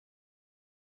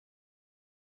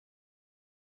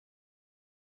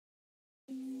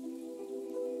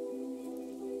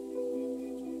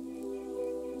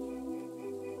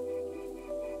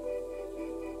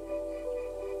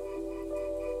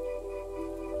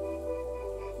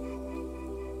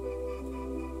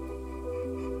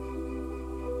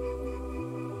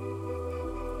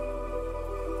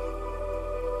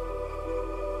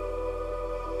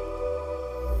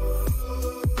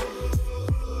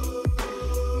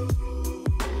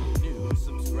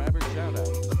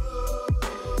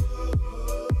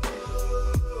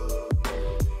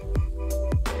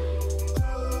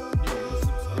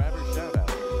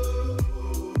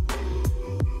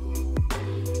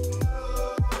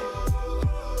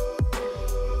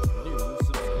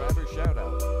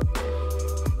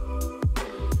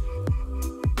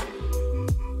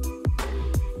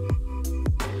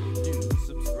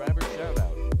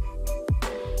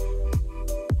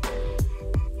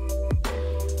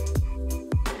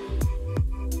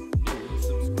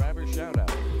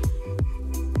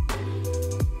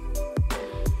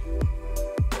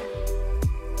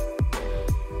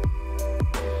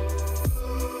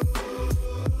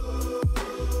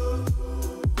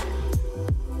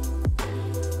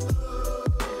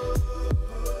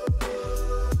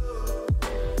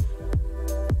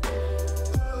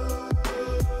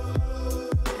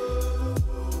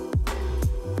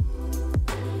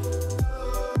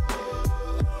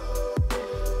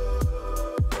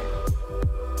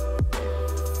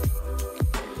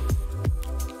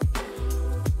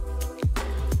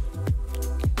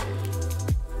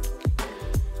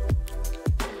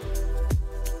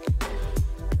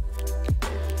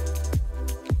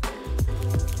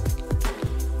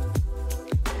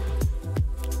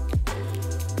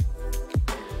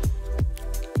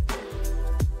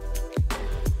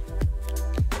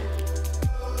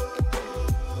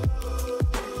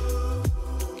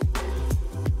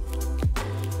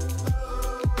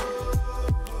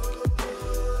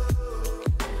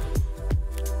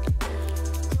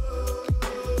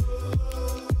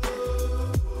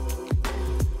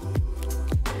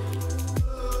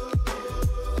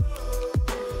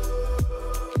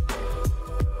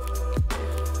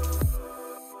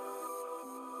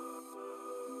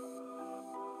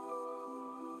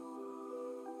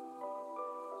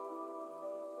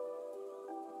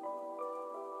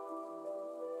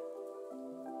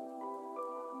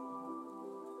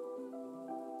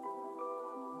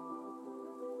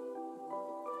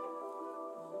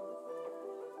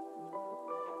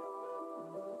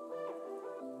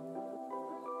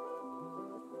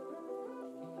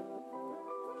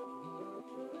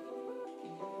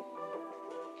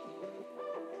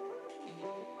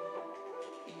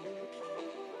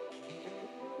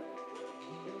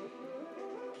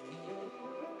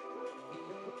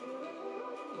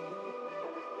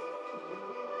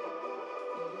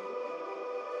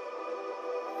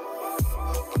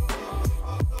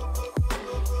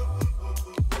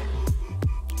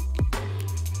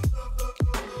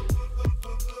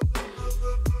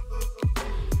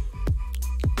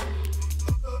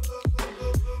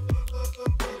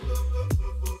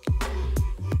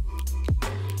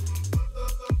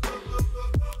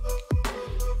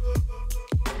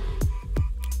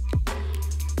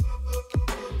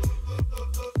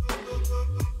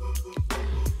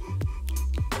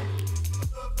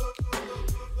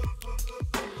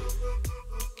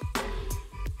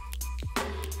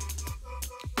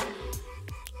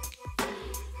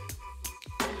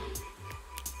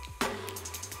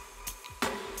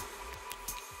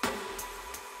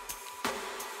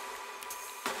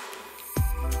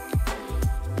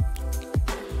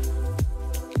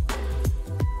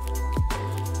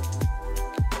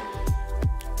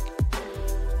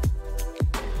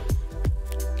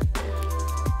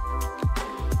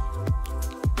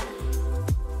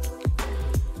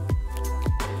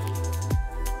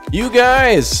You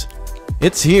guys,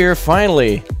 it's here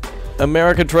finally.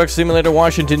 American Truck Simulator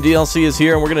Washington DLC is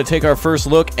here, and we're going to take our first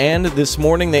look. And this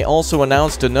morning they also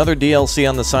announced another DLC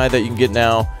on the side that you can get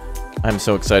now. I'm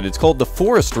so excited. It's called the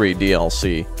Forestry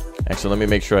DLC. Actually, let me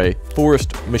make sure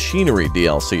Forest Machinery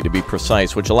DLC to be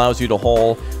precise, which allows you to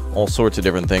haul all sorts of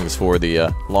different things for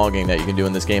the logging that you can do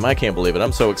in this game. I can't believe it.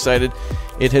 I'm so excited.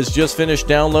 It has just finished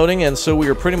downloading, and so we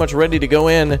are pretty much ready to go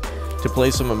in to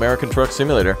play some American Truck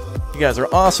Simulator. You guys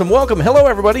are awesome. Welcome. Hello,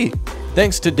 everybody.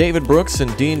 Thanks to David Brooks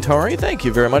and Dean Tari. Thank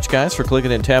you very much, guys, for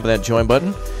clicking and tapping that join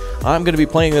button. I'm going to be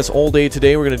playing this all day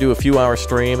today. We're going to do a few-hour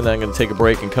stream, and then I'm going to take a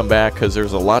break and come back because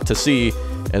there's a lot to see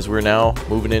as we're now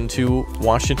moving into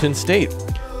Washington State.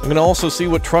 I'm going to also see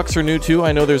what trucks are new, too.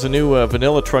 I know there's a new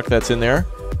vanilla truck that's in there,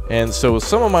 and so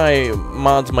some of my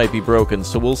mods might be broken,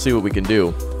 so we'll see what we can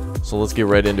do. So let's get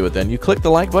right into it then. You click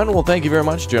the like button? Well, thank you very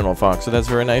much, General Fox. So that's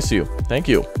very nice of you. Thank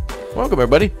you. Welcome,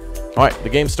 everybody. All right, the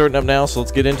game's starting up now, so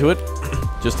let's get into it.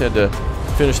 Just had to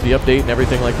finish the update and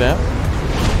everything like that.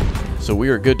 So we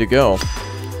are good to go.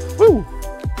 Woo!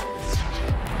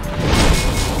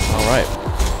 All right.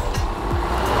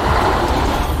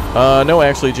 No,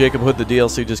 actually, Jacob Hood, the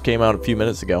DLC just came out a few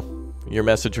minutes ago. Your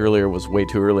message earlier was way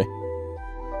too early.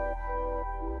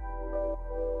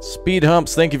 Speed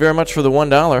Humps, thank you very much for the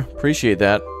 $1. Appreciate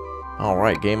that. All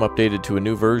right, game updated to a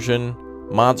new version.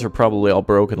 Mods are probably all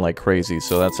broken like crazy,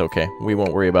 so that's okay. We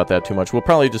won't worry about that too much. We'll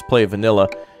probably just play vanilla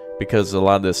because a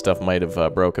lot of this stuff might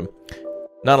have broken.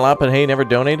 Not a lot, but hey, never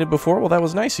donated before? Well, that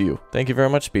was nice of you. Thank you very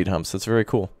much, Speed Humps. That's very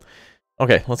cool.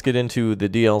 Okay, let's get into the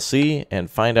DLC and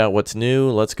find out what's new.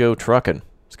 Let's go trucking.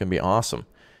 It's going to be awesome.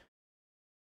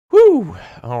 Woo!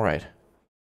 All right.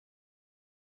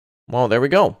 Well, there we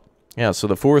go. Yeah, so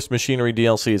the Forest Machinery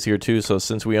DLC is here too, so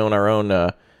since we own our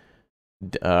own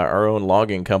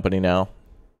logging company now,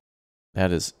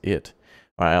 that is it.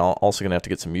 All right, I'm also going to have to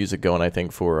get some music going, I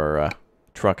think, for our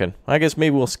trucking. I guess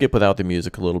maybe we'll skip without the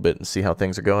music a little bit and see how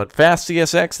things are going. Fast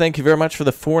CSX, thank you very much for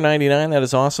the $4.99. That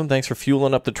is awesome. Thanks for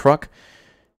fueling up the truck.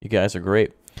 You guys are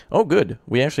great. Oh, good.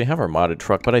 We actually have our modded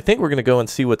truck, but I think we're going to go and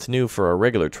see what's new for our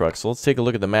regular truck. So let's take a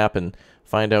look at the map and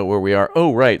find out where we are.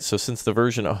 Oh, right. So since the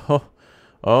version...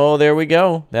 Oh, there we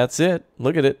go. That's it.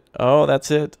 Look at it. Oh, that's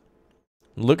it.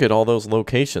 Look at all those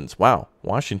locations. Wow.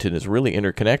 Washington is really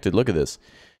interconnected. Look at this.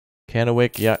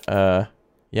 Kennewick,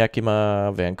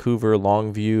 Yakima, Vancouver,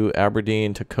 Longview,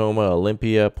 Aberdeen, Tacoma,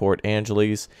 Olympia, Port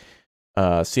Angeles,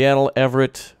 Seattle,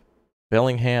 Everett,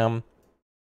 Bellingham,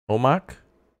 Omak,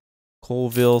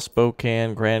 Colville,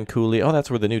 Spokane, Grand Coulee. Oh, that's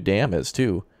where the new dam is,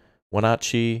 too.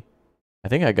 Wenatchee. I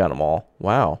think I got them all.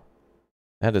 Wow.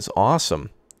 That is awesome.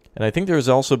 And I think there's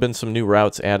also been some new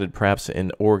routes added, perhaps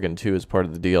in Oregon, too, as part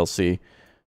of the DLC.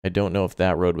 I don't know if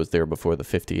that road was there before the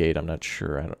 58. I'm not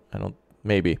sure. I don't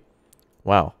maybe.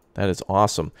 Wow. That is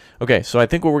awesome. Okay, so I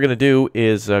think what we're going to do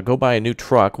is go buy a new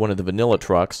truck, one of the vanilla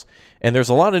trucks. And there's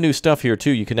a lot of new stuff here,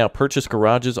 too. You can now purchase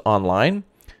garages online.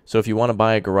 So if you want to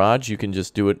buy a garage, you can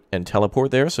just do it and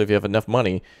teleport there. So if you have enough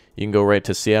money, you can go right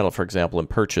to Seattle, for example, and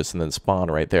purchase and then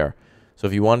spawn right there. So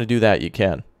if you want to do that, you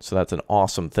can. So that's an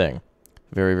awesome thing.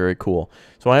 Very, very cool.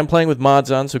 So I am playing with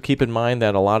mods on, so keep in mind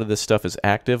that a lot of this stuff is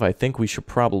active. I think we should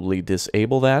probably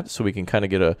disable that so we can kind of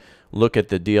get a look at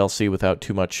the DLC without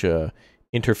too much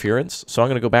interference. So I'm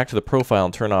going to go back to the profile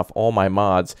and turn off all my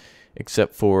mods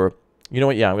except for, you know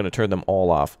what, yeah, I'm going to turn them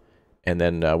all off. And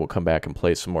then we'll come back and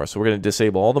play some more. So we're going to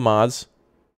disable all the mods.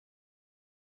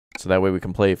 So that way we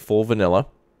can play full vanilla.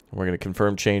 We're going to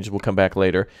confirm changes. We'll come back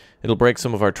later. It'll break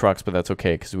some of our trucks, but that's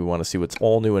okay because we want to see what's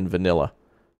all new in vanilla.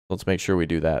 Let's make sure we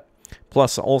do that.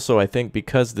 Plus, also, I think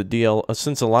because the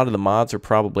since a lot of the mods are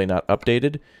probably not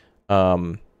updated,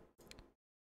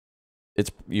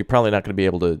 you're probably not going to be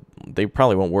able to. They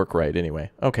probably won't work right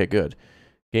anyway. Okay, good.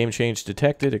 Game change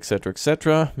detected, etc.,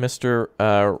 etc. Mr.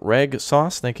 Reg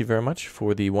Sauce, thank you very much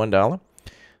for the $1. Let's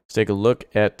take a look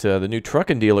at the new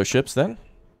trucking dealerships then.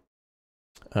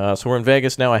 So we're in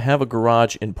Vegas now. I have a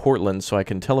garage in Portland, so I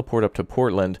can teleport up to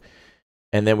Portland.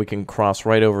 And then we can cross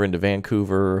right over into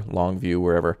Vancouver, Longview,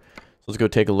 wherever. So let's go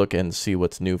take a look and see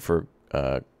what's new for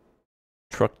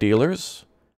truck dealers.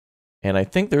 And I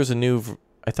think there's a new...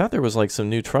 I thought there was like some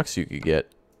new trucks you could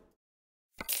get.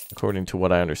 According to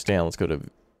what I understand. Let's go to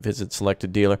visit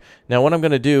selected dealer. Now what I'm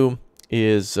going to do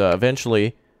is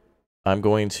eventually I'm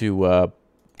going to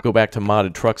go back to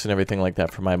modded trucks and everything like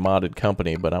that for my modded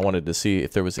company. But I wanted to see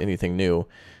if there was anything new.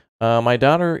 My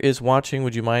daughter is watching.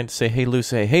 Would you mind to say, hey,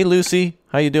 Lucy? Hey, Lucy.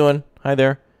 How you doing? Hi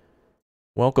there.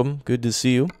 Welcome. Good to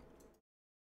see you.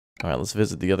 All right, let's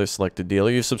visit the other selected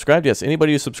dealer. You subscribed? Yes.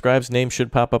 Anybody who subscribes, name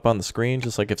should pop up on the screen,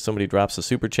 just like if somebody drops a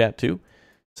super chat, too.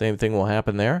 Same thing will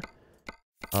happen there.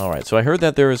 Alright, so I heard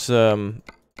that there's,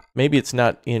 maybe it's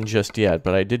not in just yet,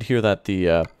 but I did hear that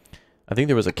I think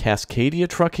there was a Cascadia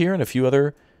truck here and a few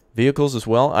other vehicles as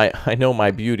well. I know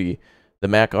my beauty, the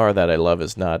Mac R that I love,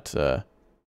 is not fully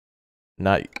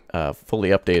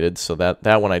updated, so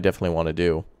that one I definitely want to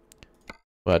do.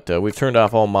 But we've turned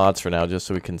off all mods for now, just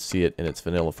so we can see it in its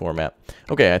vanilla format.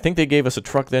 Okay, I think they gave us a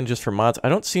truck then just for mods. I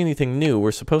don't see anything new.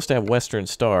 We're supposed to have Western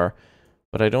Star,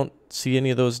 but I don't see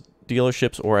any of those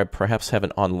dealerships, or I perhaps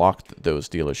haven't unlocked those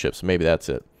dealerships. Maybe that's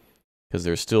it. Because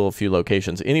there's still a few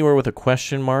locations. Anywhere with a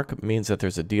question mark means that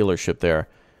there's a dealership there.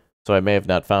 So I may have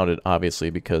not found it, obviously,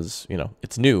 because, you know,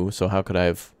 it's new, so how could I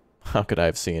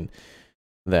have seen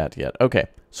that yet? Okay,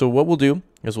 so what we'll do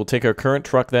is we'll take our current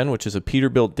truck then, which is a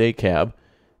Peterbilt day cab,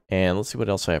 and let's see what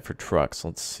else I have for trucks.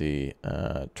 Let's see,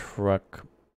 truck.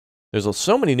 There's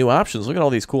so many new options. Look at all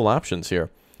these cool options here.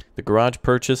 The garage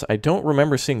purchase. I don't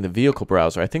remember seeing the vehicle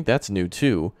browser. I think that's new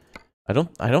too. I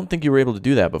don't think you were able to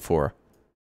do that before.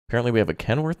 Apparently we have a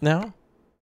Kenworth now.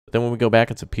 But then when we go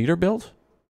back, it's a Peterbilt.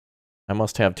 I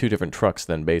must have two different trucks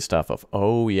then based off of...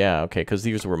 Oh, yeah, okay, because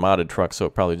these were modded trucks, so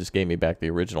it probably just gave me back the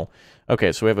original.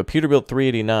 Okay, so we have a Peterbilt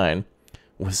 389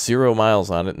 with 0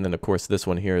 miles on it, and then, of course, this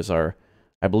one here is our...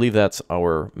 I believe that's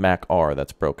our Mac R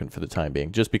that's broken for the time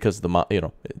being, just because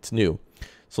it's new.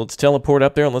 So let's teleport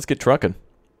up there and let's get trucking.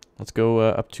 Let's go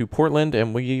up to Portland,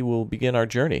 and we will begin our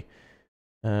journey.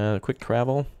 Quick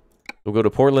travel. We'll go to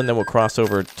Portland, then we'll cross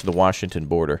over to the Washington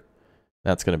border.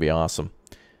 That's going to be awesome.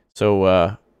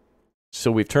 So,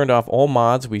 so we've turned off all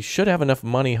mods. We should have enough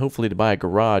money, hopefully, to buy a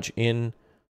garage in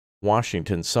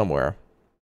Washington somewhere.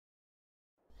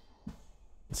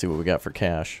 Let's see what we got for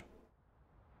cash.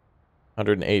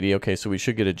 180. Okay, so we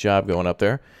should get a job going up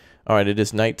there. All right, it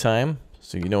is nighttime,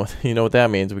 so you know what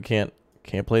that means. We can't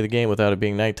play the game without it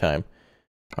being nighttime.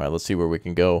 All right, let's see where we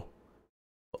can go.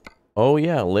 Oh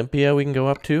yeah, Olympia we can go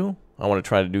up to. I want to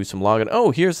try to do some logging.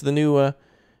 Oh, here's the new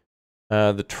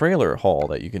the trailer haul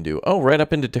that you can do. Oh, right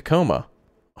up into Tacoma.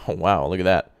 Oh wow, look at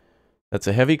that. That's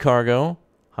a heavy cargo,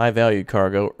 high value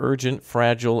cargo, urgent,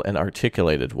 fragile, and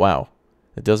articulated. Wow.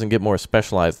 It doesn't get more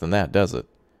specialized than that, does it?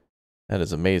 That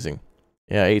is amazing.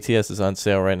 Yeah, ATS is on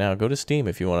sale right now. Go to Steam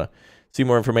if you want to see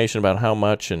more information about how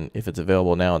much and if it's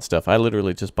available now and stuff. I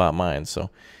literally just bought mine, so.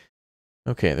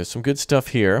 Okay, there's some good stuff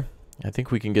here. I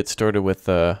think we can get started with,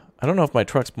 I don't know if my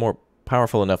truck's more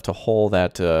powerful enough to haul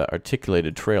that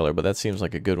articulated trailer, but that seems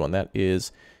like a good one. That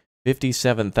is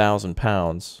 57,000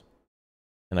 pounds.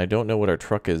 And I don't know what our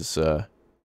truck is, I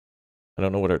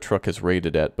don't know what our truck is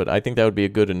rated at, but I think that would be a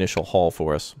good initial haul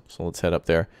for us. So let's head up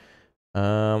there.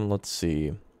 Let's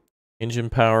see.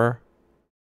 Engine power.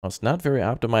 Well, it's not very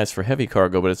optimized for heavy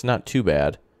cargo, but it's not too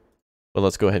bad. But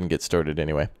let's go ahead and get started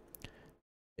anyway.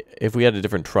 If we had a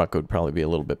different truck, it would probably be a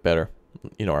little bit better.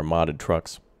 You know, our modded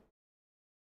trucks.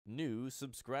 New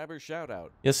subscriber shout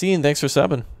out. Yes, Ian, thanks for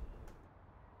subbing.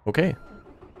 Okay.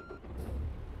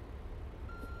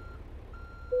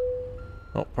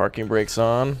 Oh, parking brakes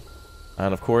on.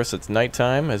 And of course, it's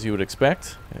nighttime, as you would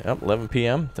expect. Yep, 11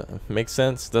 p.m. Makes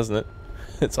sense, doesn't it?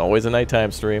 It's always a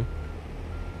nighttime stream.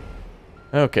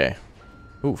 Okay.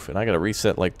 Oof, and I gotta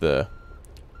reset, like, the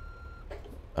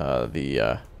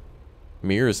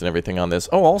mirrors and everything on this.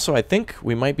 Oh, also, I think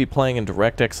we might be playing in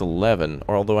DirectX 11,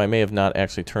 or although I may have not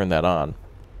actually turned that on.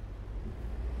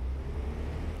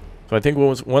 So I think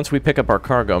once we pick up our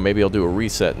cargo, maybe I'll do a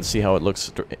reset and see how it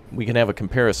looks. We can have a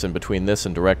comparison between this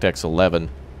and DirectX 11,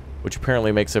 which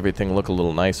apparently makes everything look a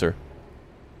little nicer.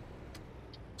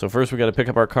 So first we got to pick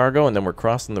up our cargo, and then we're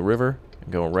crossing the river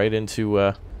and going right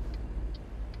into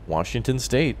Washington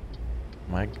State.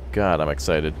 My God, I'm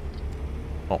excited.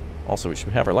 Oh, also we should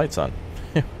have our lights on.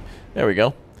 There we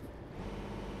go.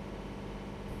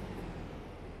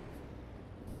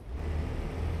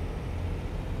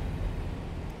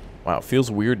 Wow, it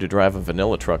feels weird to drive a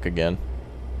vanilla truck again.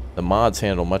 The mods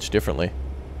handle much differently.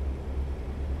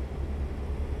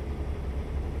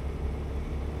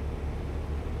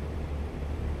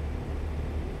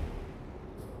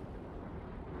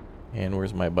 And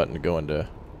where's my button to go into...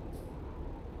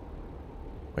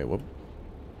 Wait, what?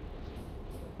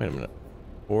 Wait a minute.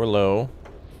 Or low.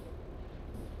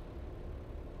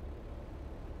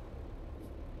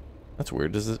 That's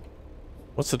weird. Does it...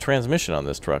 What's the transmission on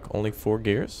this truck? Only 4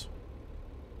 gears?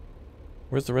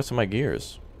 Where's the rest of my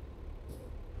gears?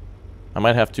 I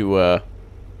might have to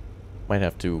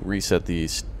reset the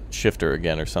shifter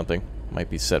again or something. Might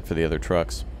be set for the other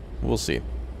trucks. We'll see.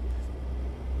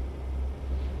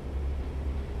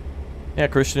 Yeah,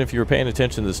 Christian, if you were paying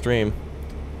attention to the stream,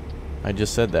 I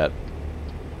just said that.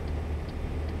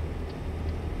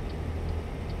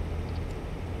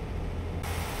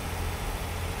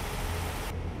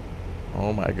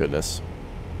 Oh my goodness.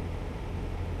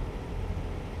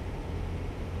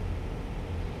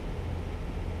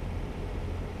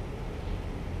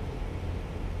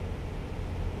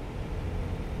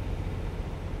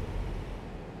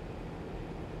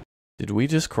 Did we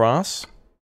just cross?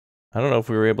 I don't know if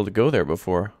we were able to go there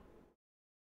before.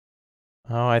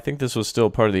 Oh, I think this was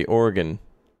still part of the Oregon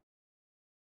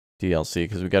DLC,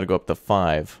 because we got to go up to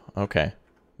 5. Okay.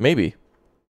 Maybe.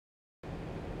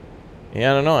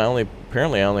 Yeah, I don't know.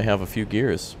 Apparently I only have a few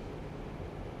gears.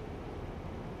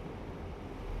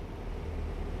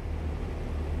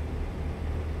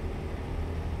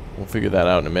 We'll figure that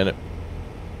out in a minute.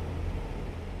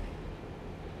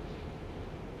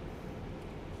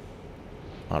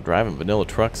 Oh, driving vanilla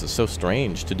trucks is so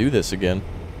strange to do this again.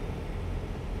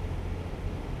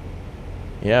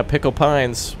 Yeah, Pickle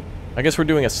Pines. I guess we're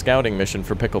doing a scouting mission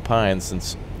for Pickle Pines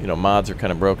since, you know, mods are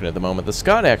kind of broken at the moment. The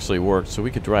Scott actually worked, so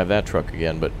we could drive that truck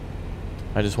again, but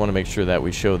I just want to make sure that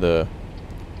we show the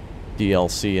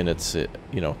DLC in its,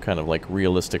 you know, kind of like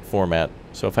realistic format.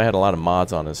 So if I had a lot of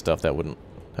mods on and stuff, that wouldn't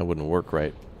work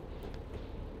right.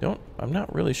 I'm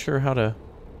not really sure how to...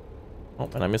 Oh,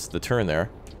 and I missed the turn there.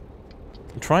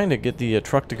 I'm trying to get the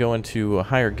truck to go into a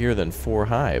higher gear than 4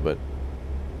 high, but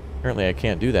apparently I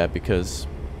can't do that because...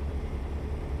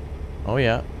 Oh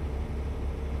yeah.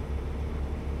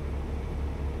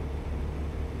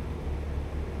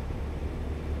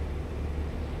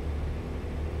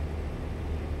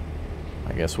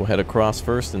 I guess we'll head across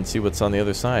first and see what's on the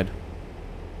other side.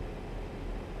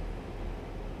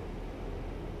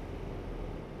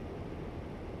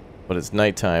 But it's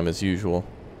nighttime as usual,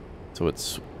 so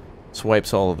it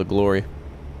swipes all of the glory.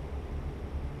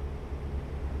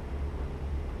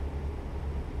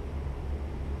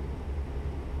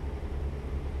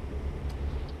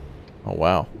 Oh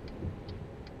wow.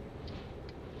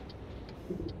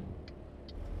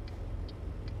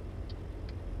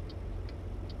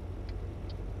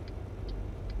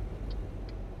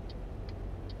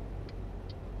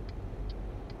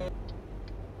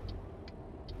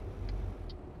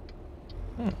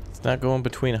 It's not going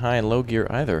between high and low gear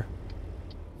either.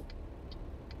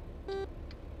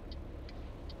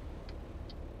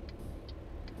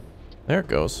 There it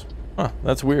goes. Huh,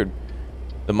 that's weird.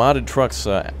 The modded trucks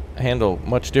handle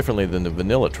much differently than the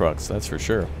vanilla trucks, that's for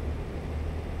sure.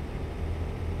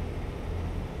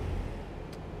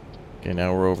 Okay,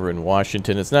 now we're over in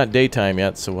Washington. It's not daytime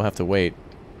yet, so we'll have to wait.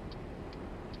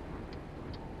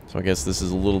 So I guess this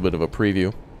is a little bit of a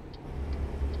preview.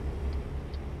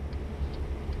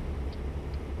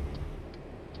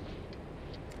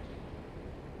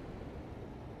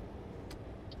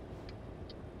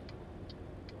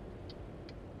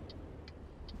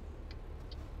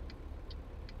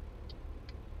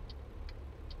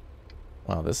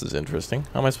 Wow, this is interesting.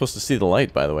 How am I supposed to see the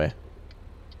light, by the way?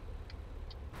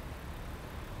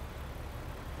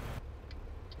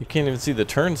 You can't even see the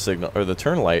turn signal, or the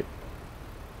turn light.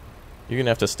 You're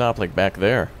gonna have to stop, like, back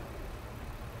there.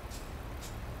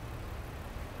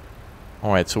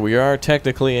 Alright, so we are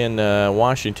technically in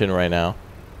Washington right now.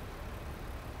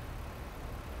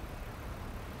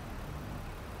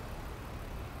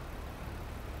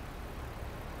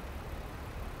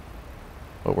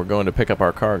 But we're going to pick up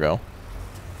our cargo.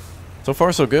 So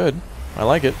far, so good. I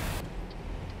like it.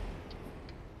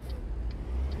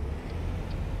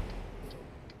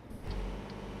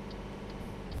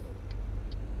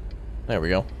 There we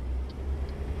go.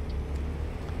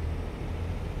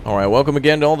 Alright, welcome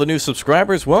again to all the new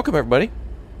subscribers. Welcome, everybody.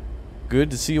 Good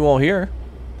to see you all here.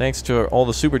 Thanks to all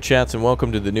the super chats, and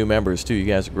welcome to the new members, too. You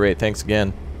guys are great. Thanks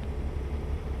again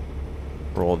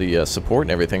for all the support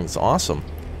and everything. It's awesome.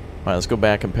 Alright, let's go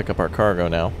back and pick up our cargo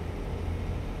now.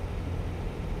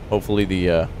 Hopefully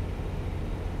the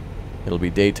it'll be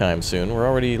daytime soon. We're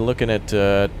already looking at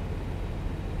 12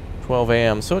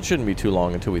 a.m., so it shouldn't be too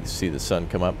long until we see the sun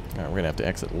come up. Alright, we're gonna have to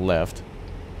exit left.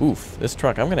 Oof, this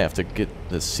truck, I'm gonna have to get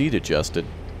the seat adjusted.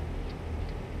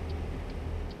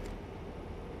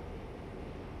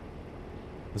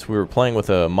 As we were playing with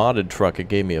a modded truck, it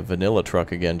gave me a vanilla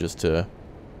truck again just to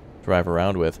drive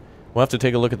around with. We'll have to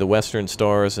take a look at the Western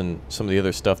Stars and some of the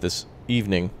other stuff this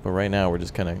evening, but right now we're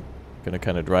just gonna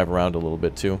drive around a little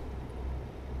bit too.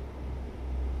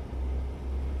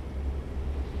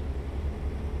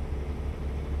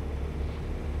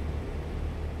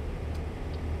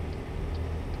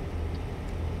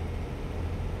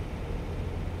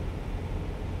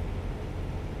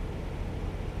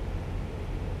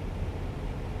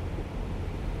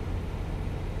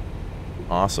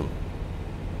 Awesome.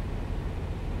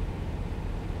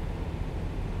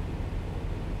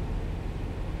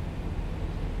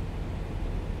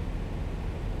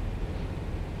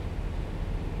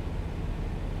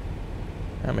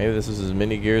 Maybe this is as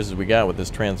many gears as we got with this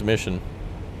transmission.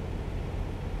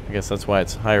 I guess that's why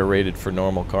it's higher rated for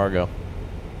normal cargo.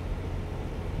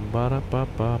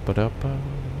 Ba-da-ba-ba-ba-da-ba.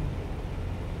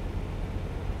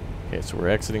 Okay, so we're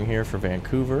exiting here for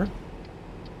Vancouver.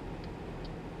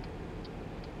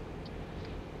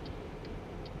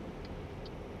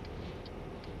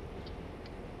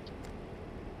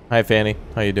 Hi, Fanny.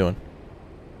 How you doing?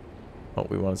 Oh,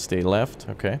 we want to stay left.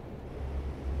 Okay.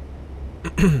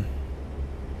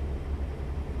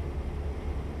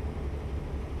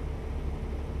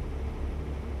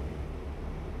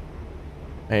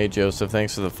 Hey, Joseph.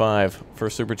 Thanks for the 5.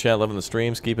 First super chat. Loving the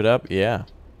streams. Keep it up. Yeah.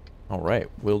 All right.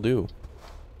 Will do.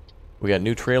 We got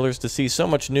new trailers to see. So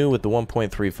much new with the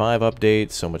 1.35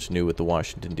 update. So much new with the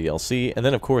Washington DLC. And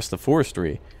then, of course, the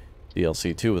forestry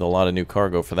DLC too, with a lot of new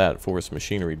cargo for that forest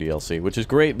machinery DLC, which is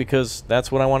great because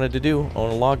that's what I wanted to do,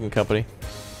 own a logging company.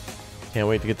 Can't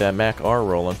wait to get that Mac R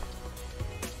rolling.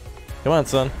 Come on,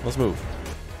 son, let's move.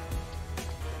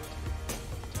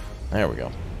 There we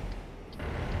go.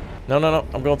 No, no, no,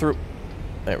 I'm going through.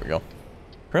 There we go.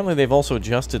 Apparently they've also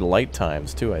adjusted light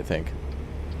times too, I think.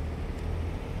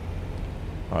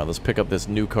 Alright, let's pick up this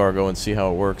new cargo and see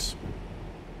how it works.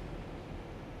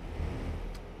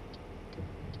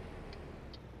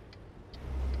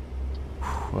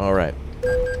 Alright.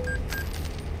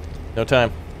 No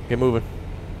time. Get moving.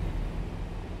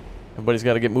 Everybody's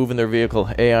got to get moving their vehicle.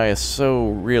 AI is so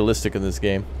realistic in this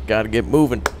game. Got to get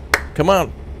moving. Come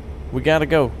on. We got to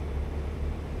go.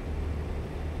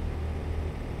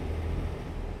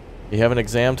 You have an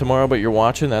exam tomorrow, but you're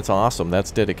watching? That's awesome.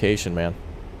 That's dedication, man.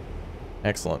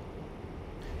 Excellent.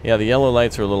 Yeah, the yellow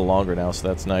lights are a little longer now, so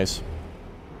that's nice.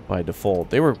 By default.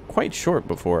 They were quite short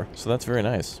before, so that's very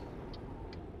nice.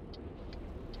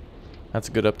 That's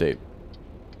a good update.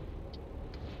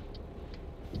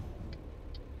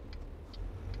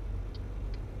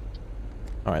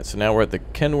 Alright, so now we're at the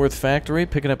Kenworth factory,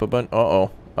 picking up a bunch...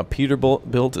 Uh-oh. A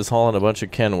Peterbilt is hauling a bunch of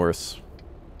Kenworths.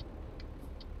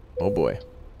 Oh, boy.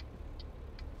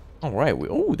 Alright,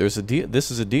 oh, there's a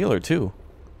this is a dealer, too.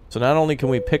 So not only can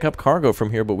we pick up cargo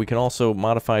from here, but we can also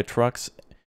modify trucks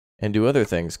and do other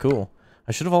things. Cool.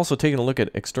 I should have also taken a look at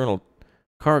external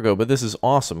cargo, but this is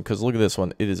awesome, because look at this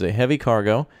one. It is a heavy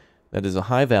cargo that is a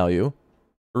high value,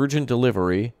 urgent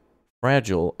delivery,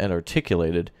 fragile, and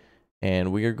articulated,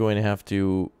 and we are going to have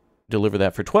to deliver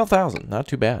that for 12,000. Not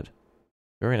too bad.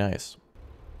 Very nice.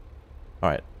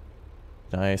 Alright.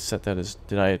 Did I set that as...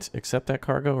 Did I accept that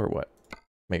cargo, or what?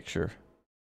 Make sure.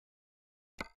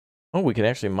 Oh, we can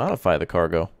actually modify the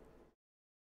cargo.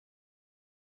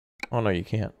 Oh, no, you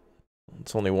can't.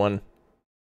 It's only one...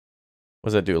 What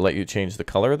does that do? Let you change the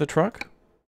color of the truck?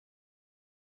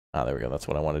 Ah, there we go. That's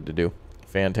what I wanted to do.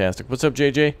 Fantastic. What's up,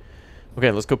 JJ?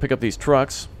 Okay, let's go pick up these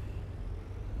trucks.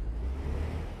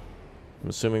 I'm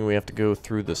assuming we have to go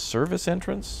through the service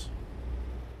entrance?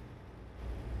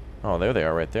 Oh, there they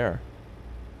are right there.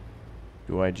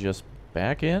 Do I just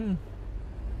back in?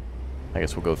 I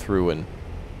guess we'll go through and...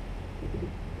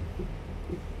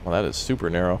 Well, that is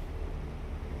super narrow.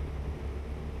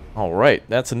 Alright,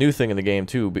 that's a new thing in the game,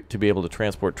 too, to be able to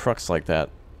transport trucks like that.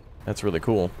 That's really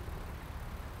cool.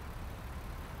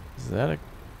 Is that a...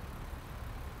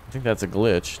 I think that's a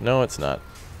glitch. No, it's not.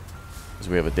 Because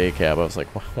we have a day cab. I was like,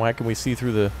 why can we see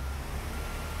through the...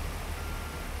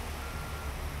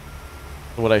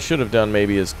 What I should have done,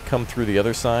 maybe, is come through the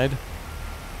other side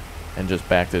and just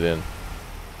backed it in.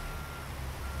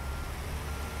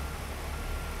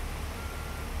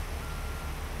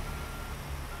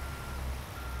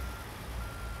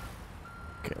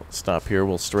 Okay, let's stop here.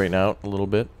 We'll straighten out a little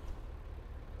bit.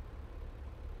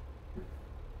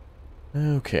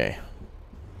 Okay.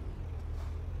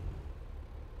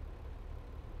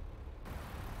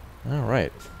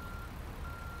 Alright.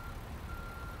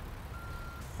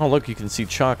 Oh, look, you can see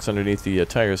chocks underneath the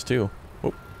tires, too.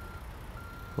 Whoop.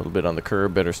 A little bit on the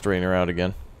curb. Better straighten her out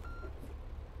again.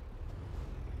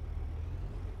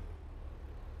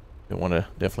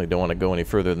 Definitely don't want to go any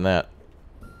further than that.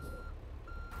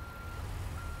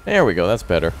 There we go, that's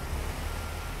better.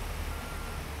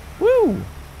 Woo!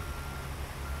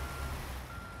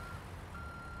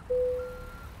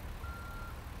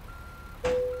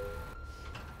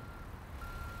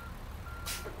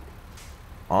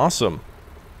 Awesome.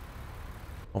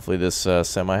 Hopefully this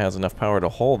semi has enough power to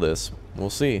haul this. We'll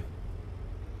see.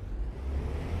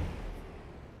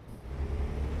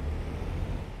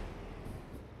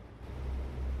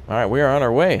 Alright, we are on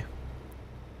our way.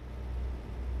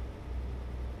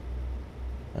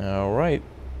 Alright.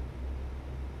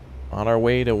 On our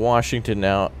way to Washington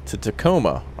now, to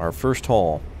Tacoma, our first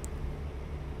haul.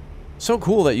 So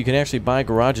cool that you can actually buy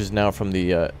garages now from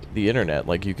the internet.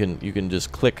 Like you can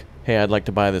just click, hey, I'd like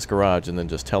to buy this garage, and then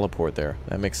just teleport there.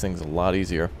 That makes things a lot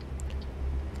easier.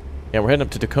 Yeah, we're heading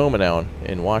up to Tacoma now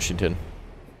in Washington.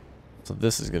 So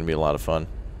this is going to be a lot of fun.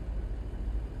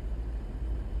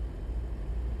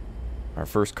 Our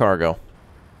first cargo.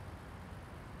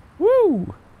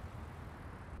 Woo!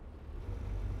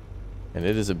 And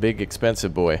it is a big,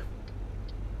 expensive boy.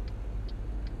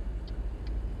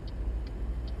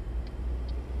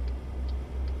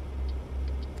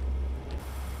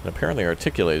 And apparently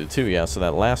articulated too, yeah, so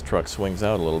that last truck swings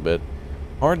out a little bit.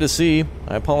 Hard to see.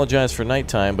 I apologize for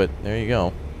nighttime, but there you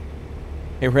go.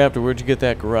 Hey Raptor, where'd you get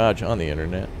that garage? On the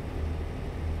internet.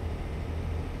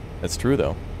 That's true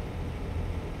though.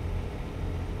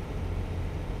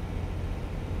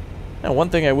 Now one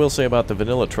thing I will say about the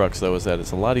vanilla trucks though is that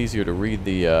it's a lot easier to read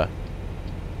the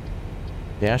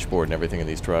dashboard and everything in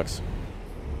these trucks.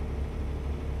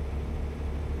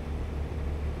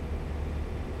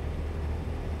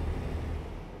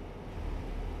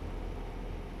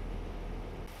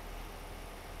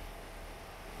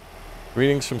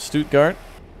 Greetings from Stuttgart.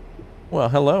 Well,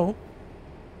 hello.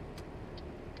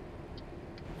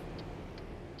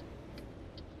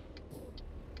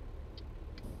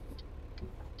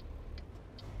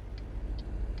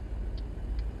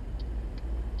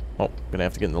 Oh, gonna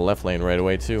have to get in the left lane right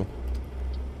away, too.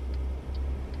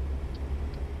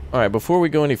 Alright, before we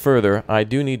go any further, I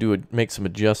do need to make some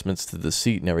adjustments to the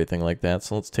seat and everything like that,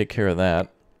 so let's take care of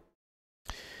that.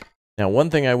 Now, one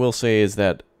thing I will say is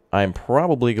that I'm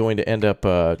probably going to end up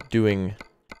doing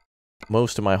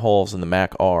most of my hauls in the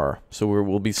Mac R. So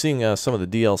we'll be seeing some of the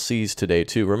DLCs today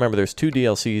too. Remember, there's two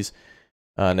DLCs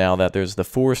now. That there's the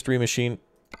Forestry Machines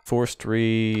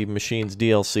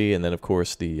DLC, and then of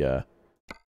course the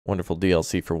wonderful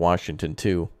DLC for Washington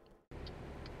too.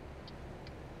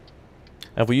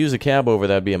 Now, if we use a cab over,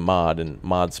 that'd be a mod, and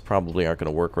mods probably aren't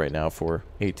going to work right now for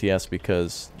ATS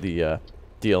because the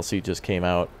DLC just came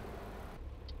out.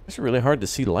 It's really hard to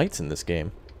see lights in this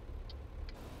game.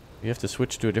 You have to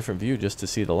switch to a different view just to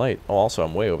see the light. Oh, also,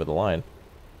 I'm way over the line.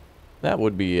 That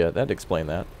would be, that'd explain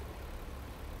that.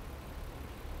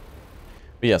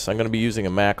 But yes, I'm going to be using a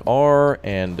Mac R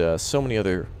and so many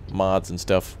other mods and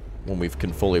stuff when we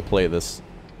can fully play this.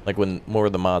 Like when more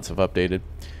of the mods have updated.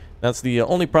 That's the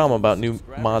only problem about new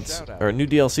mods, or new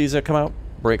DLCs that come out.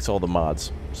 Breaks all the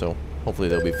mods. So, hopefully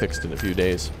they'll be fixed in a few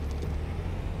days.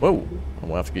 Whoa!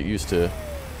 I'll have to get used to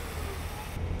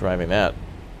driving that.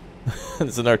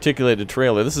 It's an articulated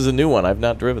trailer. This is a new one. I've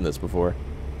not driven this before.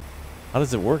 How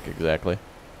does it work exactly?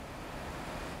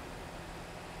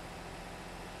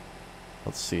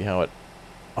 Let's see how it...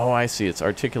 Oh, I see. It's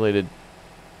articulated.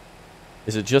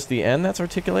 Is it just the end that's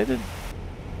articulated?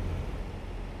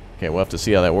 Okay, we'll have to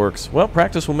see how that works. Well,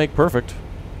 practice will make perfect.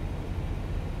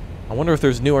 I wonder if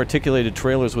there's new articulated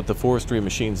trailers with the Forestry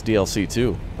Machines DLC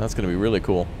too. That's going to be really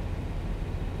cool.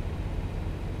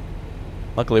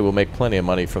 Luckily, we'll make plenty of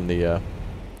money from the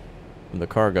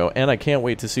cargo, and I can't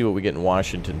wait to see what we get in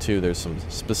Washington too. There's some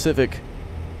specific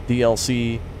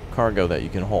DLC cargo that you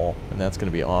can haul, and that's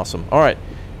going to be awesome. All right,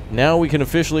 now we can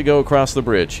officially go across the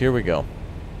bridge. Here we go.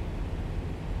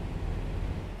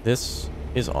 This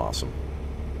is awesome.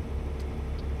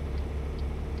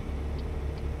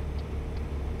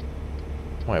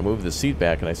 Oh, I moved the seat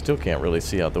back, and I still can't really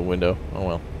see out the window. Oh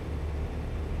well.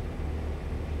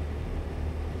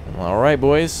 Alright,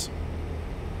 boys.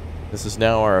 This is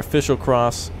now our official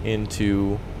cross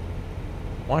into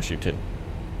Washington.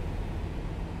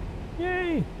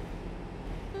 Yay!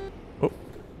 Oh.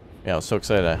 Yeah, I was so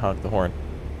excited I honked the horn.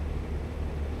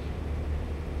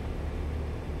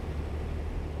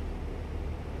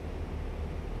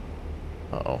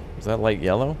 Uh-oh. Is that light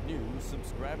yellow? New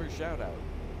subscriber shoutout.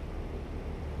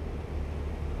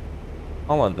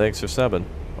 Hold on, thanks for subbing.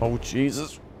 Oh,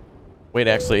 Jesus. Wait,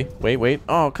 actually. Wait.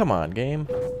 Oh, come on, game.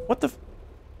 What the f...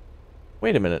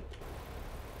 Wait a minute.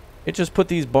 It just put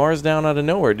these bars down out of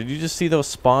nowhere. Did you just see those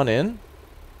spawn in?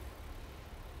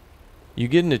 You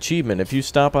get an achievement. If you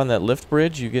stop on that lift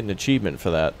bridge, you get an achievement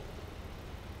for that.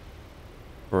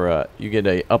 Or, you get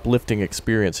a uplifting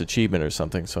experience achievement or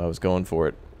something, so I was going for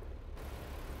it.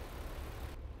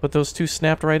 But those two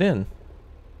snapped right in.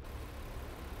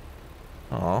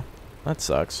 Aw, that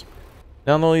sucks.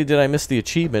 Not only did I miss the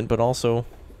achievement, but also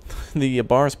the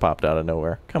bars popped out of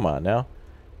nowhere. Come on now.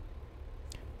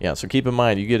 Yeah, so keep in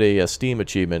mind, you get a Steam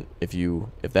achievement.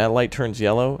 If that light turns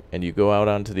yellow and you go out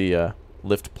onto the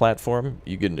lift platform,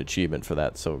 you get an achievement for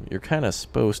that. So you're kind of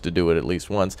supposed to do it at least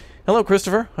once. Hello,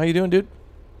 Christopher. How you doing, dude?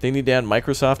 They need to add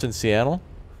Microsoft in Seattle?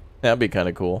 That'd be kind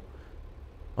of cool.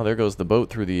 Oh, there goes the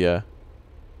boat through the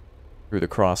through the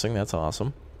crossing. That's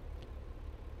awesome.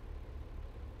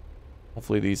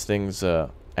 Hopefully these things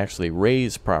actually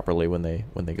raise properly when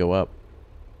they go up.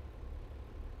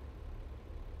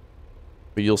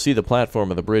 But you'll see the platform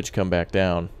of the bridge come back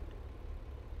down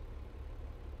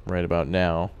right about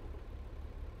now.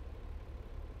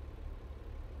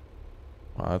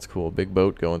 Wow, that's cool. Big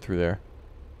boat going through there.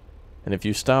 And if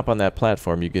you stop on that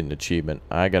platform, you get an achievement.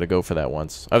 I got to go for that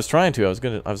once. I was trying to. I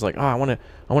was like, oh, I want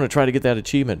to try to get that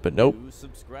achievement, but nope.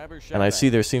 And I see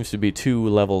there seems to be 2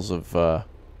 levels of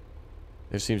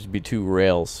there seems to be 2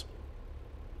 rails.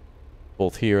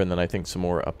 Both here and then I think some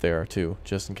more up there too,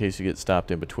 just in case you get stopped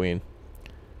in between.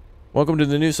 Welcome to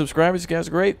the new subscribers. You guys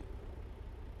are great.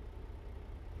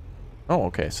 Oh,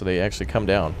 okay. So they actually come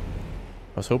down.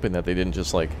 I was hoping that they didn't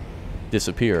just like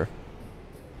disappear.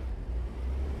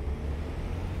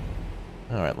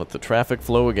 Alright, let the traffic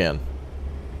flow again.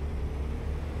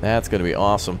 That's going to be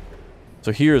awesome.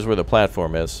 So here's where the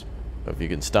platform is. If you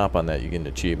can stop on that, you get an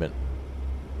achievement.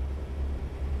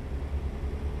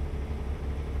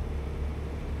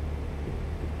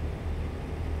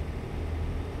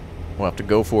 We'll have to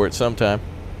go for it sometime.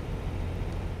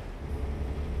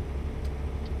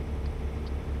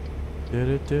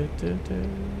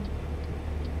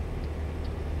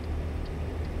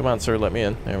 Come on, sir, let me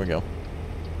in. There we go.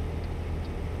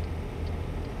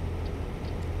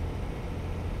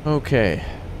 Okay.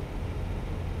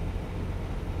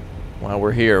 While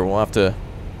we're here, we'll have to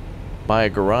buy a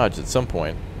garage at some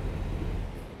point.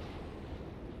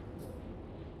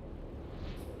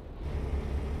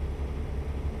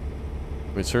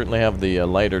 We certainly have the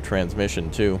lighter transmission,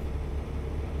 too.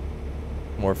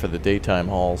 More for the daytime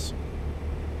hauls.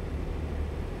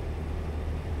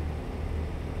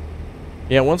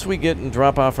 Yeah, once we get and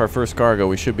drop off our first cargo,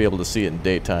 we should be able to see it in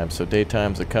daytime, so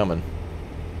daytime's a-coming.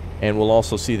 And we'll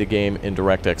also see the game in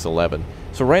DirectX 11.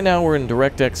 So right now we're in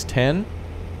DirectX 10.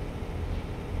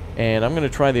 And I'm going to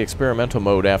try the experimental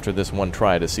mode after this one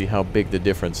try to see how big the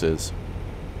difference is.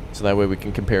 So that way we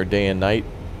can compare day and night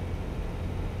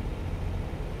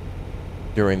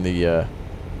during the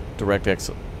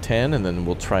DirectX 10, and then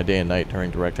we'll try day and night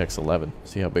during DirectX 11.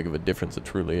 See how big of a difference it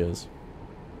truly is.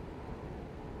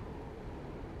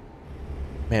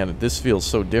 Man, this feels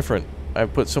so different.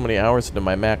 I've put so many hours into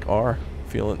my Mac R,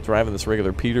 driving this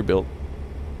regular Peterbilt.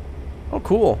 Oh,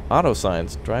 cool. Auto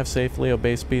signs. Drive safely,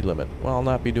 obey speed limit. Well, I'll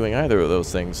not be doing either of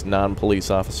those things. Non-police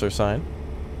officer sign.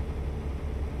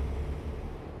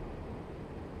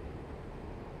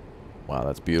 Wow,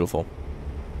 that's beautiful.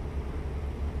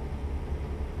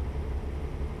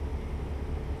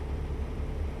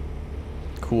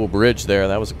 Cool bridge there.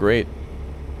 That was great.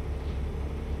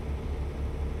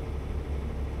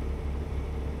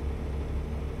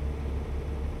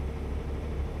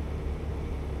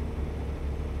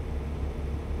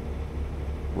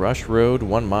 Rush Road,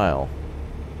 1 mile.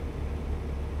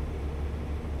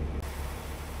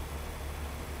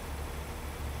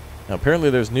 Now, apparently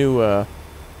there's new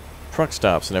truck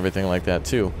stops and everything like that,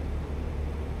 too.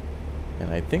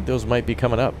 And I think those might be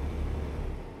coming up.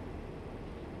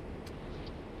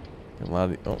 A lot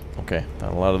of oh, okay.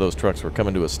 Not a lot of those trucks were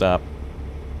coming to a stop.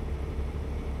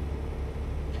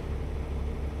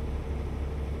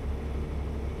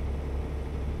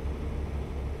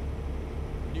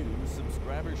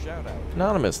 Shout out.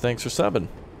 Anonymous, thanks for subbing.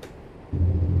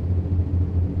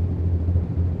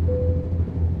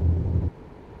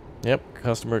 Yep,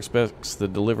 customer expects the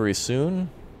delivery soon.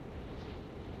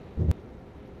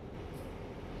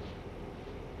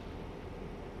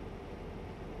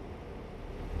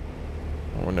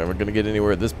 We're never going to get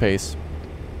anywhere at this pace.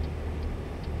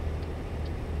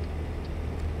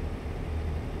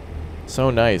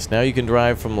 So nice. Now you can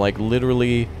drive from like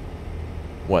literally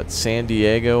what, San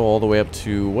Diego all the way up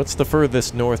to, what's the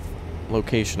furthest north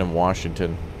location in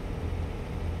Washington?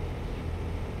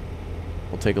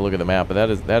 We'll take a look at the map, but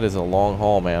that is a long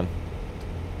haul, man.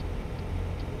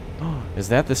 Is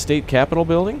that the state capitol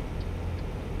building?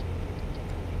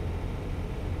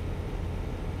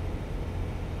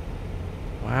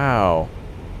 Wow.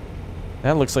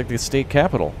 That looks like the state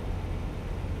capitol.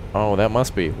 Oh, that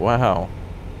must be. Wow.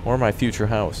 Or my future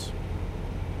house.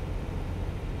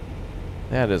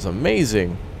 That is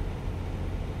amazing.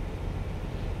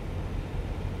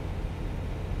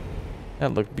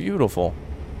 That looked beautiful.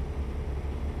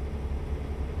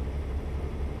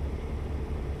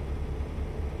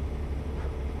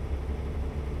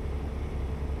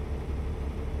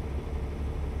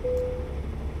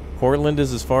 Portland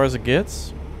is as far as it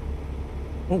gets?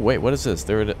 Oh, wait, what is this?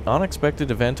 There's an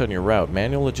unexpected event on your route.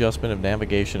 Manual adjustment of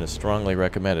navigation is strongly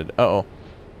recommended. Uh-oh.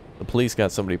 The police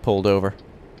got somebody pulled over.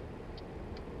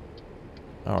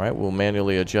 Alright, we'll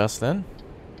manually adjust then.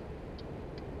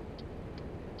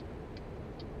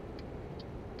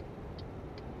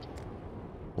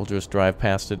 We'll just drive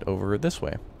past it over this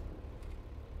way.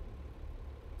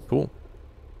 Cool.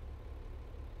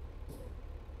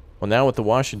 Well, now with the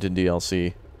Washington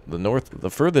DLC, the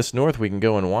furthest north we can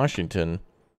go in Washington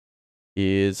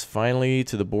is finally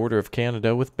to the border of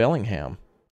Canada with Bellingham.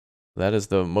 That is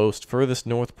the most furthest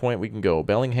north point we can go.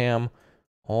 Bellingham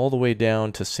all the way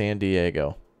down to San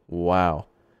Diego. Wow.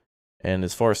 And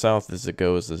as far south as it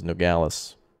goes is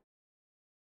Nogales.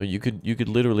 So you could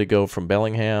literally go from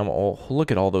Bellingham. Oh,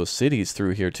 look at all those cities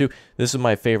through here too. This is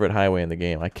my favorite highway in the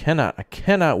game. I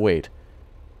cannot wait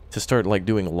to start like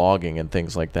doing logging and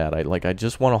things like that. I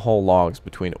just want to haul logs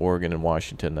between Oregon and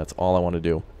Washington. That's all I want to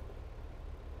do.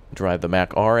 Drive the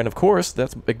Mac R, and of course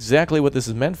that's exactly what this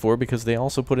is meant for, because they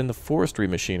also put in the forestry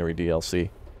machinery DLC,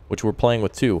 which we're playing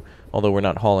with too, although we're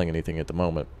not hauling anything at the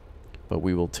moment. But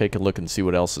we will take a look and see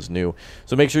what else is new.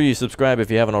 So make sure you subscribe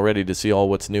if you haven't already to see all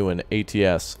what's new in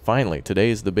ATS. Finally, today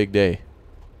is the big day.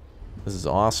 This is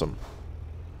awesome.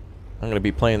 I'm going to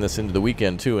be playing this into the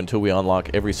weekend too until we unlock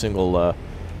every single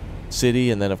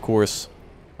city, and then of course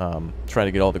try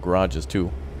to get all the garages too.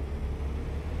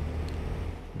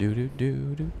 Do do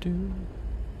do do do.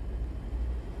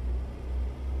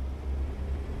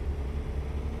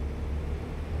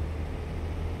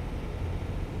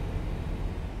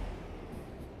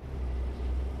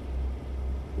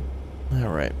 All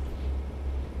right.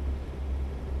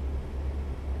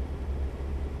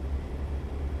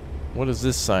 What does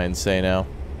this sign say now?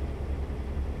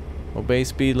 Obey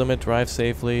speed limit, drive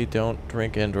safely, don't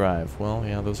drink and drive. Well,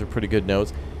 yeah, those are pretty good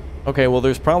notes. Okay, well,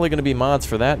 there's probably going to be mods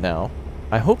for that now.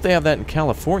 I hope they have that in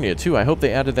California, too. I hope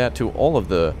they added that to all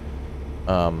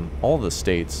the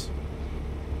states.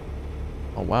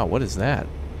 Oh, wow, what is that?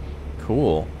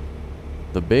 Cool.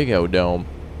 The Big O Dome.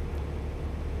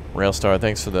 Railstar,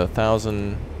 thanks for the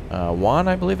 1,000 won,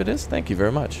 I believe it is. Thank you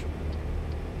very much.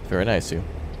 Very nice of you.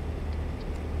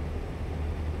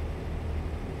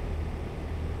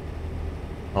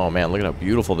 Oh man, look at how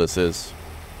beautiful this is.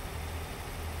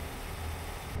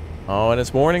 Oh, and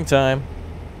it's morning time.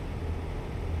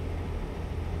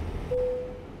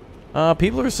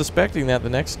 People are suspecting that the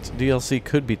next DLC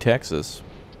could be Texas.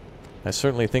 I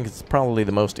certainly think it's probably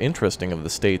the most interesting of the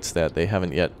states that they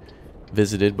haven't yet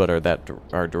visited, but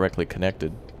are directly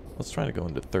connected. Let's try to go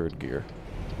into third gear.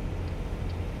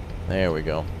 There we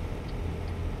go.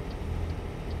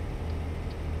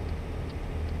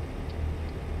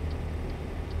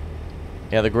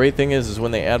 Yeah, the great thing is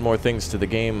when they add more things to the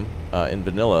game in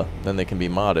vanilla, then they can be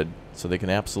modded, so they can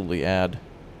absolutely add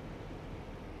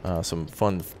some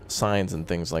fun signs and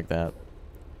things like that.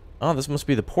 Oh, this must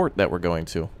be the port that we're going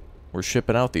to. We're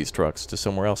shipping out these trucks to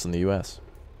somewhere else in the U.S.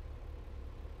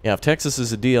 Yeah, if Texas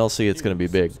is a DLC, it's going to be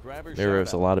big.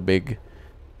 There's a lot of big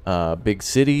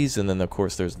cities, and then of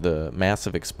course there's the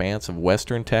massive expanse of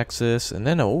western Texas, and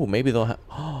then maybe they'll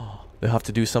have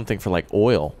to do something for like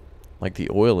oil, like the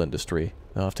oil industry.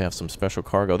 They'll have to have some special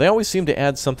cargo. They always seem to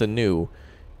add something new.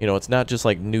 You know, it's not just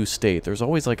like new state. There's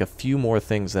always like a few more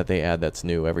things that they add that's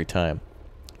new every time.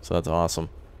 So that's awesome.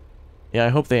 Yeah, I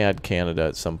hope they add Canada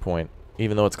at some point.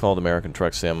 Even though it's called American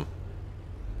Truck Sim,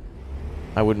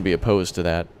 I wouldn't be opposed to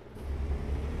that.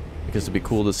 Because it'd be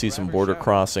cool to see some border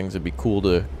crossings. It'd be cool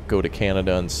to go to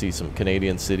Canada and see some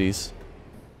Canadian cities.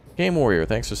 Game Warrior,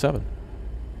 thanks for 7.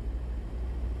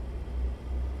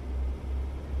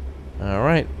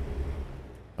 Alright.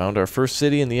 Found our first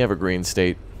city in the Evergreen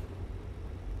State.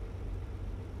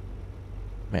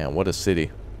 Man, what a city.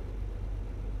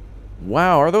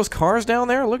 Wow, are those cars down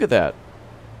there? Look at that.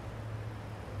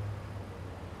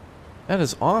 That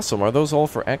is awesome. Are those all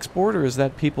for export, or is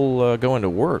that people going to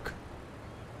work?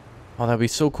 Oh, that'd be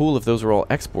so cool if those were all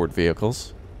export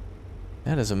vehicles.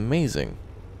 That is amazing.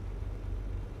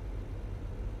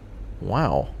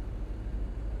 Wow.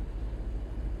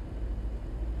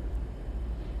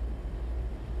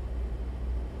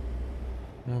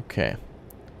 Okay.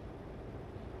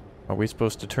 Are we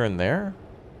supposed to turn there?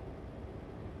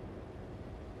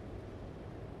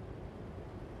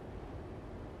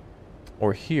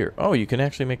 Or here? Oh, you can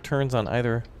actually make turns on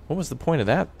either. What was the point of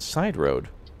that side road?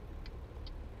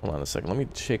 Hold on a second. Let me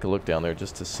take a look down there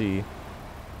just to see.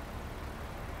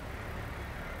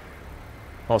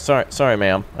 Oh, sorry,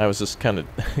 ma'am. I was just kind of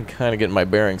getting my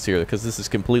bearings here because this is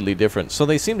completely different. So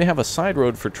they seem to have a side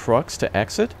road for trucks to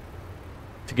exit.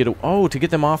 To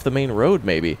get them off the main road,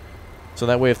 maybe. So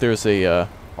that way if there's a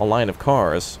line of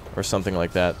cars or something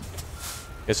like that.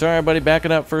 Okay, sorry everybody,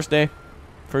 backing up. First day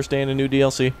in a new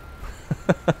DLC.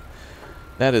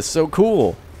 That is so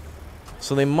cool.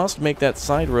 So they must make that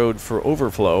side road for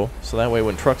overflow, so that way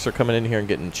when trucks are coming in here and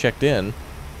getting checked in,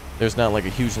 there's not like a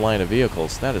huge line of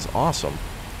vehicles. That is awesome.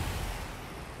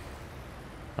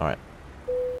 Alright.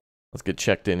 Let's get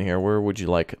checked in here. Where would you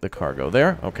like the cargo?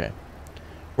 There? Okay.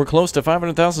 We're close to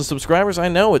 500,000 subscribers. I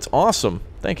know, it's awesome.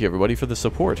 Thank you, everybody, for the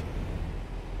support.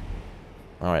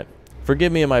 Alright.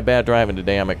 Forgive me and my bad driving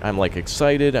today. I'm like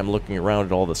excited. I'm looking around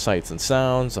at all the sights and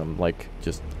sounds. I'm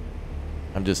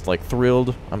just like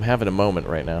thrilled. I'm having a moment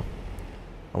right now.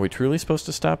 Are we truly supposed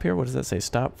to stop here? What does that say?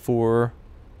 Stop for...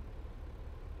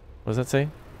 What does that say?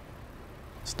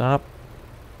 Stop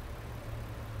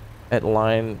at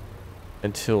line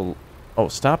until... Oh,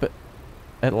 stop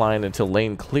at line until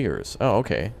lane clears. Oh,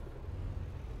 okay.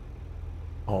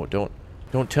 Oh, don't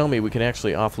tell me we can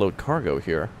actually offload cargo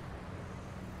here.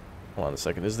 Hold on a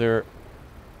second. Is there...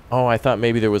 Oh, I thought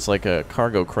maybe there was like a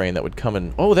cargo crane that would come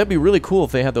in. Oh, that'd be really cool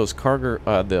if they had those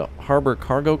the harbor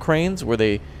cargo cranes where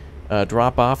they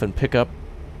drop off and pick up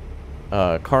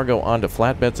cargo onto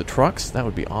flatbeds of trucks. That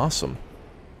would be awesome.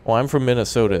 Well, I'm from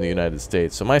Minnesota in the United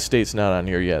States, so my state's not on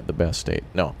here yet, the best state.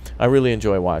 No, I really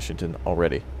enjoy Washington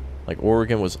already. Like,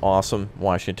 Oregon was awesome.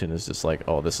 Washington is just like,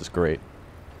 oh, this is great.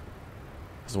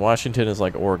 Because Washington is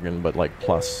like Oregon, but like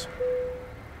plus.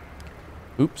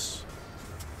 Oops.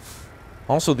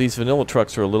 Also, these vanilla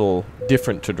trucks are a little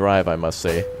different to drive, I must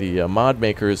say. The mod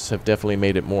makers have definitely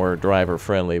made it more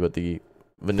driver-friendly, but the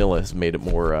vanilla has made it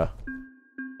more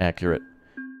accurate.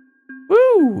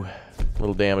 Woo! A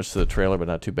little damage to the trailer, but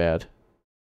not too bad.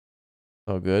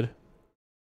 Oh, good.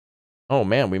 Oh,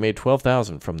 man, we made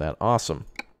 12,000 from that. Awesome.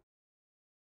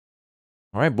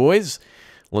 All right, boys.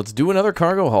 Let's do another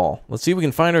cargo haul. Let's see if we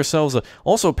can find ourselves a...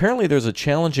 Also, apparently there's a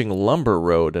challenging lumber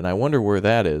road, and I wonder where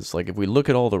that is. Like, if we look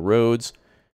at all the roads,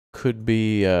 could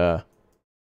be, oh,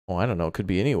 I don't know, it could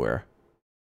be anywhere.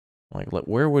 Like,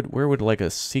 where would, like, a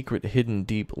secret, hidden,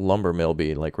 deep lumber mill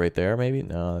be? Like, right there, maybe?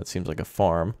 No, that seems like a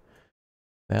farm.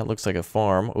 That looks like a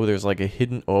farm. Oh, there's, like, a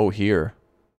hidden... Oh, here.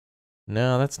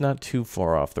 No, that's not too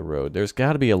far off the road. There's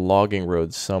got to be a logging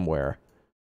road somewhere.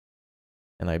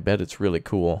 And I bet it's really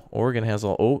cool. Oregon has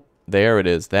all... Oh, there it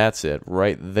is. That's it.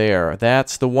 Right there.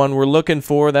 That's the one we're looking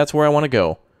for. That's where I want to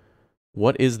go.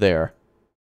 What is there?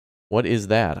 What is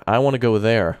that? I want to go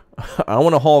there. I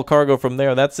want to haul cargo from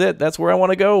there. That's it. That's where I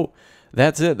want to go.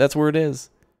 That's it. That's where it is.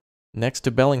 Next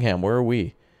to Bellingham. Where are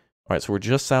we? All right, so we're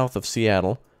just south of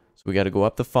Seattle. So we got to go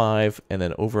up the 5 and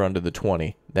then over under the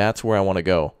 20. That's where I want to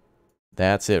go.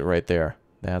 That's it right there.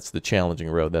 That's the challenging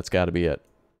road. That's got to be it.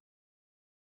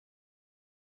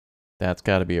 That's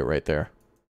got to be it right there.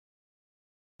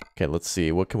 Okay, let's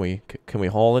see. What can we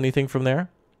haul anything from there?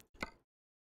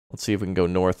 Let's see if we can go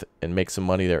north and make some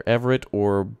money there. Everett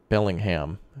or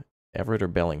Bellingham? Everett or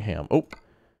Bellingham? Oh,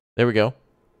 there we go.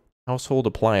 Household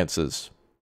appliances.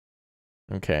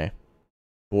 Okay.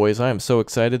 Boys, I am so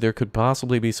excited. There could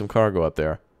possibly be some cargo up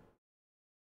there.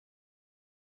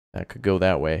 That could go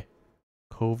that way.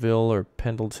 Coville or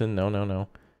Pendleton? No, no, no.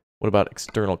 What about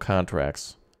external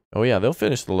contracts? Oh yeah, they'll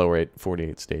finish the lower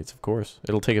 48 states, of course.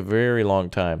 It'll take a very long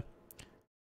time.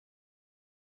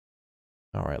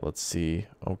 Alright, let's see.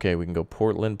 Okay, we can go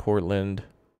Portland.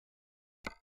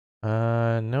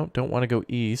 No, don't want to go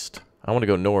east. I want to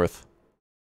go north.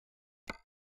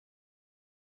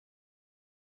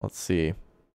 Let's see.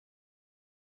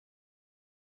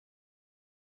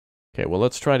 Okay, well,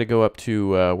 let's try to go up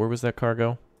to, where was that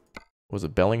cargo? Was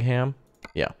it Bellingham?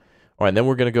 Yeah. Alright, then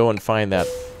we're going to go and find that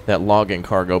logging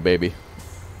cargo, baby.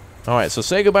 Alright, so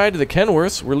say goodbye to the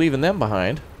Kenworths. We're leaving them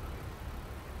behind.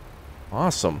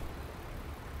 Awesome.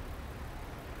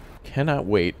 Cannot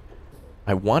wait.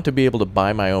 I want to be able to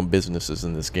buy my own businesses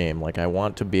in this game. Like, I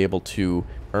want to be able to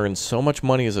earn so much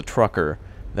money as a trucker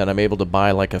that I'm able to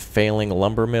buy, like, a failing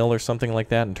lumber mill or something like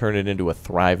that and turn it into a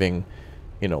thriving,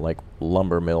 you know, like,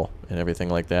 lumber mill and everything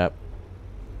like that.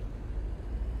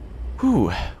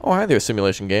 Whew. Oh, hi there,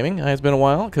 Simulation Gaming. It's been a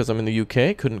while because I'm in the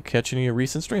UK. Couldn't catch any of your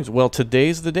recent streams. Well,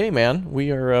 today's the day, man.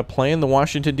 We are playing the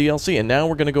Washington DLC, and now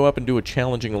we're going to go up and do a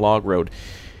challenging log road.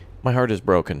 My heart is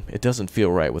broken. It doesn't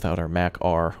feel right without our Mac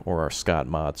R or our Scott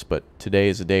mods, but today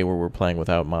is a day where we're playing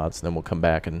without mods, and then we'll come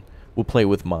back and we'll play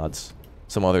with mods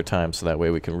some other time, so that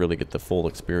way we can really get the full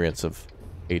experience of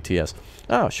ATS.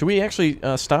 Oh, should we actually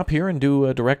stop here and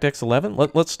do DirectX 11?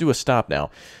 Let's do a stop now.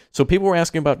 So people were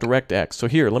asking about DirectX. So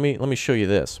here, let me show you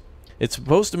this. It's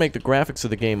supposed to make the graphics of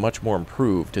the game much more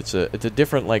improved. It's a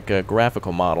different like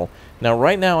graphical model. Now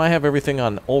right now I have everything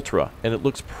on Ultra, and it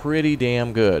looks pretty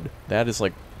damn good.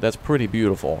 That's pretty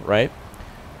beautiful, right?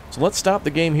 So let's stop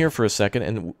the game here for a second,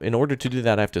 and in order to do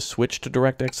that I have to switch to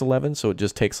DirectX 11, so it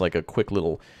just takes like a quick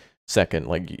little second.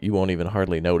 Like, you won't even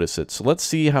hardly notice it. So let's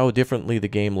see how differently the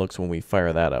game looks when we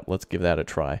fire that up. Let's give that a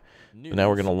try. So now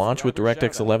we're going to launch with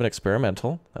DirectX 11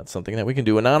 Experimental. That's something that we can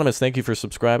do. Anonymous, thank you for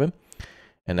subscribing.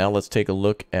 And now let's take a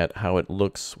look at how it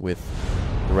looks with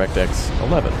DirectX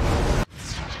 11.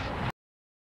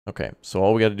 Okay, so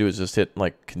all we got to do is just hit,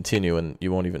 like, continue, and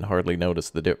you won't even hardly notice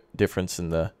the difference in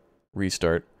the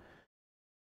restart.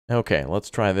 Okay, let's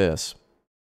try this.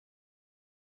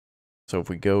 So if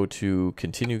we go to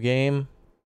continue game...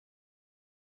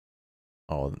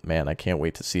 Oh, man, I can't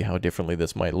wait to see how differently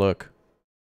this might look.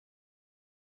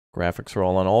 Graphics are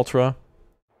all on Ultra.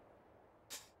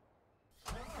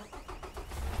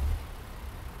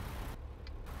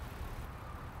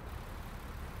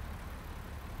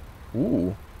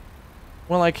 Ooh.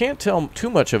 Well, I can't tell too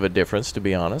much of a difference, to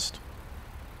be honest.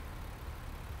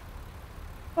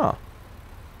 Huh.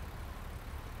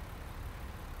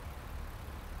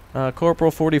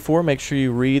 Corporal 44, make sure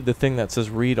you read the thing that says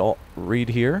read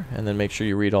here, and then make sure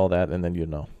you read all that, and then you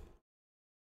know.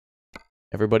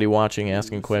 Everybody watching,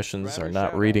 asking questions, are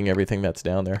not reading everything that's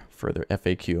down there for their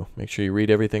FAQ. Make sure you read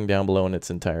everything down below in its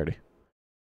entirety.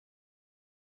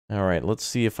 Alright, let's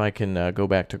see if I can go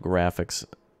back to graphics.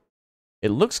 It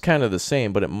looks kind of the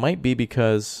same, but it might be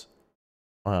because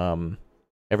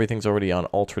everything's already on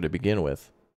Ultra to begin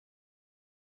with.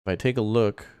 If I take a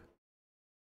look,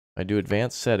 if I do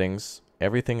advanced settings,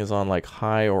 everything is on like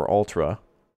high or Ultra.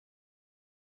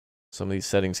 Some of these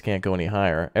settings can't go any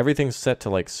higher. Everything's set to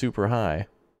like super high.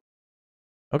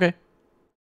 Okay.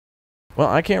 Well,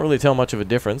 I can't really tell much of a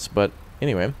difference, but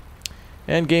anyway.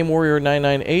 And Game Warrior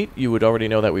 998, you would already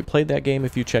know that we played that game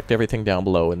if you checked everything down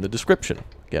below in the description.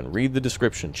 Again, read the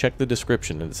description. Check the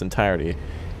description in its entirety.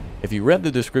 If you read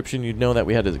the description, you'd know that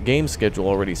we had a game schedule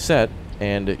already set,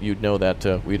 and you'd know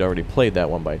that we'd already played that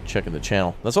one by checking the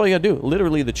channel. That's all you gotta do.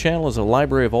 Literally, the channel is a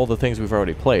library of all the things we've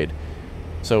already played.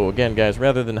 So again, guys,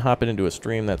 rather than hopping into a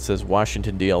stream that says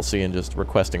Washington DLC and just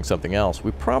requesting something else, we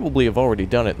probably have already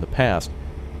done it in the past.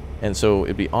 And so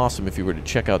it'd be awesome if you were to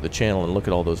check out the channel and look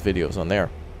at all those videos on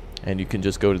there. And you can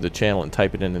just go to the channel and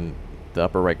type it in the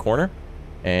upper right corner,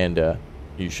 and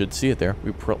you should see it there.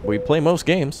 We play most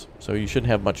games, so you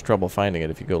shouldn't have much trouble finding it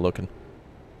if you go looking.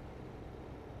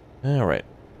 Alright.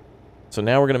 So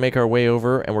now we're going to make our way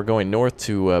over, and we're going north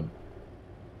to...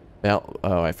 oh,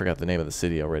 I forgot the name of the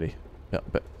city already.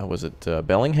 Was it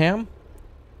Bellingham? And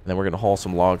then we're going to haul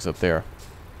some logs up there.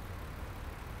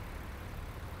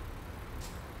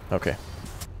 Okay.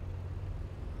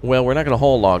 Well, we're not going to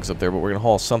haul logs up there, but we're going to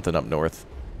haul something up north.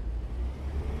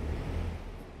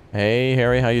 Hey,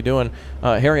 Harry, how you doing?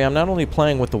 Harry, I'm not only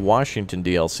playing with the Washington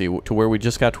DLC, to where we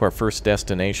just got to our first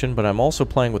destination, but I'm also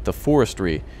playing with the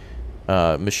Forestry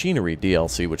Machinery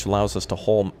DLC, which allows us to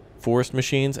haul forest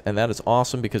machines, and that is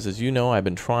awesome because, as you know, I've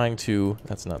been trying to...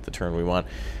 That's not the turn we want.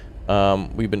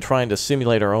 We've been trying to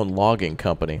simulate our own logging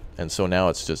company, and so now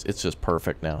it's just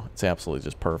perfect now. It's absolutely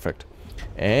just perfect.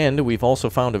 And we've also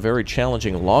found a very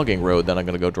challenging logging road that I'm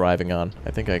going to go driving on.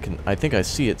 I think I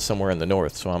see it somewhere in the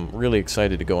north, so I'm really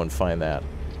excited to go and find that.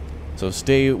 So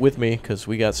stay with me, because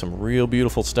we got some real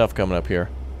beautiful stuff coming up here.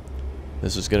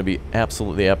 This is going to be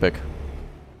absolutely epic.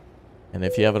 And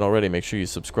if you haven't already, make sure you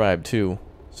subscribe too,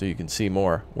 so you can see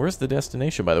more. Where's the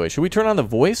destination, by the way? Should we turn on the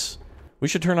voice? We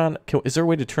should turn on... Is there a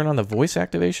way to turn on the voice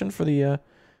activation for the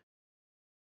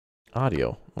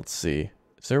audio? Let's see.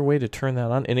 Is there a way to turn that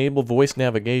on? Enable voice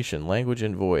navigation, language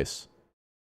and voice.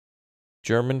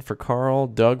 German for Carl,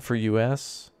 Doug for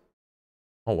US.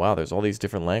 Oh wow, there's all these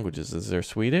different languages. Is there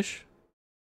Swedish?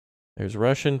 There's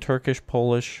Russian, Turkish,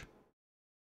 Polish,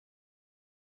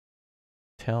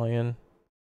 Italian.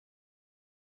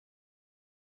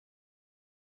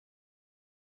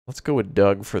 Let's go with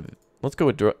Doug for the... Let's go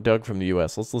with Doug from the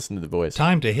US. Let's listen to the voice.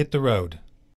 Time to hit the road.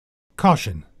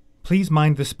 Caution. Please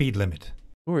mind the speed limit.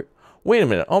 Wait a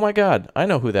minute. Oh my god. I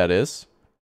know who that is.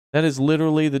 That is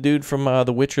literally the dude from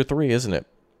The Witcher 3, isn't it?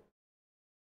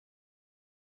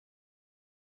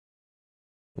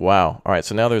 Wow. Alright,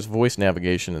 so now there's voice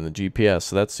navigation in the GPS,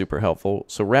 so that's super helpful.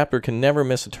 So Raptor can never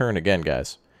miss a turn again,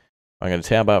 guys. I'm going to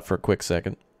tab out for a quick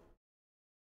second.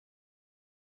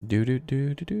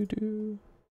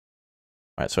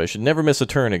 Alright, so I should never miss a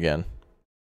turn again.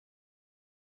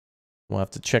 We'll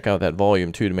have to check out that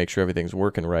volume, too, to make sure everything's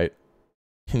working right.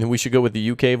 And we should go with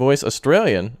the UK voice.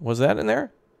 Australian? Was that in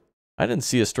there? I didn't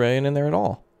see Australian in there at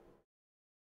all.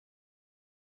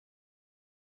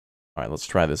 Alright, let's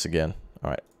try this again.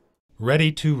 Alright.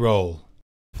 Ready to roll.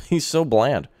 He's so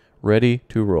bland. Ready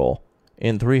to roll.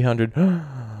 In 300.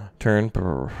 Turn.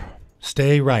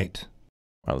 Stay right.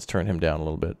 Alright, let's turn him down a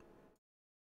little bit.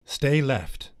 Stay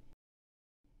left.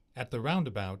 At the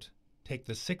roundabout, take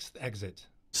the 6th exit.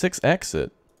 6th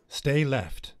exit? Stay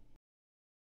left.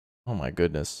 Oh my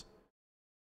goodness.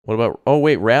 What about... Oh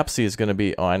wait, Rapsy is going to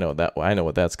be... Oh, I know that. I know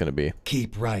what that's going to be.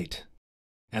 Keep right.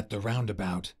 At the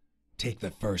roundabout, take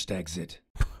the 1st exit.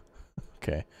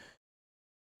 Okay.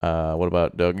 What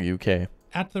about Doug UK?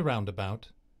 At the roundabout,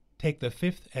 take the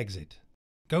 5th exit.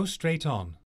 Go straight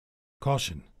on.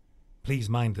 Caution. Please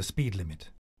mind the speed limit.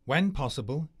 When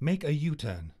possible, make a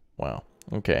U-turn. Wow.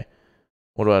 Okay.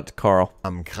 What about Carl?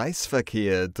 Am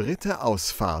Kreisverkehr 3.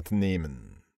 Ausfahrt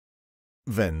nehmen.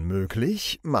 Wenn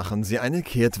möglich, machen Sie eine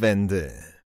Kehrtwende.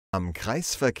 Am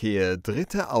Kreisverkehr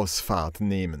 3. Ausfahrt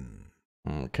nehmen.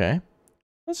 Okay.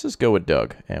 Let's just go with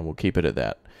Doug, and we'll keep it at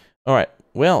that. All right.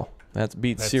 Well, that's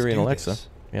beat Siri and Alexa.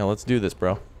 Yeah, let's do this,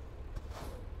 bro. All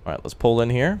right, let's pull in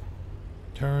here.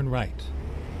 Turn right.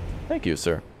 Thank you,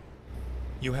 sir.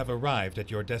 You have arrived at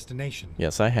your destination.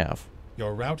 Yes, I have.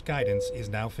 Your route guidance is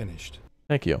now finished.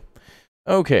 Thank you.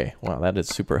 Okay. Wow, that is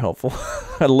super helpful.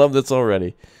 I love this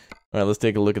already. All right, let's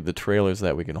take a look at the trailers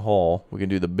that we can haul. We can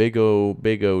do the Big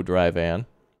O dry van.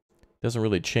 Doesn't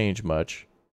really change much.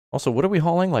 Also, what are we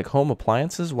hauling? Like home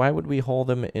appliances? Why would we haul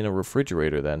them in a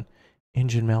refrigerator then?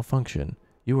 Engine malfunction.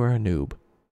 You are a noob.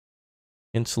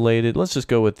 Insulated. Let's just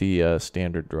go with the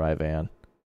standard dry van.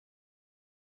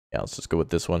 Yeah, let's just go with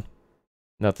this one.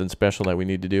 Nothing special that we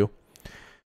need to do.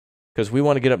 Because we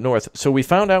want to get up north. So we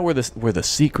found out where the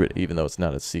secret, even though it's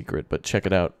not a secret, but check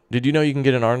it out. Did you know you can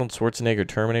get an Arnold Schwarzenegger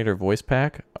Terminator voice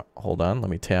pack? Hold on, let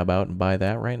me tab out and buy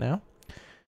that right now.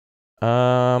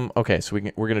 Okay, so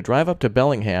we're going to drive up to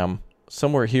Bellingham.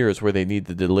 Somewhere here is where they need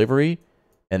the delivery.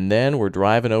 And then we're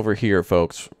driving over here,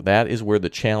 folks. That is where the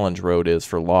challenge road is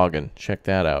for Logan. Check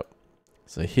that out.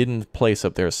 It's a hidden place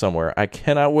up there somewhere. I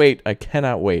cannot wait. I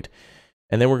cannot wait.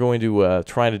 And then we're going to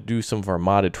try to do some of our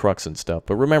modded trucks and stuff.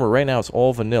 But remember, right now it's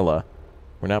all vanilla.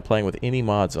 We're not playing with any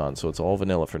mods on, so it's all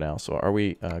vanilla for now. So are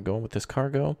we going with this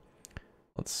cargo?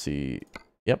 Let's see.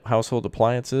 Yep, household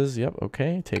appliances. Yep,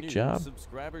 okay. Take job.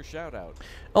 Subscriber shout out.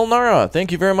 Elnara,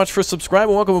 thank you very much for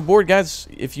subscribing. Welcome aboard, guys.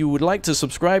 If you would like to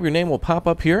subscribe, your name will pop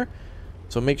up here.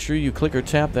 So make sure you click or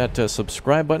tap that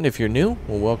subscribe button if you're new.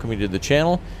 We'll welcome you to the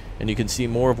channel. And you can see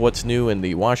more of what's new in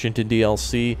the Washington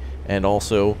DLC and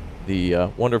also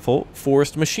the wonderful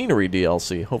Forest Machinery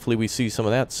DLC. Hopefully we see some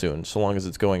of that soon, so long as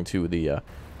it's going to the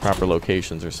proper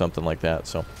locations or something like that.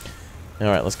 So, all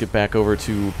right, let's get back over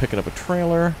to picking up a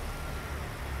trailer.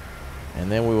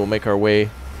 And then we will make our way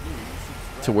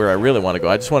to where I really want to go.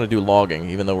 I just want to do logging,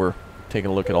 even though we're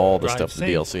taking a look at all the stuff in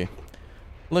the DLC.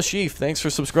 Lashif, thanks for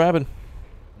subscribing.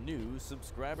 New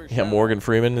subscriber Yeah, Morgan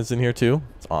Freeman is in here too.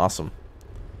 It's awesome.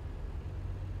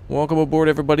 Welcome aboard,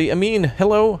 everybody. Amin,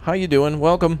 hello. How you doing?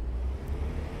 Welcome.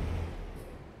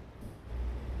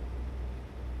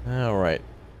 All right.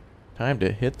 Time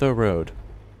to hit the road.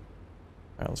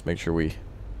 All right, let's make sure we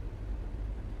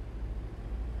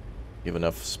give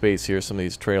enough space here. Some of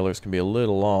these trailers can be a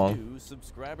little long. New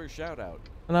subscriber shout out.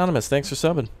 Anonymous, thanks for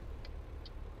subbing.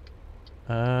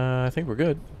 I think we're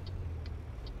good.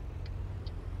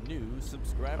 New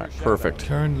subscriber All right, shout perfect. out.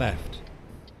 Turn left.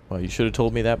 Well, you should have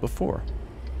told me that before.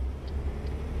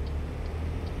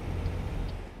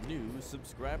 New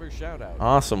subscriber shout out.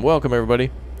 Awesome. Welcome,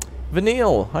 everybody.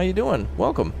 Vanille, how you doing?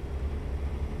 Welcome.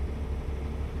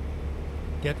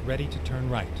 Get ready to turn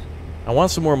right. I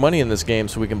want some more money in this game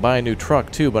so we can buy a new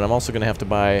truck too, but I'm also going to have to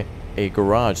buy a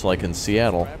garage like in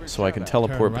Seattle so I can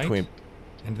teleport Turn right, between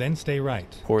and then stay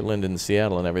right. Portland and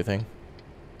Seattle and everything.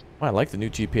 Wow, I like the new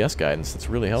GPS guidance. It's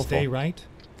really helpful. Stay right,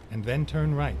 and then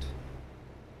turn right.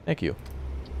 Thank you.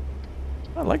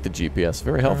 I like the GPS.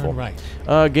 Very helpful. Turn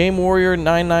right. Game Warrior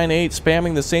 998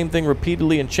 spamming the same thing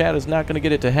repeatedly in chat is not going to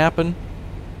get it to happen.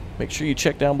 Make sure you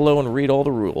check down below and read all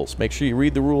the rules. Make sure you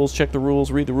read the rules, check the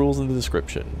rules, read the rules in the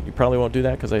description. You probably won't do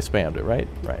that because I spammed it, right?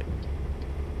 Right.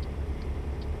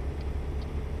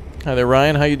 Hi there,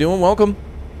 Ryan. How you doing? Welcome.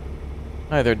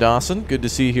 Hi there, Dawson. Good to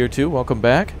see you here, too. Welcome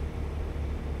back.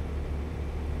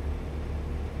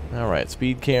 All right,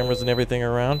 speed cameras and everything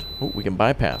around. Oh, we can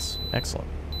bypass. Excellent.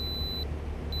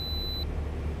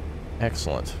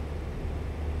 Excellent.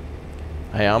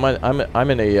 Hey, I'm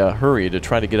in a hurry to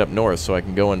try to get up north so I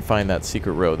can go and find that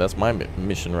secret road. That's my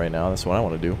mission right now. That's what I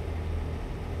want to do.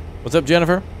 What's up,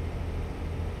 Jennifer?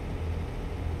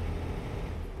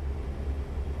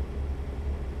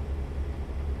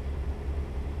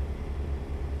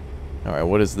 All right,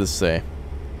 what does this say?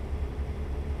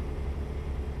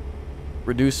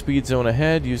 Reduce speed zone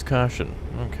ahead. Use caution.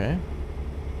 Okay.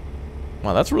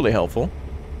 Wow, that's really helpful.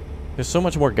 There's so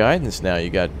much more guidance now. You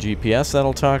got GPS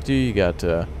that'll talk to you. You got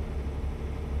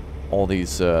all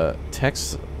these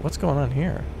texts. What's going on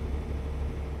here?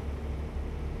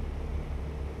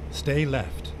 Stay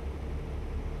left.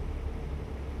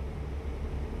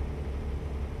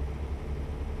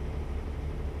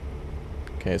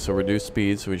 Okay, so reduce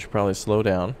speed, so we should probably slow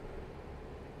down.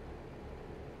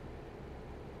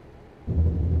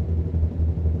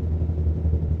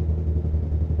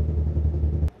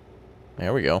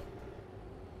 There we go.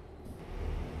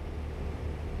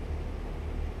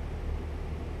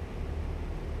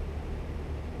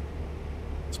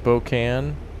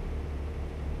 Spokane.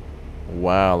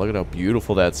 Wow, look at how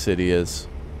beautiful that city is.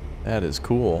 That is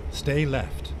cool. Stay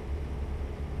left.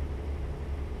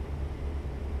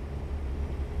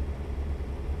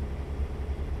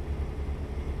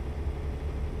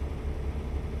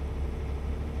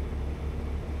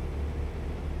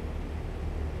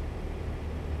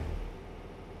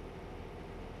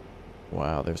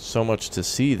 Wow, there's so much to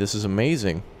see. This is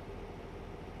amazing.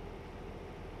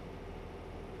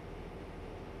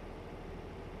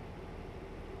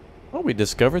 Oh, we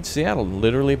discovered Seattle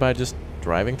literally by just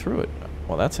driving through it.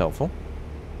 Well, that's helpful.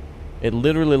 It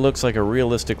literally looks like a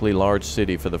realistically large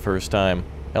city for the first time.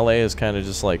 LA is kind of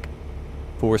just like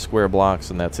 4 square blocks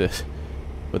and that's it.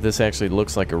 But this actually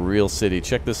looks like a real city.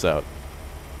 Check this out.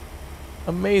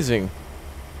 Amazing.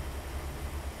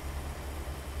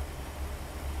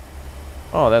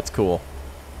 Oh, that's cool.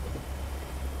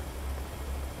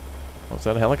 Oh, is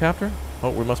that a helicopter? Oh,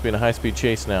 we must be in a high-speed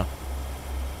chase now.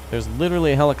 There's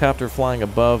literally a helicopter flying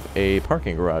above a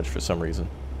parking garage for some reason.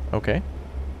 Okay.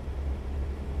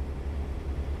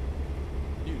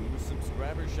 New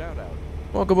subscriber shout out.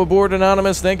 Welcome aboard,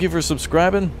 Anonymous. Thank you for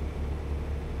subscribing.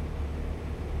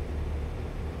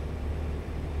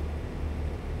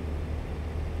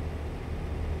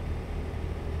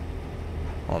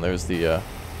 Oh, there's the, I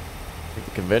think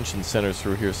the convention center's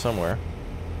through here somewhere.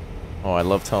 Oh, I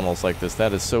love tunnels like this.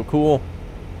 That is so cool.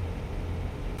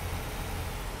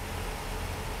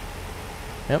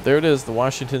 Yep, there it is, the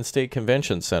Washington State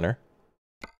Convention Center.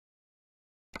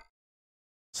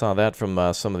 Saw that from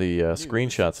some of the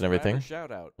screenshots and everything.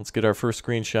 Shout out. Let's get our first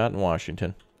screenshot in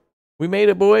Washington. We made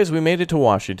it, boys. We made it to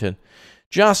Washington.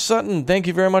 Josh Sutton, thank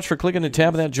you very much for clicking the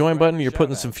tab of that join button. You're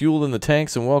putting some fuel in the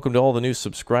tanks, and welcome to all the new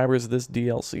subscribers. This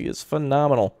DLC is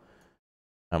phenomenal.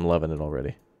 I'm loving it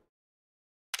already.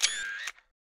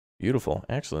 Beautiful.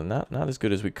 Actually, not as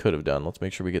good as we could have done. Let's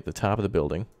make sure we get the top of the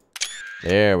building.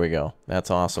 There we go.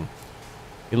 That's awesome.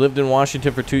 You lived in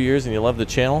Washington for 2 years and you love the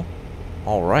channel?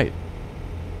 All right.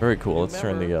 Very cool. Let's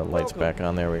turn the lights back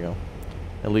on. There we go.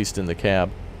 At least in the cab.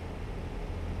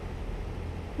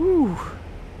 Whew.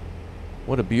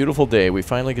 What a beautiful day. We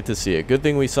finally get to see it. Good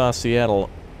thing we saw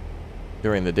Seattle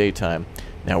during the daytime.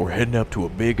 Now we're heading up to a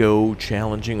big old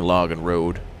challenging logging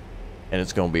road. And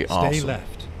it's going to be awesome. Stay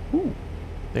left. Ooh,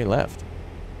 they left.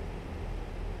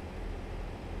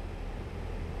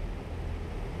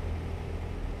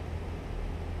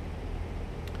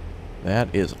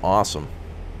 That is awesome.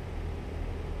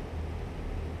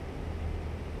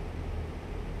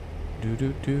 Do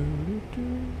do do do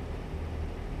do.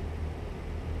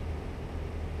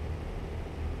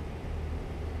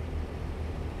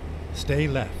 Stay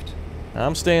left.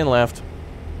 I'm staying left.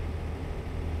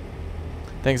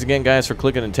 Thanks again, guys, for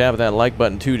clicking and tapping that like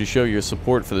button, too, to show your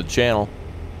support for the channel.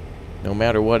 No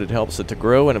matter what, it helps it to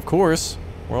grow. And, of course,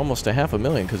 we're almost to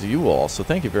 500,000 because of you all, so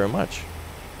thank you very much.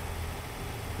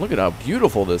 Look at how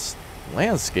beautiful this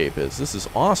landscape is. This is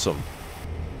awesome.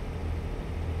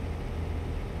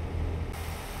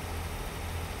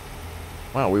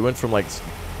 Wow, we went from, like,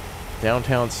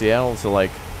 downtown Seattle to, like,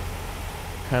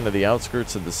 kind of the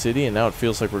outskirts of the city, and now it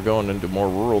feels like we're going into more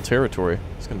rural territory.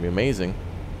 It's going to be amazing.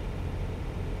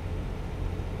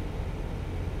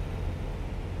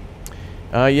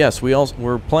 Yes,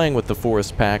 we're playing with the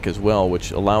forest pack as well,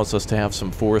 which allows us to have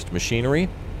some forest machinery.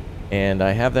 And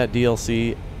I have that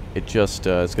DLC. It just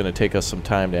it's going to take us some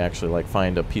time to actually like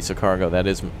find a piece of cargo that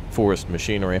is forest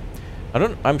machinery.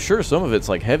 I'm sure some of it's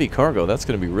like heavy cargo. That's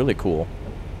going to be really cool.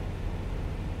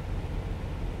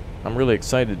 I'm really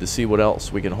excited to see what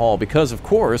else we can haul because, of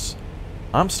course,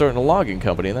 I'm starting a logging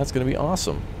company, and that's going to be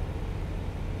awesome.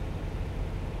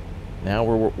 Now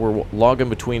we're logging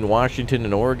between Washington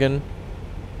and Oregon.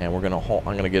 And we're gonna haul.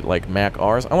 I'm gonna get like Mac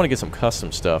Rs. I want to get some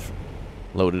custom stuff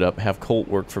loaded up. Have Colt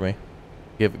work for me.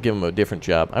 Give him a different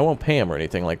job. I won't pay him or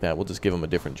anything like that. We'll just give him a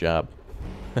different job.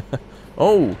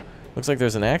 Oh, looks like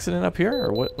there's an accident up here,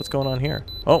 or what's going on here?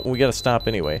 Oh, we gotta stop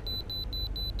anyway.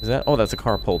 Is that? Oh, that's a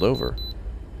car pulled over.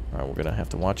 All right, we're gonna have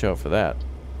to watch out for that.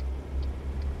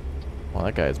 Well,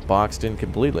 that guy is boxed in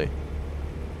completely.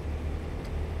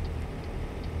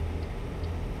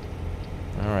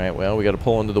 Alright, well, we got to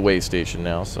pull into the way station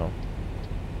now, so.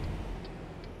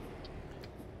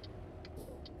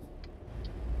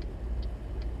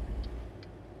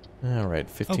 All right,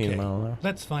 15 Okay, mile an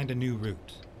let's find a new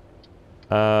route.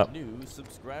 hour. New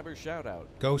subscriber shout out.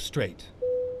 Go straight.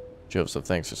 Joseph,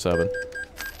 thanks for subbing.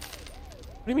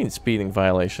 What do you mean speeding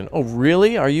violation? Oh,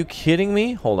 really? Are you kidding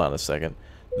me? Hold on a second.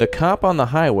 The cop on the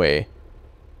highway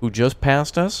who just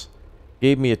passed us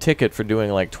gave me a ticket for doing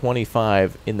like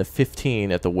 25 in the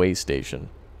 15 at the way station.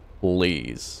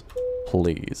 Please.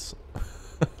 Please.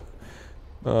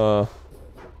 So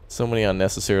many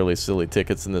unnecessarily silly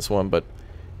tickets in this one, but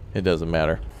it doesn't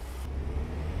matter.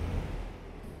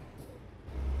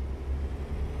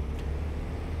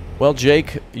 Well,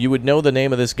 Jake, you would know the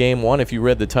name of this game, one, if you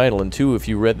read the title, and two, if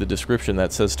you read the description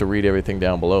that says to read everything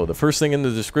down below. The first thing in the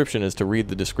description is to read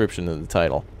the description of the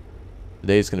title.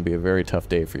 Today's going to be a very tough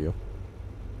day for you.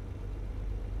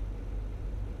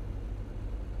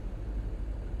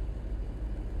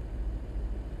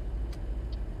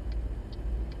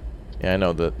 Yeah, I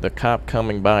know, the cop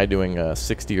coming by doing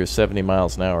 60 or 70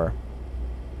 miles an hour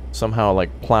somehow,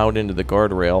 like, plowed into the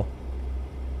guardrail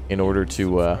in order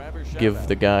to give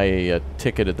the guy a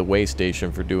ticket at the way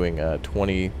station for doing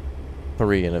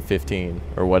 23 and a 15,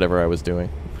 or whatever I was doing.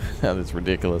 That is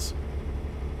ridiculous.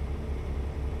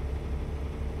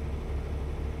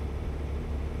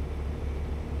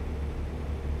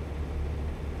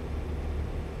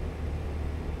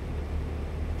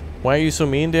 Why are you so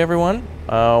mean to everyone?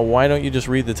 Why don't you just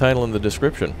read the title in the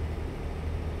description?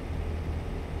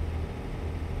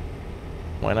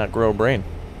 Why not grow a brain?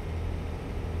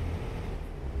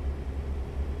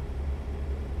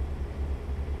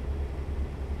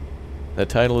 The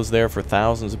title is there for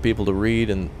thousands of people to read,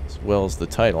 and as well as the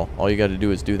title. All you got to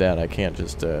do is do that. I can't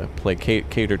just play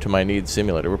Cater to My Needs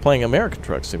Simulator. We're playing American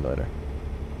Truck Simulator.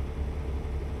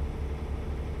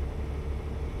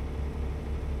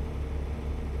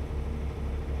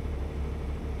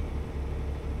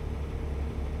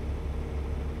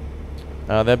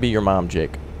 That'd be your mom,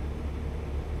 Jake.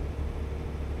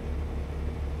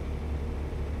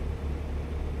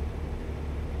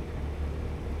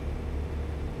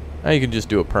 You can just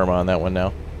do a perma on that one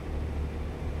now.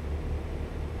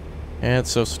 And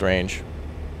it's so strange.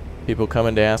 People come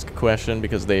in to ask a question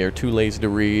because they are too lazy to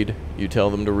read. You tell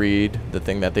them to read the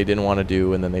thing that they didn't want to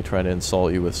do, and then they try to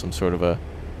insult you with some sort of a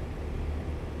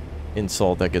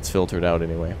insult that gets filtered out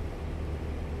anyway.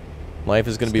 Life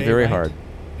is going to be very hard.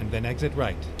 And then exit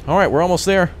right. Alright, we're almost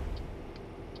there.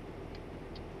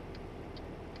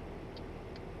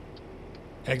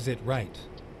 Exit right.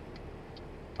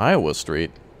 Iowa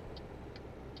Street.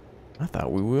 I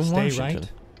thought we were in Stay Washington.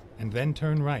 right, and then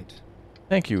turn right.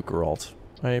 Thank you, Geralt.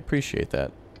 I appreciate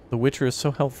that. The Witcher is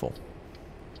so helpful.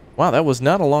 Wow, that was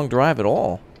not a long drive at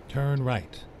all. Turn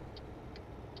right.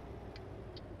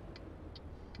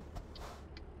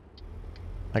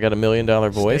 I got $1 million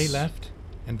voice. Stay left,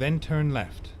 and then turn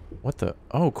left. What the?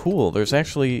 Oh, cool. There's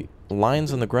actually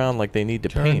lines on the ground like they need to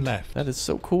Turn paint. left. That is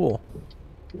so cool.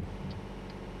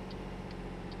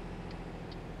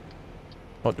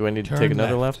 Oh, do I need to Turn take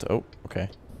another left. left? Oh, okay.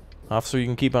 Officer, you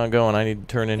can keep on going. I need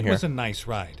to turn in It here. was a nice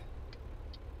ride.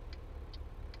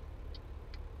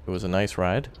 It was a nice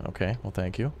ride. Okay, well,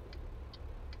 thank you.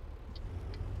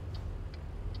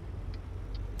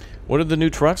 What are the new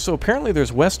trucks? So apparently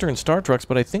there's Western Star trucks,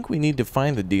 but I think we need to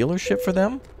find the dealership for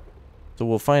them. So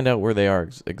we'll find out where they are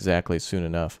exactly soon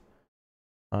enough.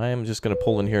 I am just going to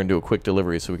pull in here and do a quick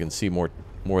delivery so we can see more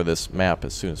of this map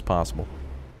as soon as possible.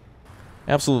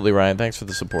 Absolutely, Ryan. Thanks for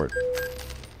the support.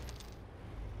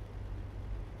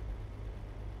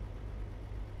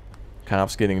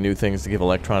 Cops getting new things to give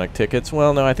electronic tickets.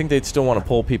 Well, no, I think they'd still want to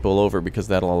pull people over because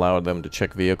that'll allow them to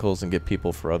check vehicles and get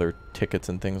people for other tickets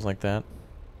and things like that.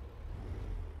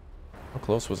 How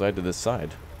close was I to this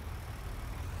side?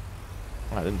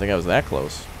 Oh, I didn't think I was that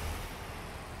close.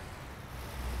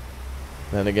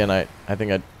 Then again, I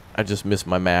think I just missed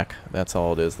my Mac. That's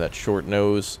all it is. That short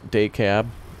nose day cab,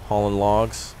 hauling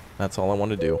logs. That's all I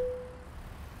want to do.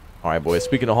 Alright, boys.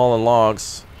 Speaking of hauling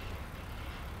logs,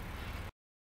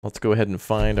 let's go ahead and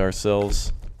find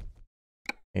ourselves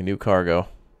a new cargo.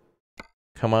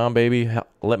 Come on, baby.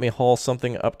 Let me haul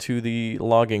something up to the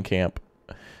logging camp.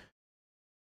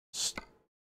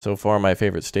 So far, my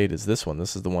favorite state is this one.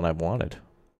 This is the one I've wanted.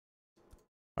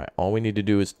 Alright, all we need to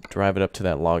do is drive it up to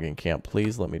that logging camp.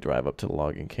 Please let me drive up to the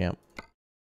logging camp.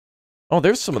 Oh,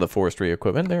 there's some of the forestry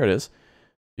equipment. There it is.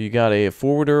 You got a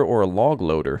forwarder or a log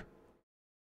loader.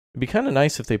 It'd be kind of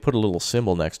nice if they put a little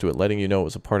symbol next to it, letting you know it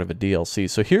was a part of a DLC.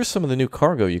 So here's some of the new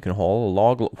cargo you can haul. A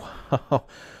log wow,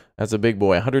 that's a big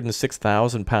boy.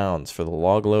 106,000 pounds for the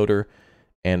log loader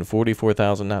and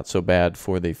 44,000, not so bad,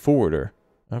 for the forwarder.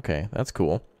 Okay, that's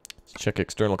cool. Let's check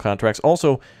external contracts.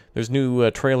 Also, There's new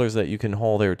trailers that you can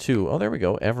haul there too. Oh, there we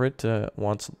go. Everett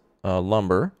wants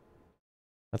lumber.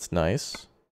 That's nice.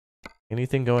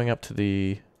 Anything going up to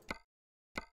the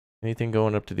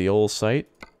old site?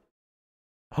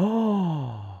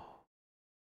 Oh.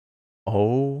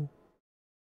 Oh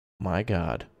my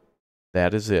God.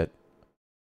 That is it.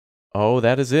 Oh,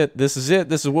 that is it. This is it.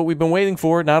 This is what we've been waiting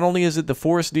for. Not only is it the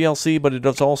Forest DLC, but it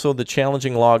is also the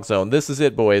challenging log zone. This is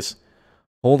it, boys.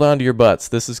 Hold on to your butts.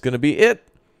 This is going to be it.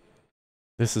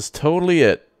 This is totally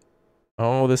it.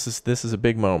 Oh, this is a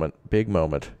big moment. Big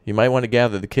moment. You might want to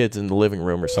gather the kids in the living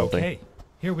room or something. Okay,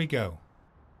 here we go.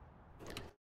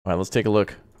 All right, let's take a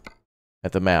look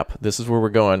at the map. This is where we're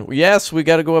going. Yes, we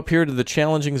got to go up here to the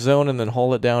challenging zone and then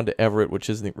haul it down to Everett, which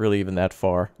isn't really even that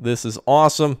far. This is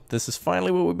awesome. This is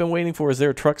finally what we've been waiting for. Is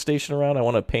there a truck station around? I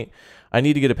want to paint. I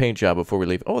need to get a paint job before we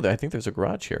leave. Oh, I think there's a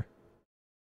garage here.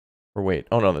 Or wait.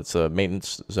 Oh, no, that's a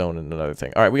maintenance zone and another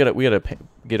thing. All right, we gotta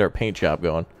get our paint job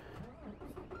going.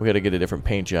 We got to get a different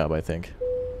paint job, I think,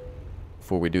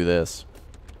 before we do this.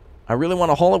 I really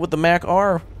want to haul it with the Mac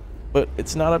R, but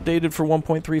it's not updated for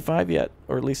 1.35 yet,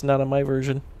 or at least not on my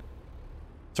version.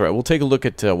 It's alright, we'll take a look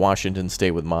at Washington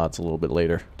State with mods a little bit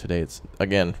later. Today it's,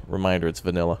 again, reminder, it's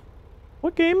vanilla.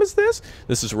 What game is this?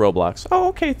 This is Roblox. Oh,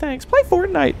 okay, thanks. Play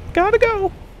Fortnite. Gotta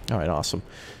go. Alright, awesome.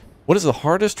 What is the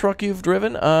hardest truck you've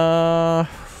driven?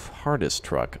 Hardest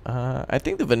truck. I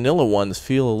think the vanilla ones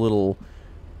feel a little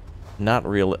not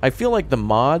real. I feel like the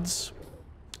mods...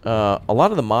 a lot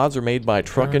of the mods are made by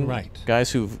trucking guys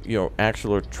who've,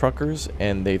 actual truckers,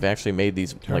 and they've actually made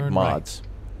these, like, mods.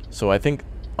 So I think,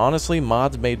 honestly,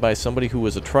 mods made by somebody who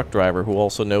was a truck driver who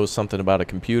also knows something about a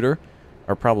computer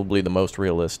are probably the most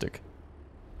realistic.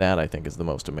 That, I think, is the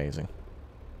most amazing.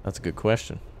 That's a good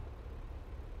question.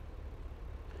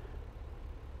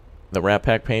 The Rat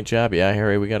Pack paint job? Yeah,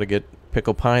 Harry, we gotta get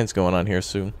Pickle Pines going on here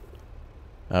soon.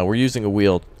 We're using a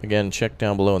wheel. Again, check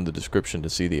down below in the description to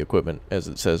see the equipment, as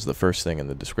it says the first thing in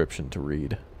the description to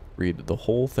read. Read the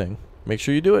whole thing. Make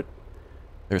sure you do it.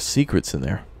 There's secrets in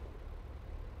there.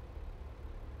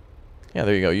 Yeah,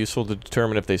 there you go. Useful to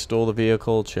determine if they stole the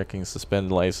vehicle, checking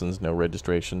suspended license, no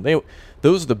registration.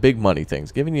 Those are the big money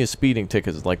things. Giving you a speeding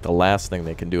ticket is like the last thing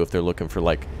they can do if they're looking for,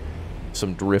 like,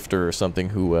 some drifter or something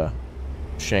who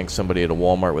shanked somebody at a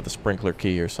Walmart with a sprinkler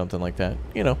key or something like that.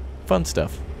 You know, fun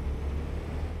stuff.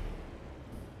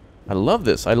 I love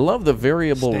this. I love the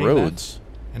variable roads.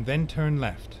 Left, and then turn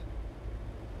left.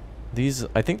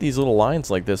 I think these little lines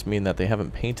like this mean that they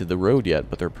haven't painted the road yet,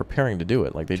 but they're preparing to do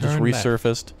it. Like, they just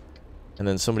resurfaced, and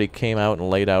then somebody came out and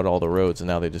laid out all the roads, and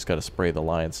now they just got to spray the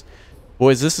lines.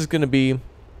 Boys, this is going to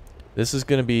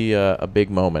be a big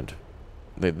moment.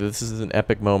 This is an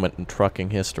epic moment in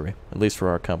trucking history, at least for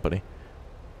our company.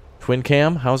 Twin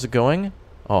Cam, how's it going?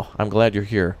 Oh, I'm glad you're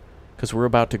here, because we're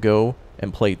about to go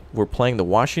and play. We're playing the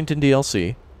Washington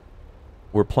DLC.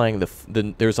 We're playing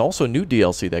there's also a new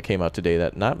DLC that came out today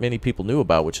that not many people knew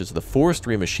about, which is the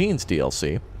Forestry Machines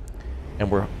DLC. And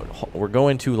we're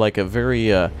going to, like, a very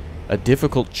a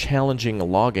difficult, challenging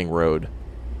logging road,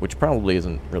 which probably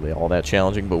isn't really all that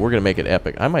challenging, but we're gonna make it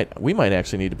epic. We might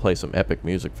actually need to play some epic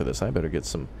music for this. I better get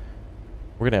some.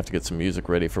 We're gonna have to get some music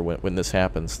ready for when this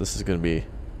happens. This is gonna be.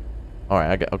 All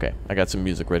right, I got some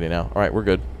music ready now. All right, we're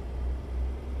good.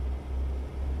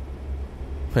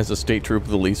 As a state trooper,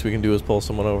 the least we can do is pull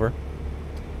someone over.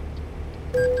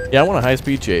 Yeah, I want a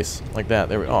high-speed chase like that.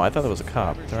 Oh, I thought that was a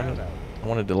cop. I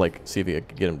wanted to, like, see if I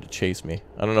could get him to chase me.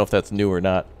 I don't know if that's new or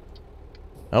not.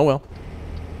 Oh well.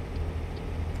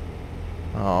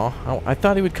 Oh, I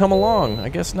thought he would come along. I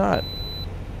guess not.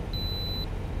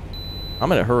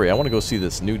 I'm in a hurry. I want to go see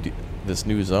this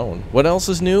new zone. What else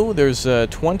is new? There's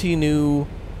 20 new.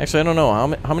 Actually, I don't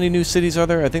know how many new cities are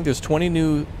there. I think there's 20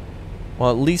 new. Well,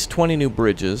 at least 20 new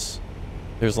bridges.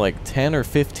 There's like 10 or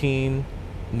 15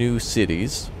 new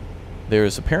cities.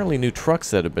 There's apparently new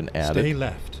trucks that have been added. Stay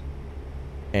left.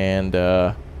 And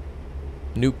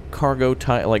new cargo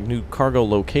new cargo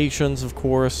locations, of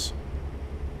course.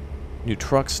 New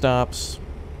truck stops.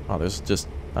 Oh, there's just,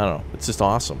 I don't know. It's just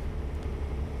awesome.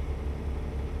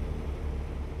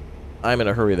 I'm in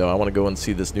a hurry, though. I want to go and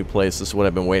see this new place. This is what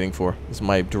I've been waiting for. This is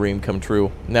my dream come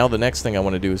true. Now the next thing I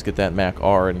want to do is get that Mac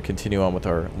R and continue on with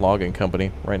our logging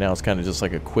company. Right now it's kind of just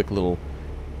like a quick little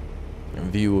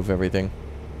view of everything.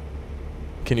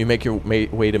 Can you make your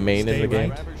way to Maine in the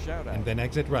game? And then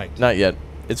exit right. Not yet.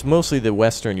 It's mostly the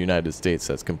western United States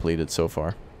that's completed so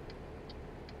far.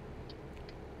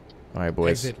 Alright,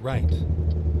 boys. Exit right.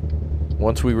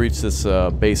 Once we reach this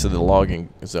base of the logging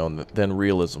zone, then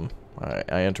realism.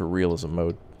 I enter realism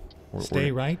mode.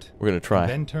 Stay right. We're going to try.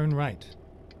 Then turn right.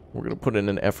 We're going to put in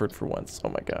an effort for once. Oh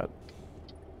my god.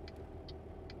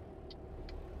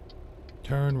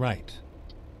 Turn right.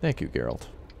 Thank you, Geralt.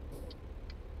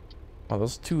 Oh,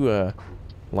 those two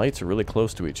lights are really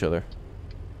close to each other.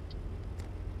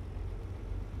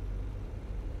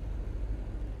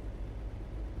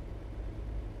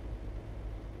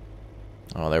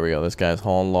 Oh, there we go. This guy's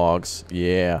hauling logs.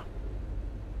 Yeah.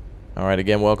 Alright,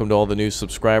 again, welcome to all the new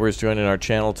subscribers joining our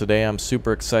channel today. I'm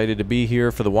super excited to be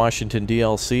here for the Washington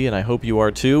DLC, and I hope you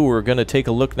are too. We're going to take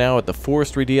a look now at the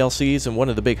forestry DLCs, and one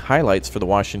of the big highlights for the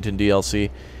Washington DLC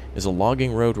is a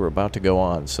logging road we're about to go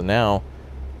on. So now,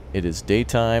 it is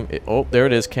daytime. Oh, there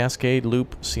it is. Cascade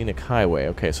Loop Scenic Highway.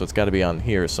 Okay, so it's got to be on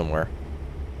here somewhere.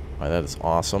 Alright, that is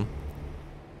awesome.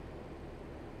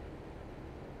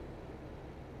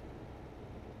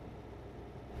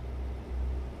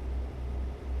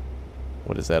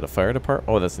 What is that, a fire department?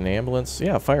 Oh, that's an ambulance?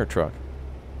 Yeah, a fire truck.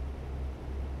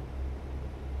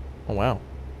 Oh, wow.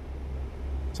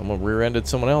 Someone rear-ended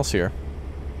someone else here.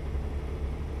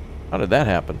 How did that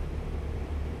happen?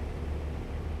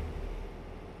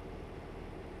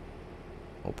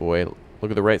 Oh, boy.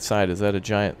 Look at the right side. Is that a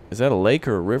giant... Is that a lake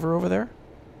or a river over there?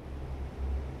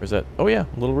 Or is that... Oh, yeah,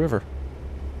 a little river.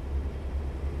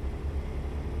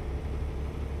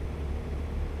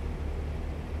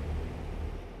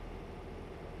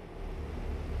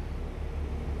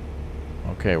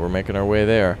 Okay, we're making our way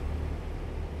there.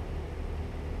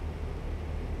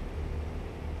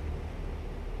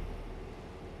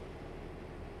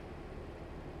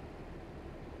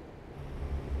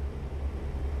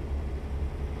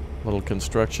 Little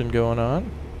construction going on.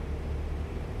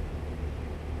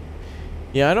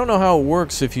 Yeah, I don't know how it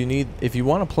works if you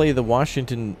want to play the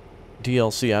Washington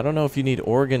DLC. I don't know if you need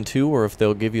Oregon too, or if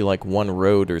they'll give you like one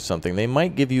road or something. They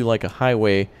might give you like a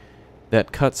highway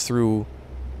that cuts through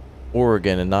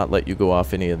Oregon and not let you go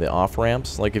off any of the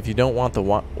off-ramps. Like if you don't want the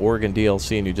Oregon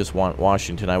DLC and you just want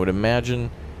Washington, I would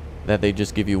imagine that they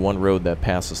just give you one road that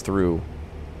passes through,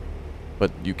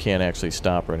 but you can't actually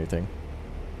stop or anything.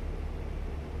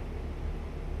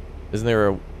 Isn't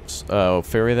there a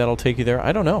ferry that'll take you there?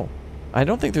 I don't know. I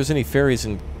don't think there's any ferries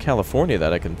in California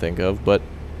that I can think of, but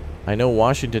I know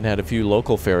Washington had a few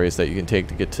local ferries that you can take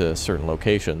to get to certain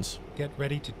locations. Get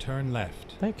ready to turn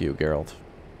left. Thank you, Geralt.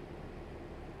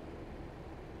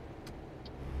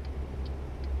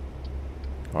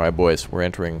 Alright, boys, we're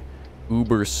entering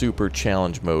Uber Super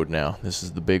Challenge mode now. This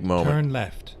is the big moment. Turn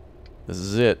left. This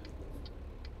is it.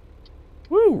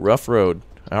 Woo! Rough road.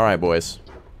 Alright, boys.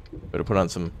 Better put on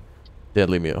some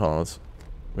deadly music. Hold on,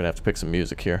 we're gonna have to pick some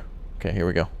music here. Okay, here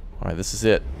we go. Alright, this is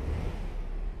it.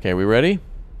 Okay, we ready?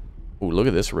 Ooh, look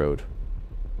at this road.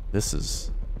 This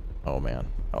is... Oh, man.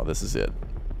 Oh, this is it.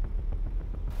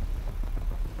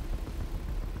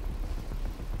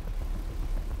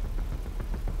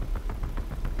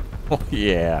 Oh,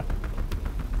 yeah.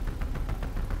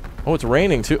 Oh, it's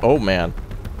raining, too. Oh, man.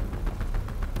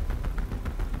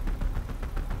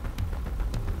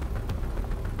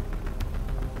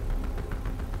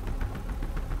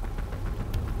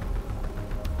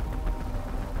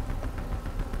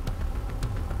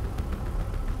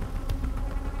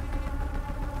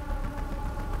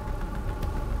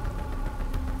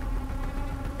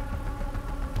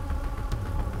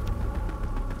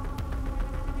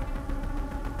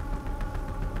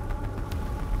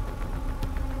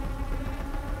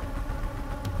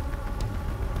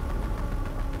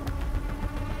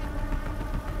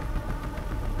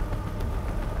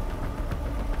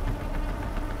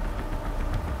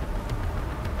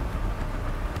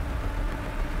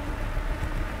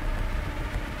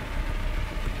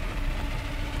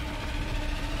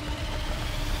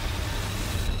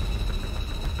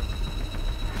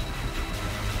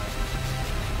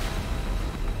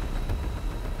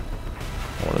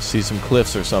 I want to see some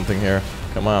cliffs or something here.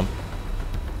 Come on.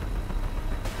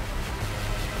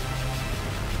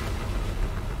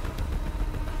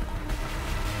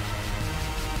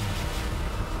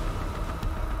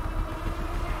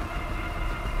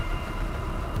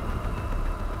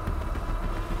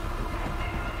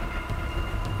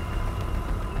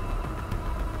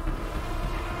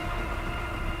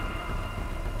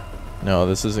 No,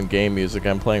 this isn't game music.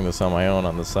 I'm playing this on my own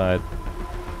on the side.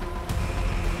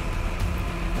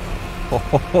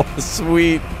 Oh,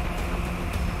 sweet.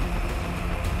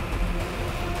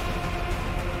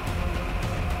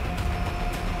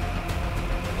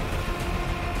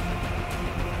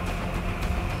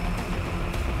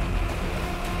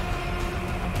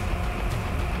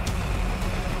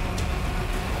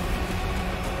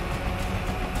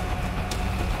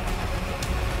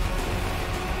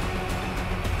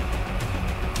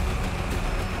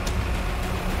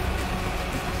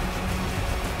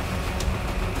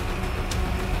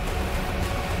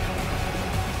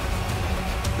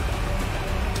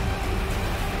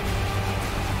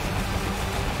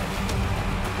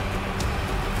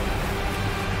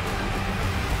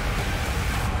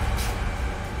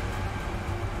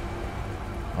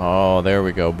 Oh, there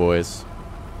we go, boys.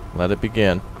 Let it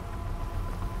begin.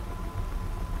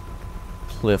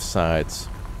 Cliff sides.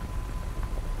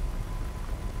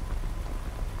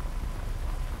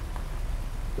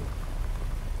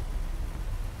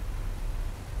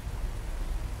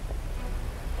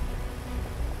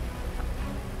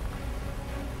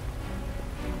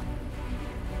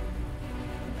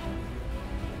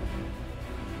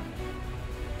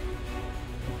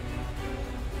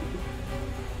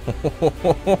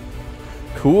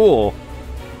 Cool.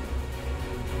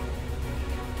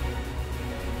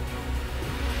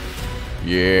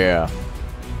 Yeah.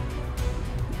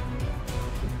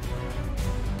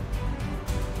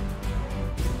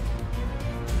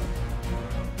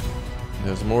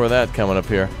 There's more of that coming up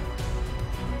here.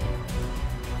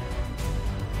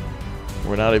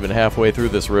 We're not even halfway through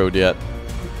this road yet.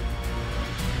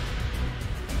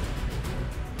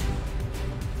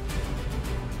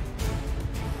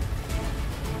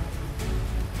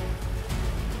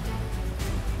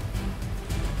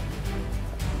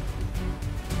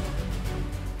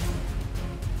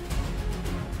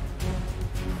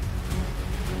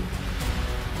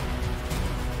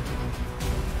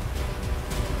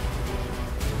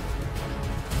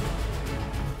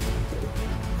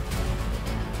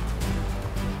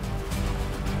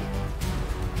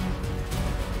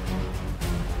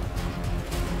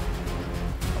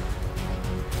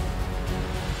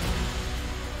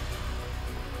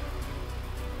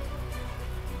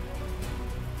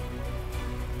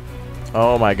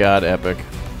 Oh my god, epic.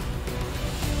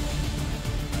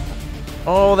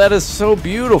 Oh, that is so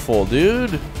beautiful,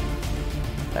 dude.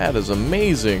 That is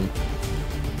amazing.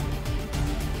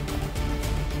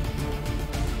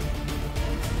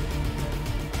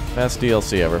 Best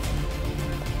DLC ever.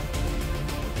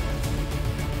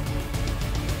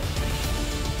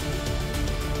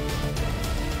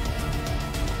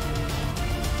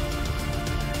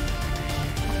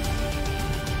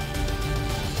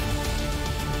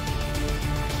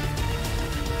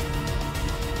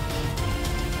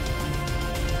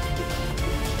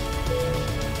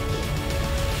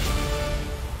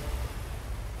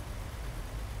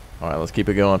 Alright, let's keep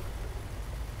it going.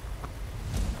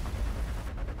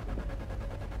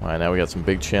 Alright, now we got some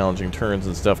big challenging turns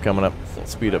and stuff coming up.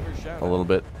 Let's speed up a little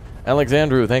bit.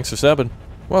 Alexandru, thanks for subbing.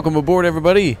 Welcome aboard,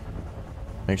 everybody.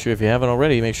 Make sure if you haven't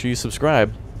already, make sure you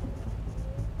subscribe.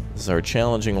 This is our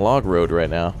challenging log road right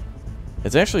now.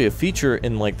 It's actually a feature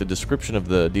in like the description of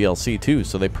the DLC too,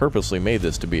 so they purposely made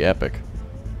this to be epic.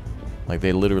 Like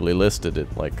they literally listed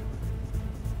it like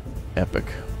epic.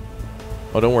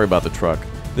 Oh, don't worry about the truck.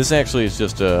 This actually is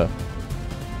just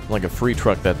like a free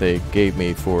truck that they gave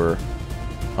me for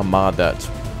a mod that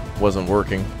wasn't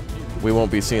working. We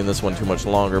won't be seeing this one too much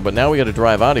longer, but now we got to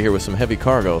drive out of here with some heavy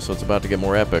cargo, so it's about to get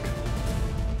more epic.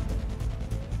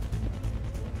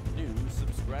 New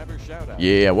subscriber shout out.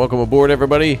 Yeah, welcome aboard,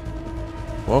 everybody.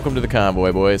 Welcome to the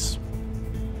convoy, boys.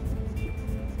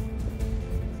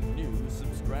 New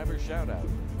subscriber shout out.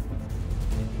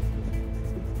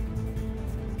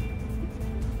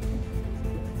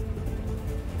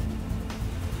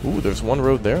 Ooh, there's one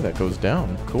road there that goes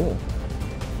down. Cool.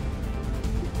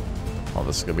 Oh,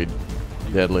 this is gonna be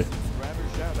deadly.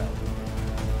 Subscriber shout out.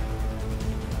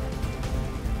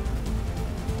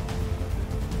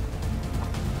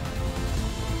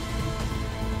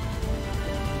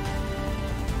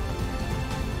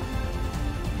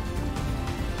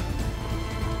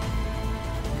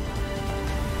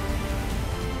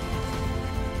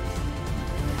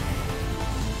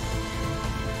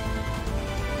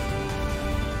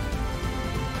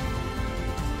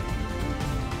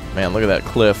 Man, look at that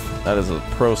cliff. That is a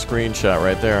pro screenshot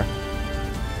right there.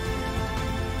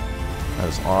 That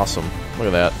is awesome. Look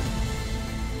at that.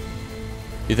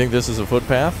 You think this is a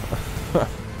footpath?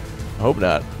 I hope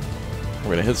not.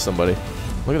 We're gonna hit somebody.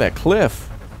 Look at that cliff.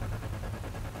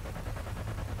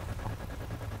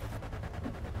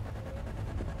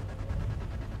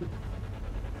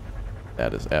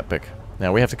 That is epic.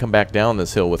 Now we have to come back down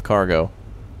this hill with cargo.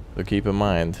 So keep in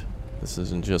mind, this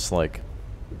isn't just like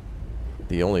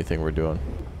the only thing we're doing.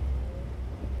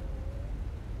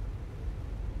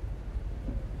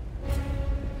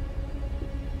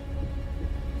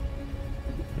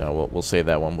 No, we'll save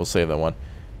that one. We'll save that one.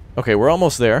 Okay, we're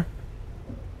almost there.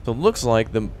 So it looks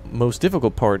like the most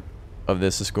difficult part of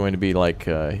this is going to be like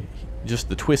just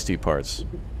the twisty parts.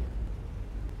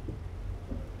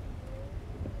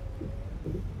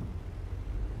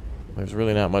 There's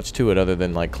really not much to it other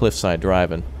than like cliffside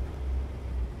driving.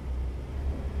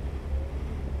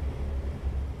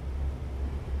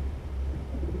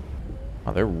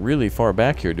 Oh, they're really far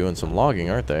back here doing some logging,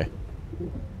 aren't they?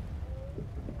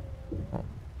 Oh.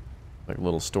 Like a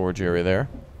little storage area there.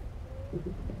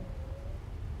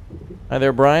 Hi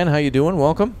there, Brian. How you doing?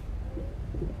 Welcome.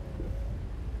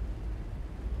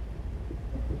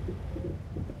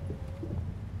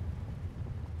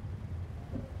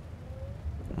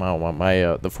 Wow,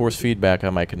 my the force feedback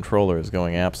on my controller is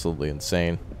going absolutely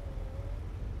insane.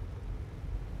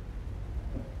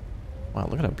 Wow,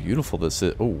 look at how beautiful this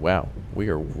is. Oh, wow. We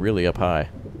are really up high.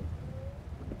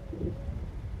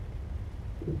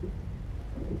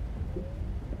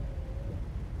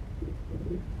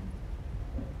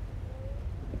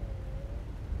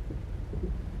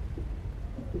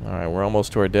 Alright, we're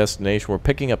almost to our destination. We're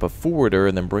picking up a forwarder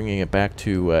and then bringing it back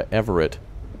to Everett.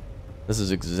 This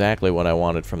is exactly what I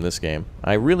wanted from this game.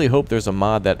 I really hope there's a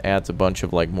mod that adds a bunch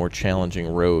of, like, more challenging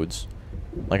roads.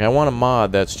 Like, I want a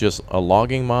mod that's just a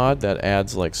logging mod that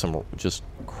adds, like, some just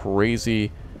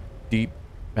crazy, deep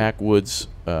backwoods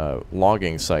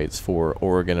logging sites for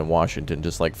Oregon and Washington,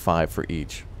 just like 5 for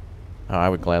each. I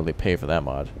would gladly pay for that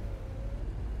mod.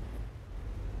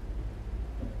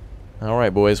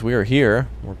 Alright, boys, we are here.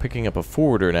 We're picking up a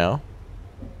forwarder now.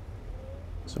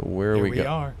 So where are we going? Here we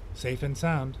are, safe and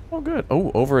sound. Oh, good.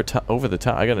 Oh, over the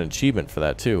top. I got an achievement for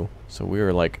that, too. So we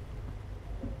were, like...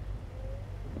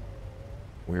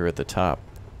 we're at the top.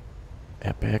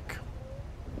 Epic.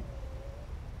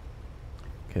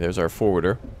 Okay, there's our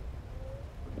forwarder.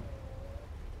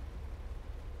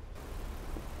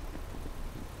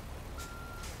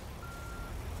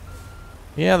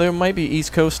 Yeah, there might be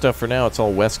East Coast stuff for now. It's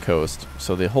all West Coast.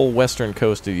 So the whole western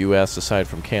coast of the U.S., aside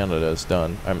from Canada, is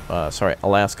done. Sorry,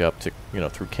 Alaska up to, you know,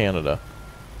 through Canada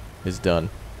is done.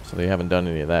 So they haven't done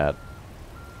any of that.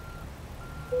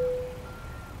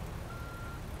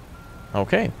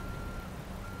 Okay.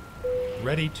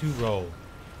 Ready to roll.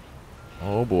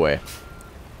 Oh, boy.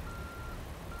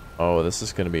 Oh, this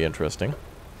is going to be interesting.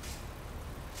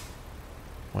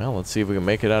 Well, let's see if we can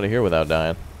make it out of here without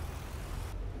dying.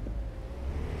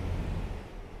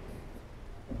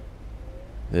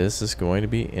 This is going to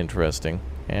be interesting.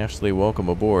 Ashley, welcome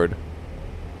aboard.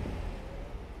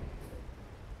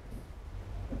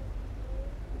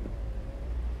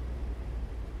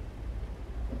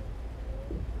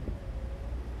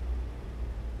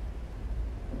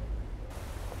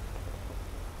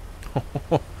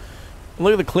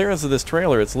 Look at the clearance of this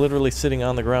trailer. It's literally sitting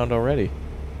on the ground already.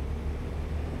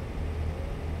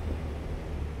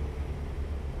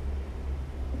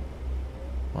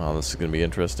 Wow, this is going to be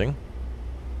interesting.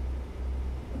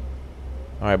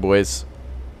 Alright, boys.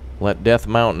 Let Death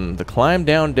Mountain, the climb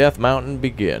down Death Mountain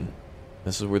begin.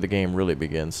 This is where the game really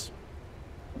begins.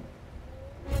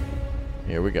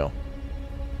 Here we go.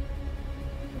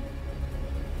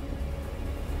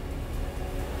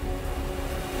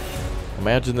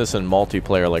 Imagine this in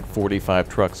multiplayer, like 45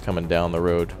 trucks coming down the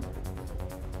road.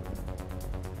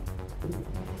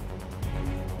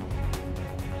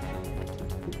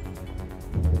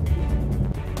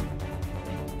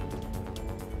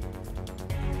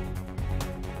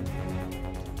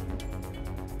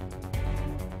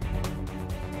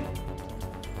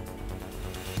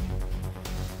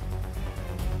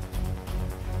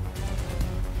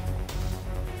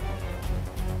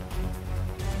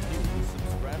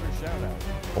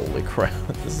 Holy crap,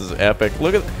 this is epic.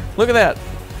 Look at that.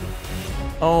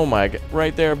 Oh my god,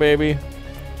 right there, baby.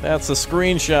 That's a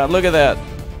screenshot. Look at that.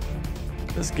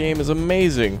 This game is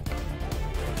amazing.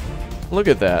 Look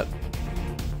at that.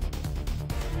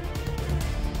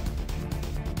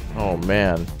 Oh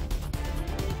man.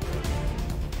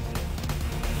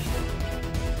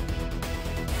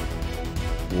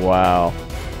 Wow.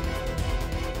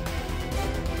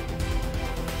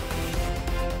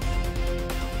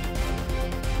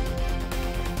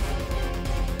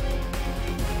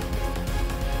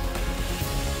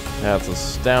 That's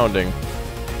astounding.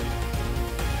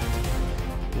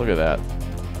 Look at that.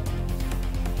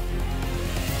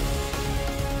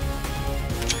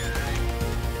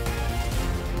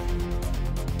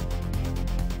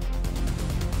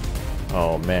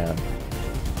 Oh, man.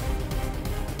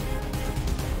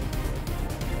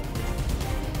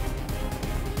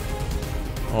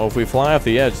 Oh, if we fly off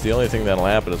the edge, the only thing that'll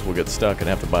happen is we'll get stuck and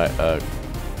have to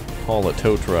call a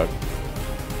tow truck.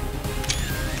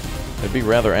 It'd be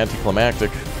rather anticlimactic.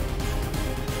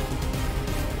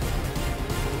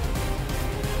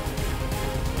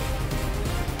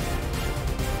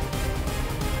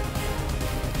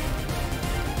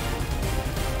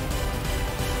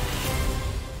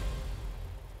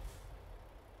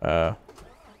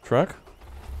 Truck?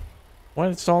 Why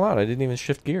did it stall out? I didn't even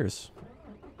shift gears.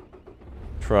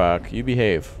 Truck, you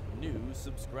behave. New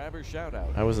subscriber shout out.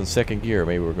 I was in second gear.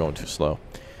 Maybe we're going too slow.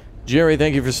 Jerry,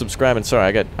 thank you for subscribing.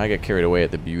 Sorry, I got carried away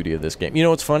at the beauty of this game. You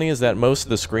know what's funny is that most of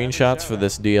the screenshots for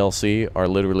this DLC are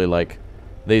literally like,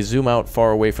 they zoom out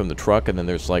far away from the truck and then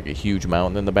there's like a huge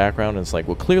mountain in the background and it's like,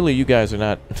 well, clearly you guys are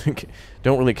not,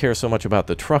 don't really care so much about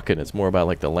the truck and it's more about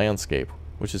like the landscape,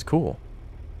 which is cool.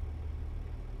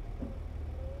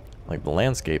 Like the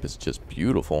landscape is just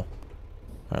beautiful.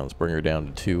 Alright, let's bring her down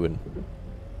to 2 and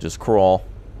just crawl.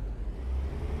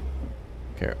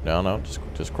 Okay, no,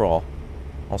 just crawl.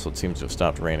 Also, it seems to have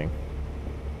stopped raining.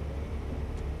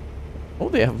 Oh,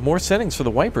 they have more settings for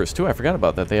the wipers, too. I forgot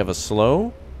about that. They have a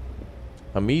slow,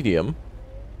 a medium,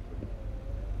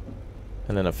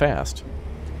 and then a fast.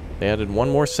 They added one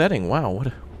more setting. Wow,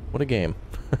 what a game.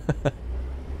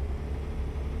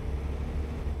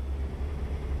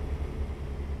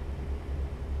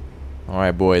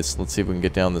 Alright, boys. Let's see if we can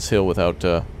get down this hill without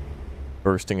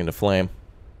bursting into flame.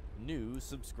 New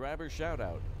subscriber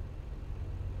shoutout.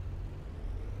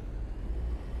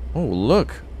 Oh,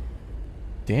 look.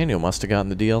 Daniel must have gotten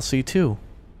the DLC too.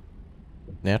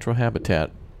 Natural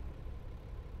habitat.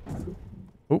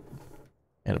 Oh.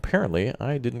 And apparently,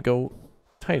 I didn't go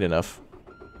tight enough.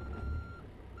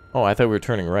 Oh, I thought we were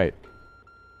turning right.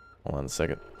 Hold on a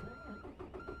second.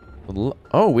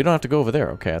 Oh, we don't have to go over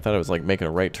there. Okay, I thought I was like making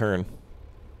a right turn.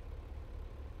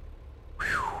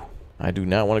 Whew. I do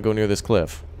not want to go near this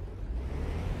cliff.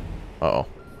 Uh-oh.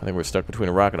 I think we're stuck between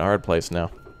a rock and a hard place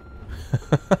now.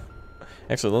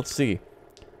 Actually, let's see.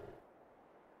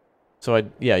 So,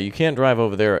 yeah, you can't drive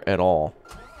over there at all.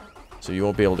 So you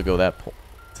won't be able to go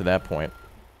to that point.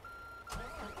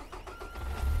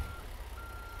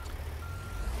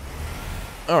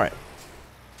 Alright.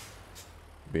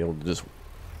 Be able to just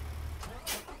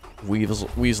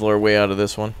weasel our way out of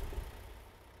this one.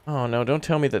 Oh, no, don't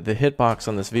tell me that the hitbox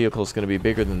on this vehicle is going to be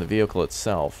bigger than the vehicle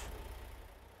itself.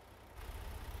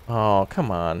 Oh, come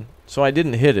on. So I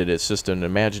didn't hit it, it's just an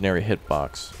imaginary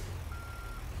hitbox.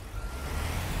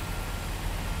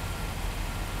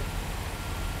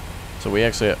 So we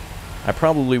actually... I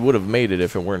probably would have made it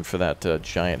if it weren't for that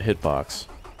giant hitbox.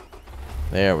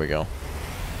 There we go.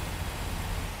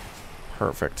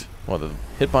 Perfect. Well, the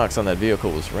hitbox on that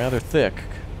vehicle was rather thick.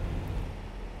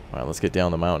 Alright, let's get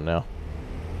down the mountain now.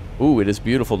 Ooh, it is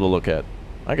beautiful to look at.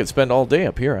 I could spend all day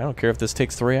up here. I don't care if this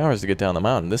takes 3 hours to get down the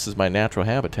mountain. This is my natural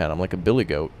habitat. I'm like a billy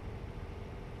goat.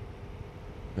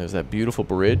 There's that beautiful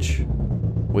bridge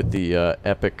with the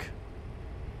epic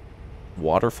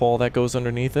waterfall that goes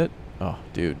underneath it. Oh,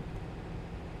 dude.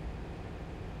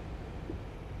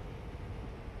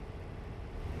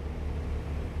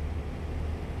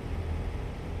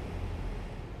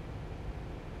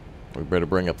 We better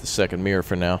bring up the second mirror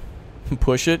for now.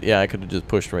 Push it? Yeah, I could have just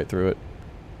pushed right through it.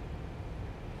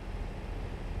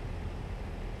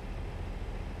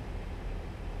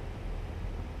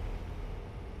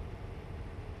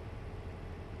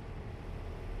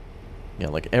 Yeah,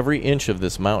 like every inch of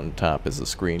this mountaintop is a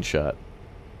screenshot.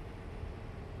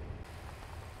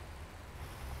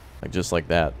 Like just like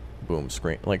that. Boom,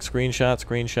 like screenshot,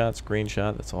 screenshot,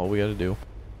 screenshot. That's all we gotta do.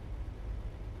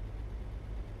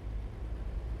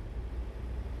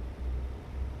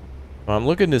 I'm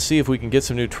looking to see if we can get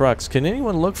some new trucks. Can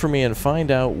anyone look for me and find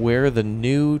out where the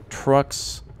new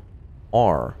trucks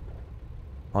are?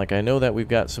 Like, I know that we've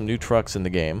got some new trucks in the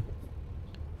game.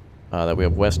 That we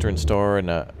have Western Star and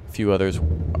a few others.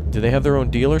 Do they have their own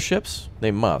dealerships?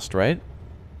 They must, right?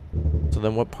 So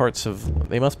then what parts of...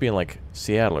 They must be in, like,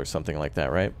 Seattle or something like that,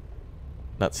 right?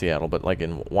 Not Seattle, but, like,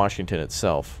 in Washington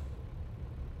itself.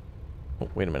 Oh,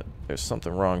 wait a minute. There's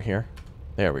something wrong here.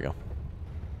 There we go.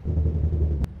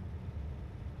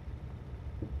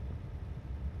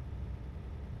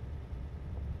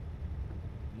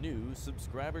 New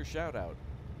subscriber shoutout.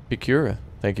 Picura,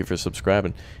 thank you for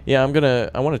subscribing. Yeah,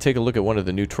 I want to take a look at one of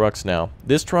the new trucks now.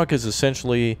 This truck is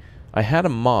essentially, I had a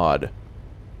mod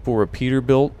for a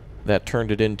Peterbilt that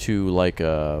turned it into like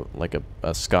a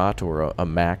Scott or a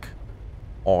Mac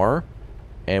R,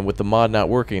 and with the mod not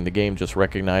working, the game just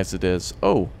recognized it as,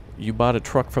 oh, you bought a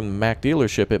truck from the Mac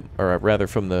dealership, or rather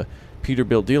from the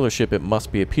Peterbilt dealership, it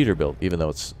must be a Peterbilt, even though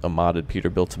it's a modded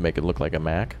Peterbilt to make it look like a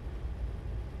Mac.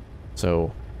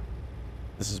 So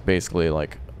this is basically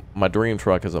like my dream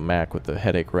truck is a Mac with the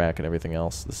headache rack and everything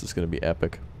else. This is going to be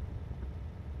epic.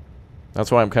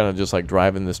 That's why I'm kind of just like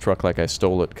driving this truck like I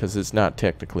stole it, because it's not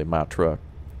technically my truck.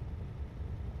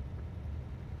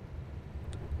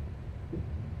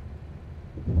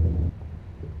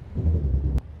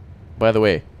 By the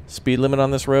way, speed limit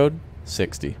on this road,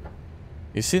 60.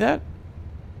 You see that?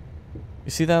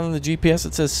 You see that on the GPS?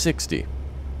 It says 60.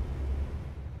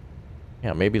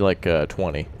 Yeah, maybe like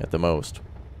 20 at the most.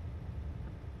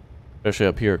 Especially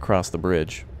up here across the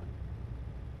bridge.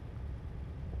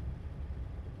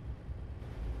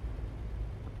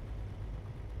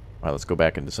 Alright, let's go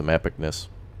back into some epicness.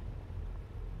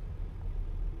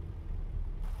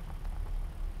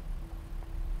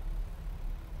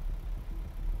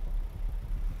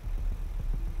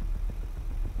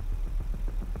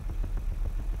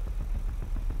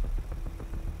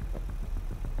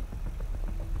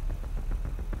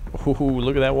 Ooh,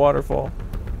 look at that waterfall.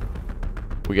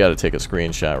 We gotta take a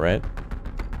screenshot, right?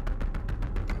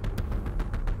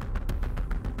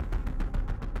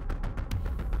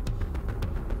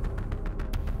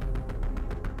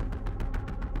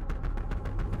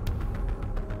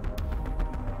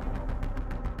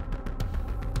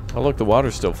 Oh look, the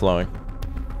water's still flowing.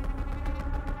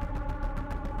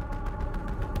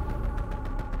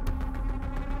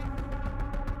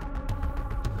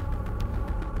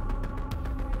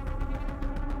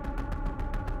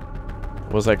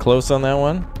 Was I close on that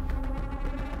one?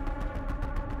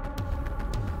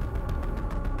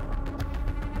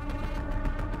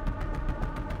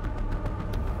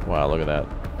 Wow, look at that.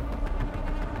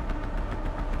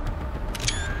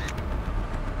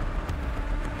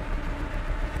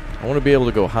 I want to be able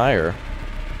to go higher.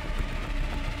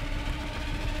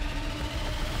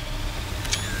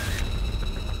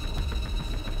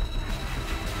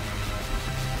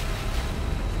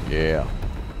 Yeah.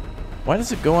 Why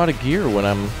does it go out of gear when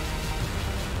I'm...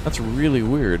 That's really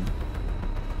weird.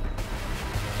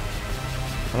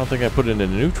 I don't think I put it into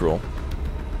neutral.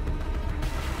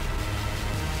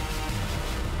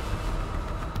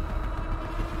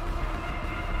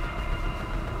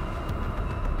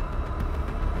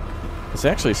 This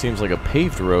actually seems like a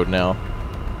paved road now.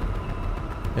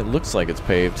 It looks like it's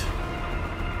paved.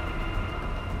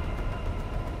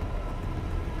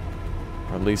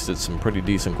 Or at least it's some pretty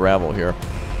decent gravel here.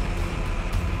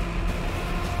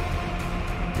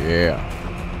 Yeah.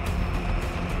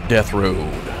 Death Road.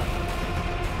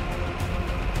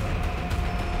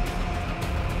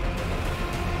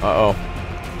 Uh-oh.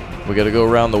 We gotta go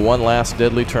around the one last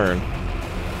deadly turn.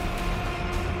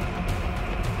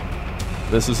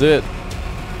 This is it.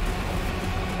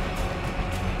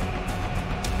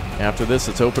 After this,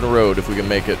 it's open road if we can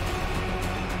make it.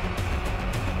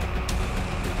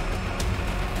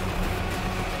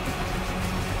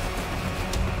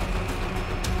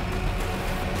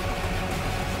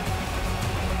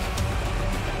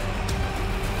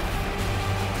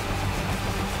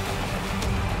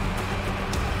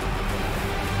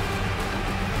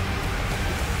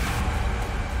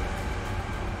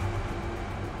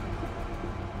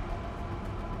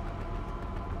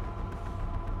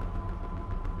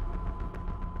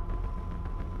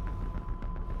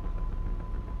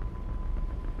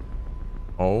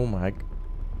 Oh my...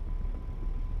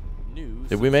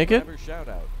 Did we make it?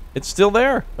 It's still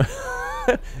there.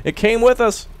 It came with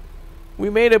us.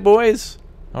 We made it, boys.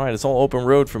 Alright, it's all open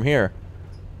road from here.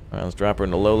 Alright, let's drop her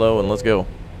into low and let's go.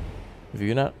 Have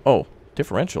you not... Oh,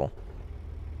 differential.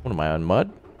 What am I, on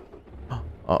mud?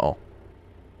 Uh-oh.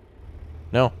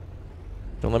 No.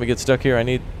 Don't let me get stuck here. I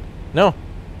need... No.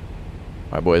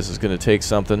 Alright, boys, this is going to take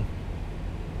something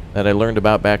that I learned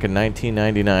about back in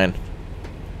 1999.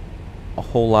 A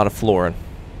whole lot of flooring.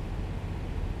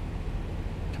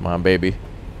 Come on, baby.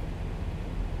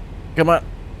 Come on.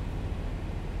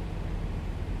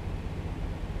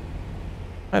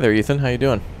 Hi there, Ethan. How you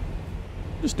doing?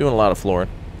 Just doing a lot of flooring.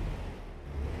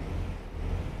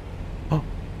 Oh,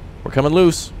 we're coming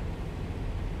loose.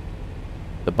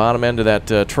 The bottom end of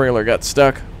that trailer got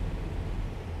stuck.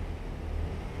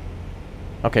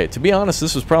 Okay, to be honest,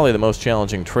 this was probably the most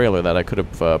challenging trailer that I could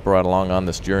have brought along on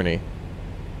this journey.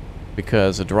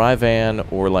 Because a dry van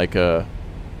or like a...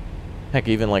 Heck,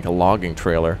 even like a logging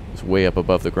trailer is way up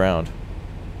above the ground.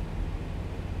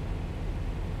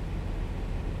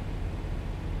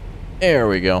 There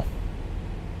we go.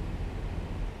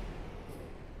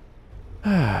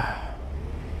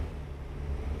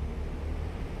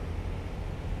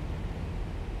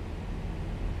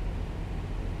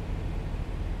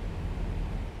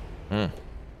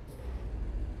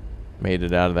 Made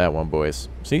it out of that one, boys.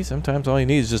 See, sometimes all you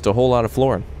need is just a whole lot of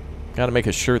flooring. Gotta make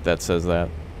a shirt that says that.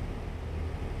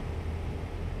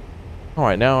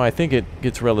 Alright, now I think it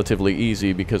gets relatively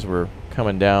easy because we're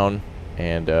coming down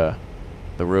and the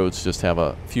roads just have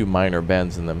a few minor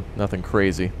bends in them. Nothing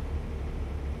crazy.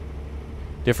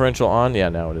 Differential on? Yeah,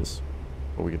 now it is.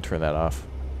 But we can turn that off.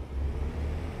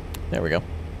 There we go.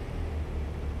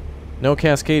 No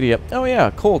Cascadia. Oh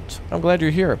yeah, Colt. I'm glad you're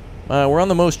here. We're on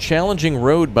the most challenging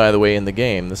road, by the way, in the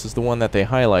game. This is the one that they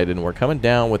highlighted, and we're coming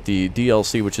down with the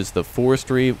DLC, which is the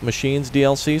Forestry Machines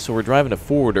DLC. So we're driving a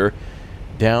forwarder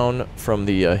down from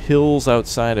the hills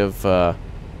outside of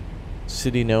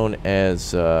city known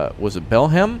as, was it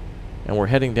Belhem? and we're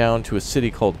heading down to a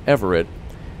city called Everett.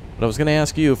 But I was going to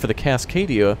ask you, for the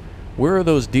Cascadia, where are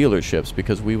those dealerships?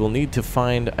 Because we will need to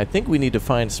find, I think we need to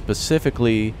find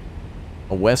specifically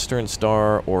a Western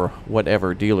Star or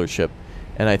whatever dealership.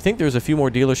 And I think there's a few more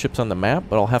dealerships on the map,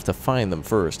 but I'll have to find them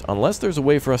first. Unless there's a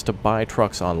way for us to buy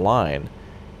trucks online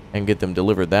and get them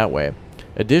delivered that way.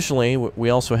 Additionally, we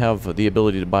also have the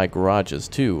ability to buy garages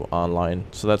too online.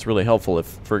 So that's really helpful if,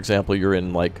 for example, you're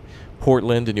in like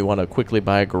Portland and you want to quickly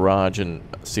buy a garage in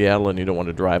Seattle and you don't want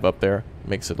to drive up there. It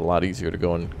makes it a lot easier to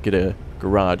go and get a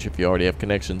garage if you already have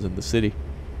connections in the city.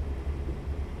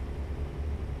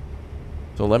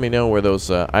 So let me know where those...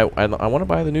 I want to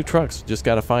buy the new trucks. Just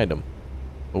got to find them.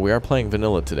 But we are playing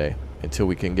vanilla today until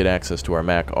we can get access to our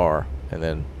Mac R. And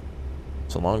then,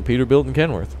 so long Peterbilt and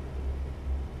Kenworth.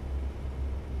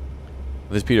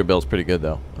 This Peterbilt's pretty good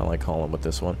though. I like hauling with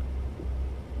this one.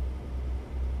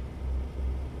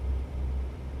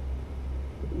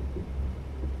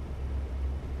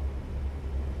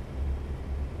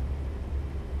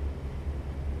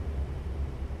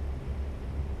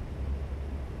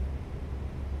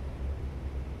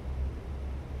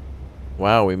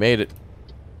 Wow, we made it.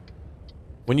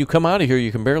 When you come out of here,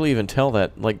 you can barely even tell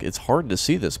that, like, it's hard to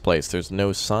see this place. There's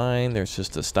no sign, there's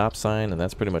just a stop sign, and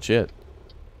that's pretty much it.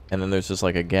 And then there's just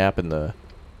like a gap in the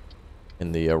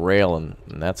rail, and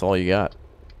that's all you got.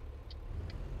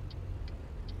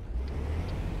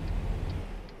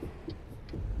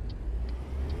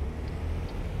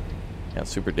 Yeah, it's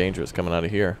super dangerous coming out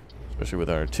of here, especially with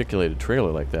an articulated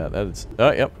trailer like that. That is...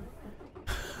 Oh, yep.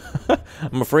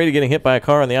 I'm afraid of getting hit by a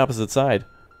car on the opposite side.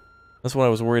 That's what I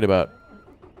was worried about.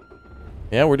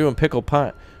 Yeah, we're doing Pickle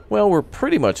Pine. Well, we're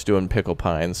pretty much doing Pickle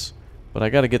Pines, but I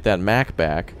got to get that Mac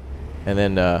back. And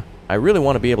then I really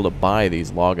want to be able to buy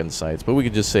these login sites, but we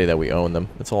could just say that we own them.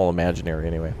 It's all imaginary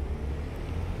anyway.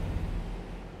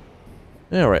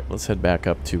 Alright, let's head back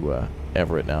up to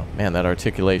Everett now. Man, that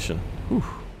articulation. Whew.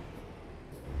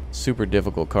 Super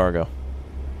difficult cargo.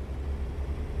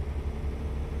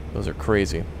 Those are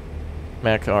crazy.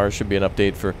 Mac R should be an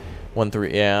update for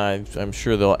 1.3. Yeah, I'm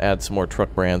sure they'll add some more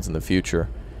truck brands in the future.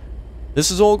 This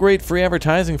is all great free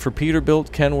advertising for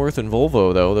Peterbilt, Kenworth, and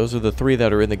Volvo, though. Those are the three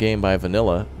that are in the game by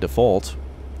vanilla default.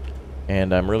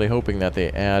 And I'm really hoping that they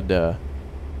add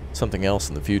something else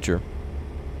in the future.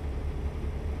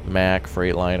 Mack,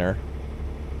 Freightliner.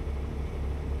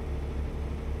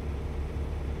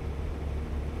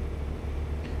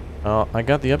 I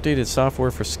got the updated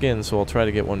software for skins, so I'll try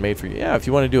to get one made for you. Yeah, if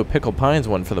you want to do a Pickle Pines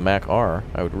one for the Mac R,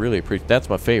 I would really appreciate. That's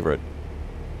my favorite.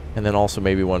 And then also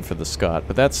maybe one for the Scott.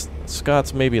 But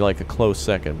Scott's maybe like a close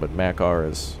second, but Mac R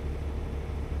is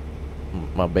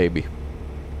my baby.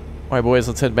 Alright, boys,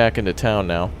 let's head back into town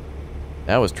now.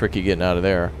 That was tricky getting out of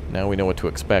there. Now we know what to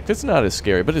expect. It's not as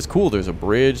scary, but it's cool. There's a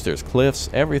bridge, there's cliffs,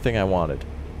 everything I wanted.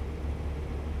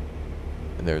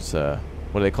 And there's, what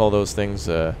do they call those things,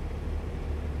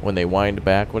 when they wind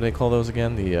back? What do they call those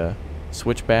again? The,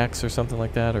 switchbacks or something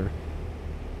like that? Or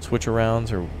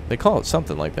switch-arounds? Or they call it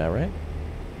something like that, right?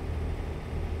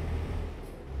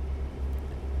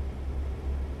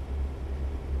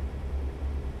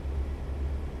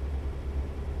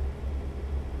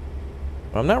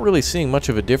 I'm not really seeing much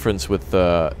of a difference with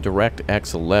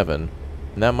DirectX 11,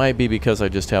 and that might be because I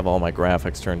just have all my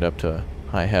graphics turned up to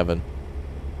high heaven.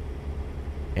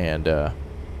 And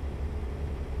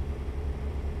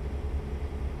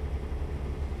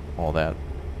all that.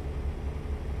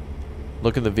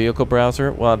 Look at the vehicle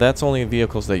browser. Well, that's only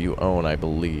vehicles that you own, I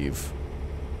believe.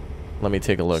 Let me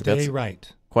take a look. Stay That's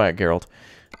right. Quiet, Geralt.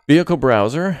 Vehicle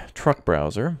browser, truck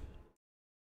browser.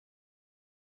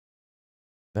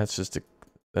 That's just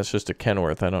a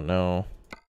Kenworth. I don't know.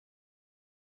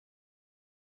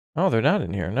 Oh, they're not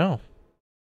in here. No.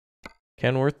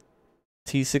 Kenworth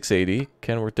T680,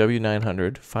 Kenworth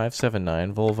W900,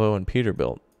 579, Volvo, and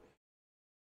Peterbilt.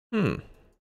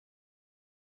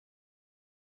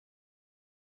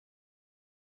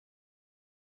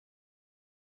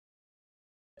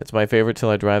 It's my favorite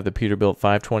till I drive the Peterbilt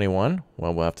 521.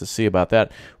 Well, we'll have to see about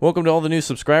that. Welcome to all the new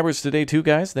subscribers today, too,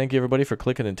 guys. Thank you, everybody, for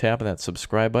clicking and tapping that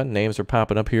subscribe button. Names are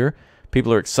popping up here.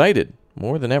 People are excited,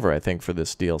 more than ever, I think, for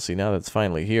this DLC, now that it's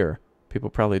finally here. People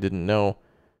probably didn't know.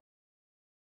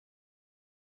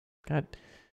 God.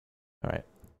 All right.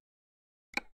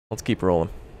 Let's keep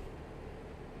rolling.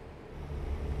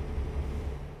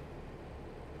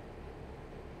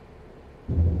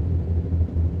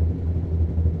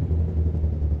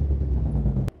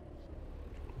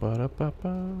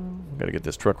 Gotta get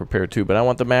this truck repaired too, but I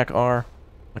want the Mac R.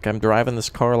 Like I'm driving this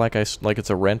car like it's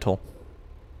a rental.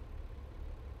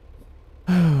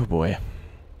 Oh boy.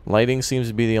 Lighting seems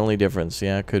to be the only difference.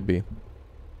 Yeah, it could be.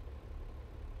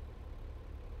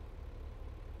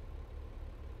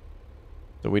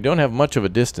 So we don't have much of a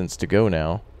distance to go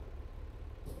now.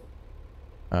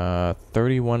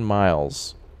 31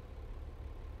 miles.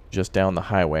 Just down the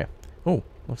highway. Oh,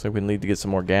 looks like we need to get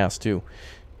some more gas, too.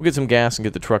 We'll get some gas and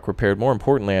get the truck repaired. More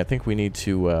importantly, I think we need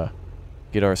to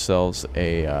get ourselves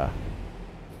a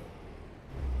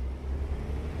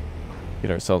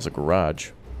garage.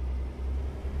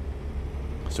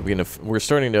 So we're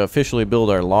starting to officially build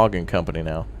our logging company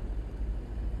now.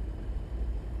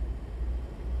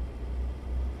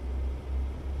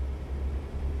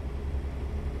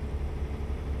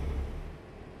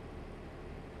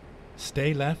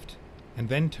 Stay left, and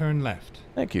then turn left.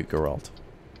 Thank you, Geralt.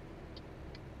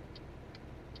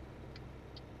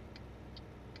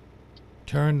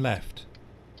 Turn left.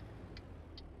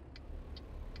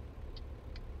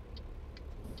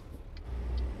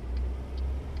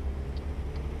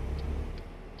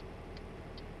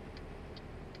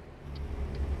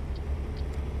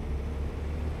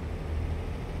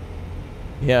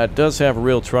 Yeah, it does have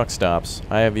real truck stops.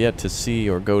 I have yet to see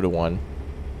or go to one.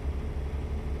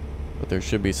 But there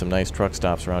should be some nice truck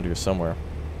stops around here somewhere.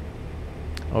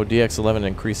 Oh, DX11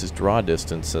 increases draw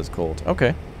distance, says Colt.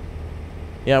 Okay.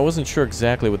 Yeah, I wasn't sure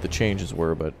exactly what the changes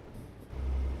were, but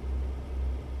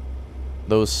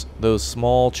those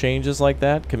small changes like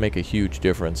that can make a huge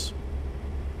difference.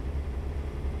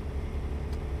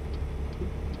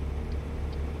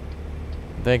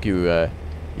 Thank you,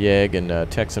 Yeg and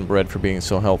Texan Bread for being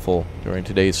so helpful during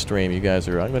today's stream. You guys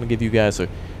are... I'm going to give you guys a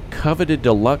coveted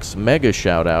deluxe mega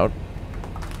shout out.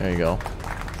 There you go.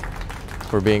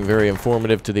 For being very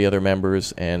informative to the other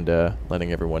members and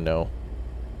letting everyone know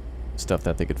stuff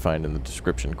that they could find in the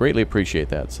description. Greatly appreciate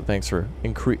that. So thanks for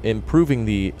improving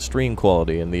the stream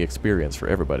quality and the experience for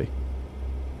everybody.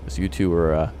 Because you two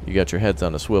are, you got your heads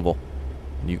on a swivel.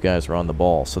 And you guys are on the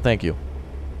ball. So thank you.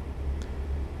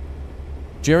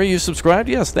 Jerry, you subscribed?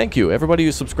 Yes, thank you. Everybody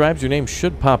who subscribes, your name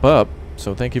should pop up.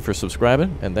 So thank you for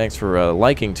subscribing, and thanks for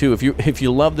liking too. If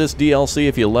you love this DLC,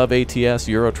 if you love ATS,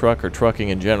 Euro Truck, or trucking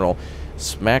in general,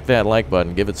 smack that like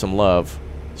button, give it some love.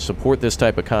 Support this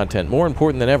type of content. More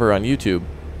important than ever on YouTube,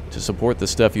 to support the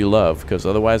stuff you love, because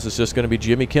otherwise it's just going to be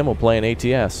Jimmy Kimmel playing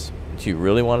ATS. Do you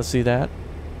really want to see that?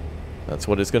 That's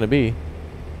what it's going to be.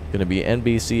 Going to be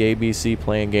NBC, ABC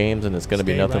playing games, and it's going to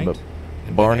be nothing but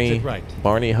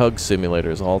Barney Hug Simulator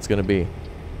is all it's going to be.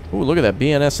 Ooh, look at that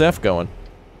BNSF going.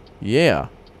 Yeah.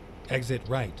 Exit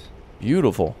right.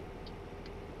 Beautiful.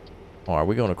 Oh, are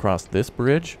we going across this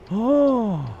bridge?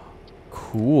 Oh,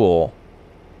 cool.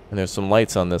 And there's some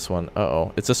lights on this one.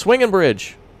 Uh-oh. It's a swinging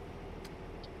bridge.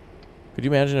 Could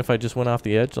you imagine if I just went off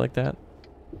the edge like that?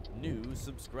 New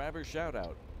subscriber shout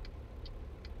out.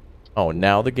 Oh,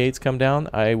 now the gates come down?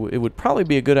 It would probably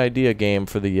be a good idea, game,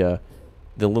 for the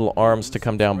little arms to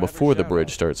come down before the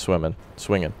bridge starts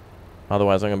swinging.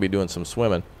 Otherwise, I'm going to be doing some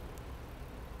swimming.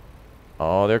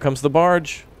 Oh, there comes the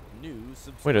barge.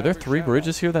 Wait, are there 3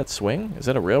 bridges here that swing? Is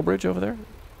that a rail bridge over there?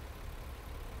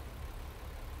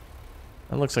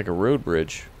 That looks like a road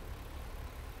bridge.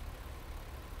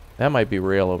 That might be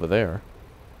rail over there.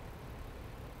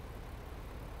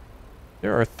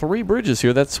 There are 3 bridges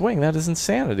here that swing. That is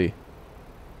insanity.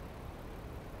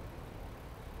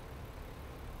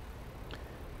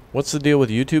 What's the deal with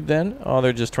YouTube then? Oh,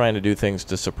 they're just trying to do things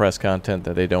to suppress content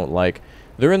that they don't like.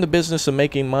 They're in the business of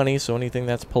making money, so anything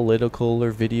that's political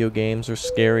or video games or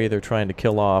scary, they're trying to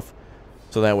kill off.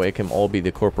 So that way it can all be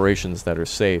the corporations that are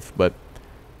safe. But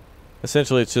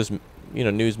essentially it's just, you know,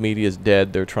 news media is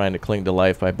dead. They're trying to cling to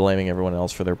life by blaming everyone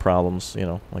else for their problems. You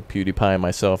know, like PewDiePie and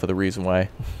myself are the reason why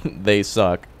they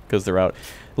suck, because they're out.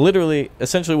 Literally,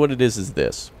 essentially what it is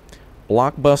this.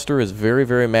 Blockbuster is very,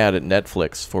 very mad at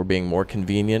Netflix for being more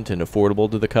convenient and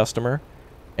affordable to the customer.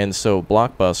 And so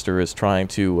Blockbuster is trying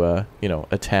to, you know,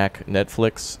 attack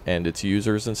Netflix and its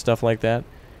users and stuff like that.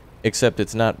 Except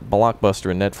it's not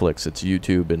Blockbuster and Netflix, it's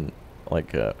YouTube and,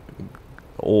 like,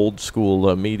 old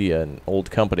school media and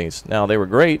old companies. Now, they were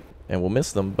great, and we'll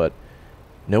miss them, but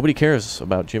nobody cares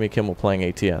about Jimmy Kimmel playing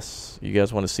ATS. You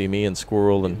guys want to see me and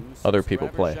Squirrel and other people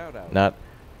play, not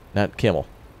Kimmel.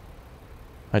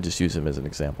 I just use him as an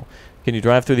example. Can you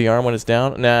drive through the arm when it's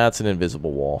down? Nah, it's an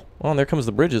invisible wall. Oh, and there comes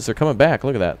the bridges. They're coming back.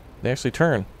 Look at that. They actually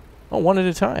turn. Oh, one at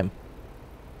a time.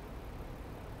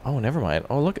 Oh, never mind.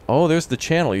 Oh, look. Oh, there's the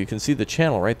channel. You can see the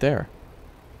channel right there.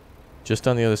 Just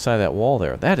on the other side of that wall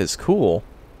there. That is cool.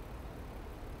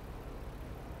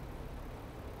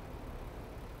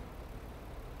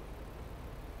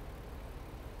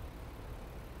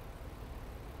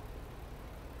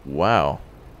 Wow.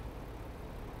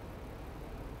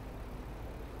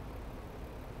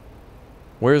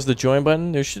 Where's the join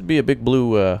button? There should be a big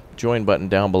blue join button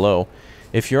down below.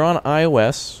 If you're on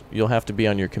iOS, you'll have to be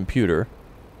on your computer.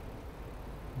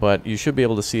 But you should be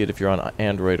able to see it if you're on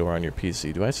Android or on your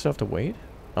PC. Do I still have to wait?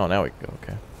 Oh, now we go.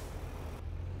 Okay.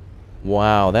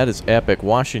 Wow, that is epic.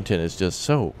 Washington is just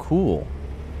so cool.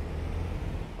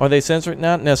 Are they censoring?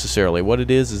 Not necessarily. What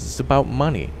it is it's about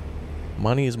money.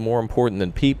 Money is more important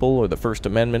than people or the First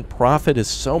Amendment. Profit is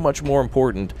so much more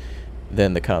important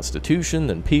than the Constitution,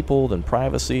 than people, than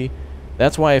privacy.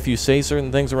 That's why if you say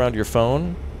certain things around your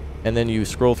phone, and then you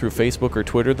scroll through Facebook or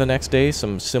Twitter the next day,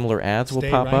 some similar ads will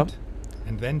pop up.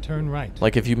 And then turn right.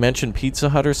 Like if you mention Pizza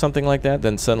Hut or something like that,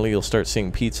 then suddenly you'll start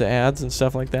seeing pizza ads and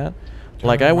stuff like that.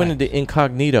 Like I went into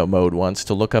incognito mode once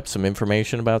to look up some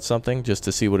information about something just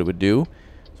to see what it would do.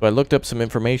 So I looked up some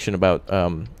information about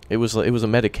it was a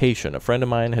medication. A friend of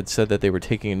mine had said that they were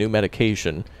taking a new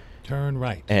medication. Turn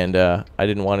right. And I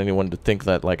didn't want anyone to think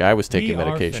that like I was taking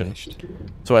medication.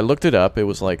 So I looked it up. It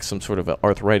was like some sort of a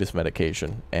arthritis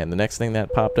medication. And the next thing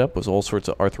that popped up was all sorts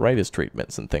of arthritis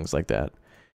treatments and things like that.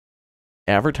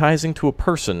 Advertising to a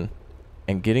person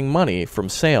and getting money from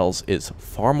sales is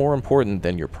far more important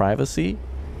than your privacy,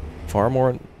 far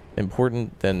more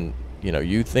important than, you know,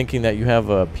 you thinking that you have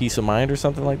a peace of mind or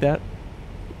something like that.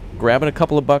 Grabbing a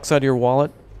couple of bucks out of your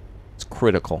wallet, it's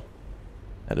critical.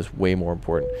 That is way more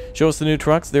important. Show us the new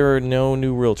trucks. There are no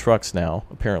new real trucks now,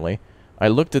 apparently. I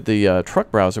looked at the truck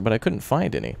browser, but I couldn't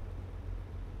find any.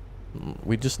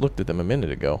 We just looked at them a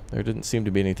minute ago. There didn't seem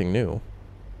to be anything new.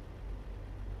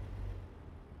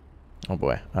 Oh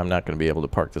boy, I'm not going to be able to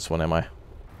park this one, am I?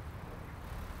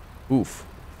 Oof.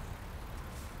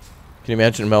 Can you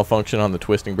imagine a malfunction on the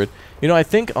twisting bridge? You know, I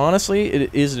think, honestly,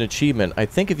 it is an achievement. I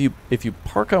think if you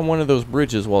park on one of those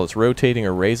bridges while it's rotating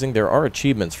or raising, there are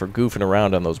achievements for goofing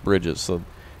around on those bridges. So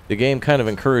the game kind of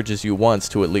encourages you once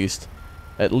to at least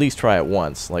try it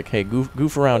once. Like, hey,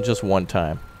 goof around just one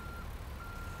time.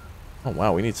 Oh,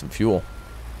 wow, we need some fuel.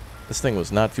 This thing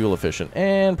was not fuel efficient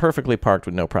and perfectly parked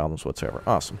with no problems whatsoever.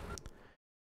 Awesome.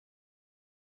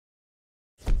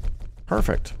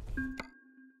 Perfect.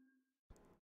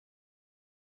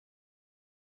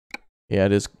 Yeah,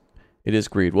 it is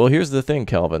greed. Well, here's the thing,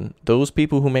 Kelvin. Those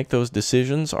people who make those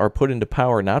decisions are put into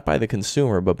power not by the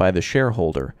consumer, but by the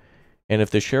shareholder. And if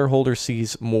the shareholder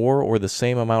sees more or the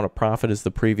same amount of profit as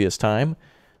the previous time,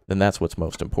 then that's what's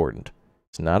most important.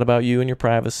 It's not about you and your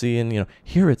privacy and, you know,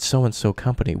 here at so-and-so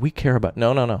company, we care about...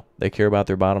 No, no, no. They care about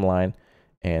their bottom line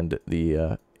and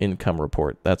the income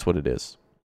report. That's what it is.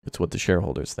 It's what the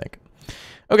shareholders think.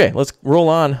 Okay, let's roll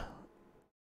on.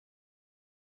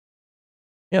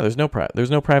 Yeah, there's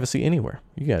no privacy anywhere.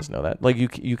 You guys know that. Like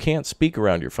you can't speak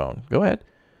around your phone. Go ahead,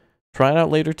 try it out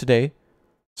later today.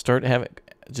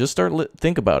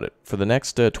 Think about it for the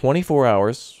next 24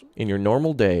 hours in your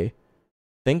normal day.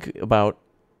 Think about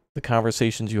the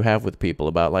conversations you have with people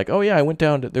about, like, oh yeah, I went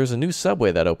down to, there's a new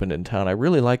Subway that opened in town. I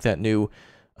really like that new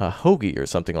hoagie or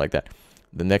something like that.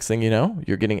 The next thing you know,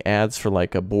 you're getting ads for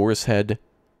like a boar's head.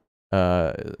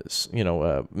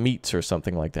 Meats or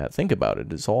something like that. Think about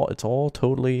it. It's all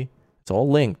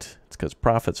linked. It's because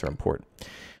profits are important.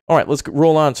 All right, let's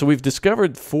roll on. So we've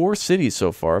discovered 4 cities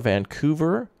so far.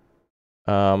 Vancouver.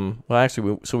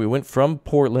 We went from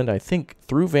Portland, I think,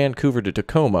 through Vancouver to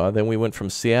Tacoma. Then we went from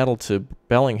Seattle to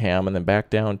Bellingham, and then back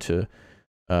down to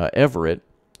Everett.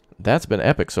 That's been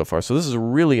epic so far. So this is a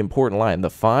really important line. The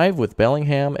 5 with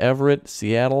Bellingham, Everett,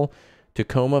 Seattle,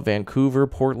 Tacoma, Vancouver,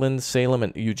 Portland, Salem,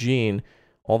 and Eugene,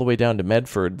 all the way down to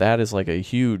Medford. That is like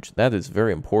that is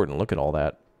very important. Look at all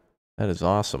that. That is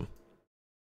awesome.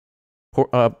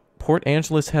 Port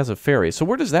Angeles has a ferry. So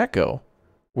where does that go?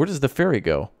 Where does the ferry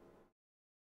go?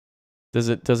 Does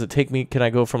it take me, can I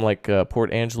go from like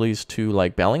Port Angeles to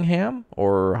like Bellingham?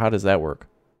 Or how does that work?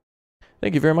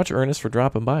 Thank you very much, Ernest, for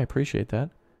dropping by. Appreciate that.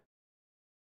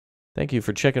 Thank you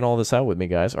for checking all this out with me,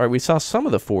 guys. All right, we saw some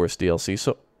of the Forest DLC,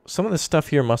 so some of this stuff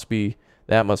here must be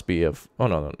of... Oh,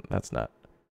 no, that's not.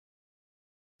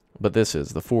 But this is.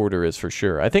 The forwarder is for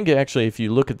sure. I think actually if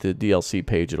you look at the DLC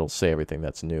page, it'll say everything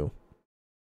that's new.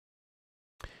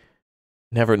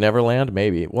 Neverland?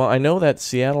 Maybe. Well, I know that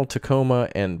Seattle, Tacoma,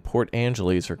 and Port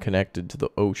Angeles are connected to the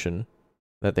ocean.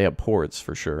 That they have ports,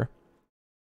 for sure.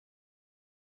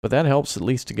 But that helps at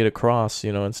least to get across,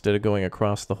 you know, instead of going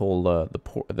across the whole,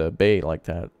 the bay like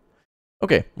that.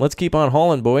 Okay, let's keep on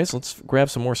hauling, boys. Let's grab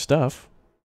some more stuff.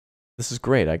 This is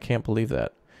great. I can't believe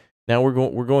that. Now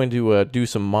we're going to do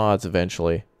some mods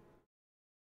eventually.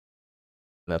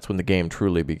 That's when the game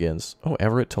truly begins. Oh,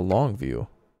 Everett to Longview.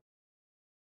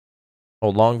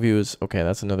 Oh, Longview is... Okay,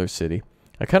 that's another city.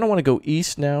 I kind of want to go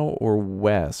east now or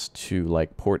west to,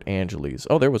 like, Port Angeles.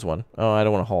 Oh, there was one. Oh, I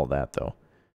don't want to haul that, though.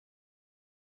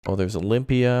 Oh, there's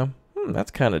Olympia.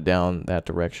 That's kind of down that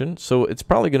direction. So it's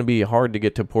probably going to be hard to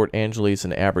get to Port Angeles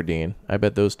and Aberdeen. I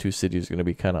bet those two cities are going to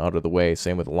be kind of out of the way.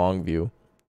 Same with Longview.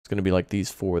 It's going to be like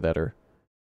these four that are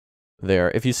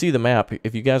there. If you see the map,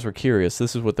 if you guys were curious,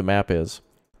 this is what the map is.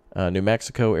 New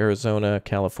Mexico, Arizona,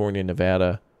 California,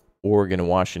 Nevada, Oregon, and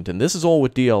Washington. This is all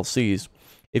with DLCs.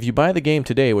 If you buy the game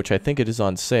today, which I think it is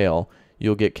on sale,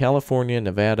 you'll get California,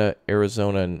 Nevada,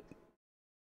 Arizona,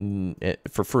 and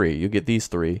for free. You get these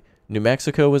three. New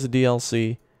Mexico was a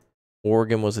DLC,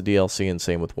 Oregon was a DLC, and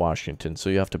same with Washington. So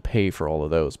you have to pay for all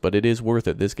of those. But it is worth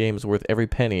it. This game is worth every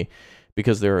penny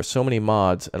because there are so many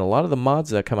mods, and a lot of the mods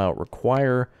that come out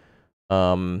require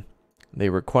they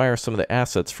require some of the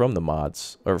assets from the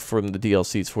mods, or from the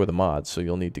DLCs for the mods, so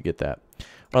you'll need to get that.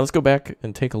 Well, let's go back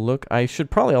and take a look. I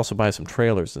should probably also buy some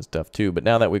trailers and stuff too, but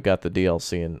now that we've got the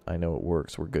DLC and I know it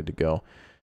works, we're good to go.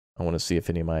 I want to see if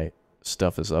any of my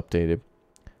stuff is updated.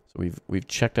 So we've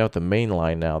checked out the main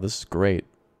line now. This is great.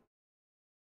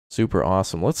 Super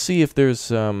awesome. Let's see if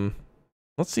there's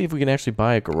let's see if we can actually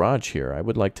buy a garage here. I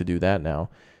would like to do that now.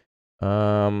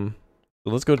 So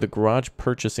let's go to the garage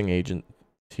purchasing agent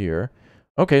here.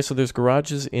 Okay, so there's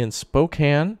garages in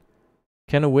Spokane,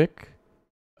 Kennewick,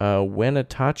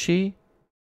 Wenatchee,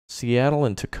 Seattle,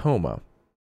 and Tacoma.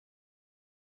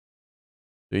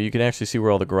 So you can actually see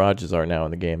where all the garages are now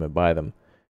in the game and buy them.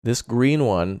 This green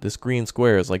one, this green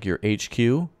square is like your HQ.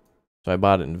 So I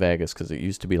bought it in Vegas because it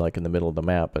used to be like in the middle of the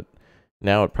map, but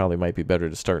now it probably might be better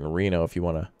to start in Reno if you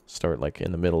want to start like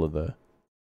in the middle of the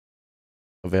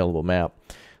available map.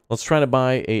 Let's try to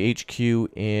buy a HQ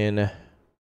in... I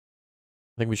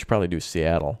think we should probably do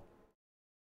Seattle.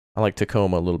 I like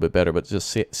Tacoma a little bit better, but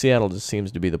just Seattle just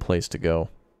seems to be the place to go.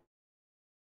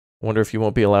 I wonder if you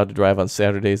won't be allowed to drive on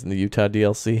Saturdays in the Utah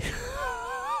DLC.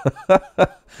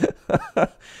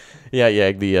 Yeah,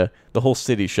 the whole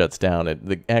city shuts down.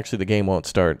 Actually, the game won't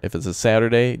start if it's a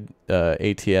Saturday.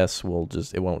 ATS will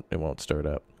just it won't start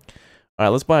up. All right,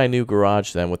 let's buy a new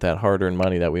garage then with that hard-earned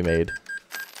money that we made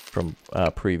from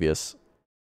previous,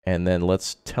 and then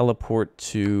let's teleport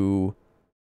to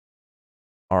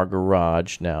our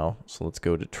garage now. So let's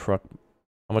go to truck.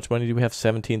 How much money do we have?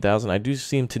 17,000. I do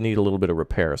seem to need a little bit of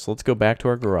repair. So let's go back to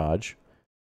our garage.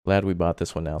 Glad we bought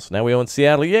this one now. So now we own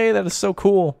Seattle. Yay, that is so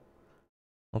cool.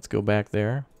 Let's go back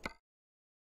there.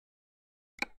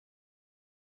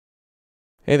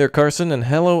 Hey there, Carson, and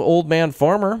hello, Old Man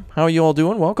Farmer. How are you all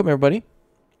doing? Welcome, everybody.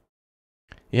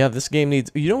 Yeah, this game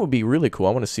needs... You know what would be really cool?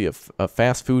 I want to see a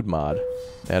fast food mod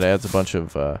that adds a bunch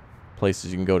of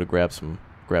places you can go to grab some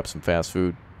fast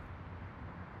food.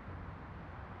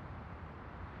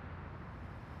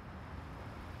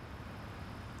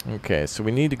 Okay, so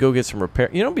we need to go get some repair.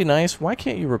 You know, it'd be nice. Why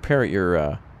can't you repair at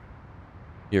your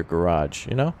garage?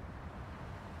 You know,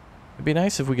 it'd be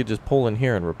nice if we could just pull in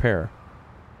here and repair.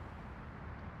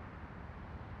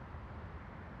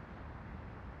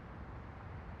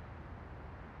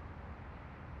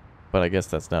 But I guess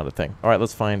that's not a thing. All right,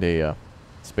 let's find a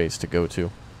space to go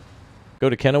to. Go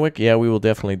to Kennewick. Yeah, we will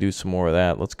definitely do some more of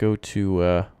that. Let's go to...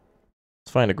 let's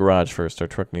find a garage first. Our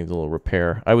truck needs a little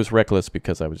repair. I was reckless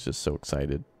because I was just so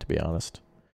excited, to be honest.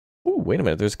 Ooh, wait a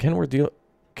minute. There's a Kenworth deal.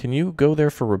 Can you go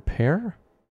there for repair?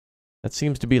 That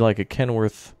seems to be like a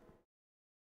Kenworth...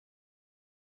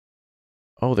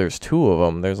 Oh, there's two of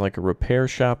them. There's like a repair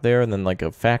shop there and then like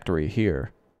a factory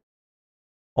here.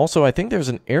 Also, I think there's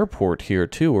an airport here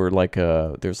too, or like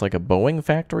there's like a Boeing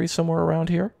factory somewhere around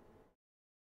here.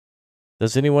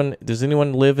 Does anyone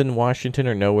live in Washington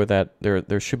or know where that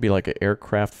there should be like an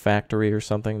aircraft factory or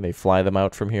something? They fly them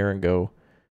out from here and go.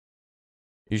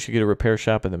 You should get a repair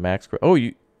shop in the Max. Oh,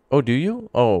 do you?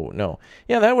 Oh, no.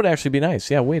 Yeah, that would actually be nice.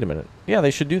 Yeah, wait a minute. Yeah,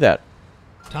 they should do that.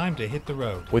 Time to hit the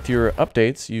road. With your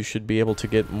updates, you should be able to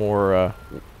get more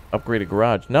upgraded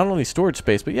garage. Not only storage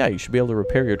space, but yeah, you should be able to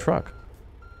repair your truck.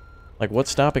 Like,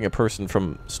 what's stopping a person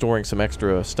from storing some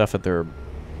extra stuff at their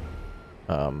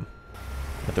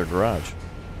garage?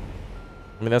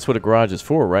 I mean, that's what a garage is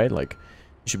for, right? Like,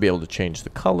 you should be able to change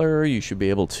the color. You should be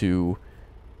able to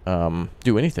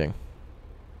do anything.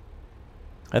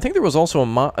 I think there was also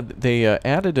they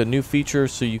added a new feature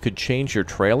so you could change your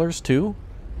trailers, too.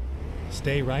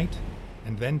 Stay right,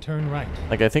 and then turn right.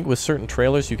 Like, I think with certain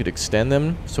trailers, you could extend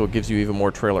them, so it gives you even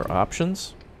more trailer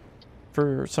options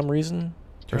for some reason.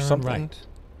 Or something. Right.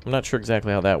 I'm not sure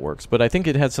exactly how that works, but I think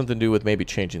it had something to do with maybe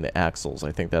changing the axles.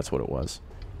 I think that's what it was.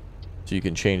 So you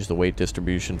can change the weight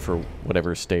distribution for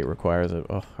whatever state requires it.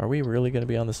 Oh, are we really going to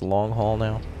be on this long haul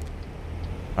now? All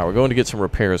right, we're going to get some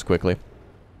repairs quickly.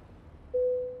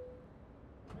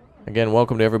 Again,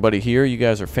 welcome to everybody here. You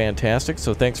guys are fantastic,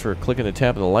 so thanks for clicking and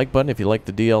tapping the like button if you like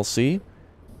the DLC.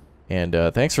 And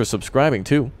thanks for subscribing,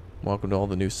 too. Welcome to all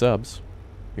the new subs.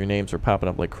 Your names are popping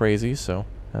up like crazy, so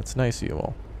that's nice of you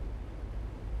all.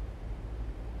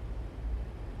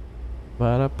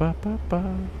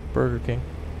 Ba-da-ba-ba-ba. Burger King.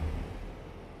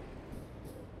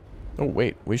 Oh,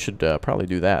 wait. We should probably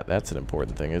do that. That's an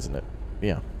important thing, isn't it?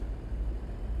 Yeah.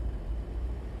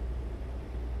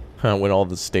 When all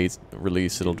the states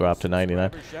release, it'll drop to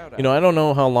 99. You know, I don't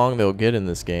know how long they'll get in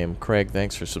this game. Craig,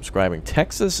 thanks for subscribing.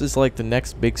 Texas is like the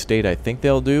next big state I think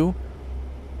they'll do.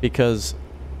 Because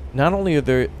not only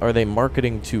are they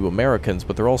marketing to Americans,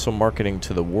 but they're also marketing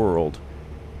to the world.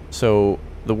 So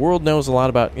the world knows a lot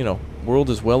about, you know,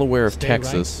 world is well aware of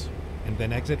Texas. Right, and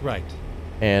then exit right.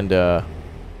 And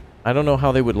I don't know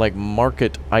how they would like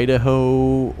market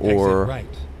Idaho or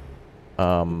Exit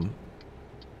right.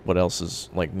 What else is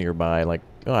like nearby? Like,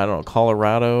 oh, I don't know,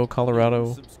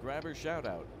 Colorado. Subscriber shout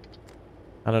out.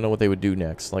 I don't know what they would do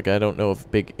next. Like, I don't know if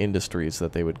big industries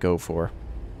that they would go for.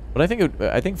 But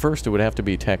I think first it would have to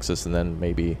be Texas, and then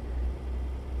maybe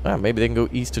maybe they can go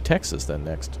east to Texas then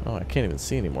next. Oh, I can't even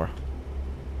see anymore.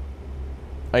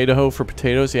 Idaho for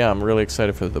potatoes. Yeah, I'm really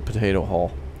excited for the potato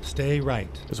haul. Stay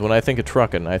right. Because when I think of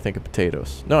trucking, I think of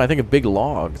potatoes. No, I think of big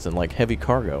logs and like heavy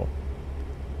cargo.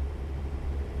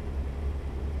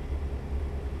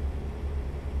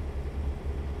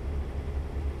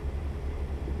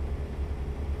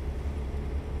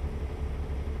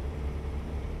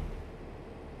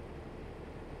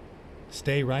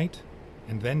 Stay right,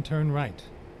 and then turn right.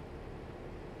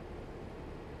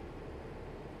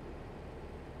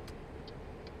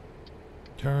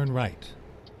 Turn right.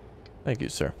 Thank you,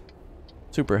 sir.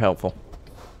 Super helpful.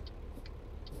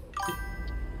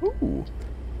 Ooh.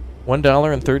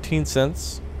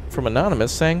 $1.13 from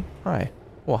Anonymous saying, hi.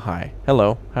 Well, hi.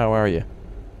 Hello. How are you?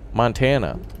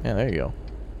 Montana. Yeah, there you go.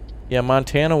 Yeah,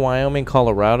 Montana, Wyoming,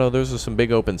 Colorado, those are some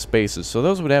big open spaces. So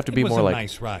those would have to be more like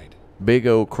nice ride. Big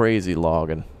O crazy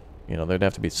logging. You know, there'd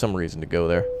have to be some reason to go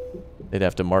there. They'd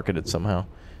have to market it somehow.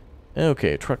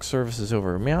 Okay, truck service is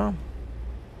over. Meow.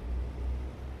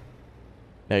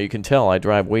 Now you can tell I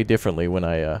drive way differently when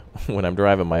when I'm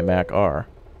driving my Mac R.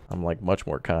 I'm like much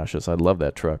more cautious. I love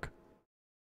that truck.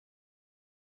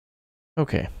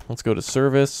 Okay, let's go to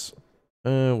service.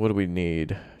 What do we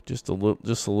need? Just a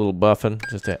little buffing,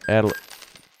 just to add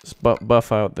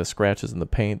buff out the scratches in the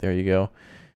paint. There you go.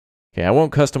 Okay, I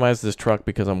won't customize this truck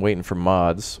because I'm waiting for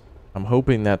mods. I'm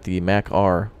hoping that the Mac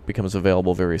R becomes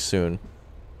available very soon.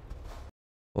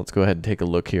 Let's go ahead and take a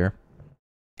look here.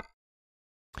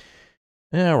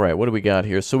 Alright, what do we got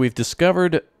here? So we've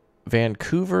discovered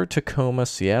Vancouver, Tacoma,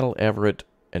 Seattle, Everett,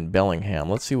 and Bellingham.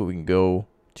 Let's see what we can go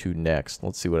to next.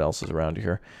 Let's see what else is around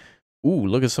here. Ooh,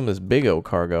 look at some of this big O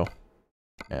cargo.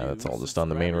 Yeah, that's all just on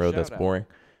the main road. That's boring.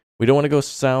 We don't want to go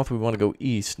south. We want to go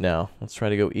east now. Let's try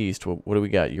to go east. What do we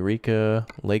got? Eureka,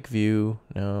 Lakeview.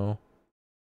 No.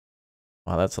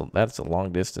 Wow, that's a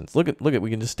long distance. Look at.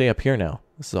 We can just stay up here now.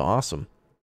 This is awesome.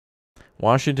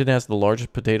 Washington has the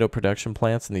largest potato production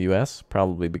plants in the U.S.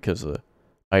 Probably because of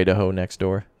Idaho next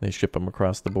door. They ship them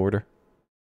across the border.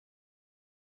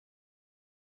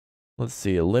 Let's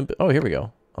see. Oh, here we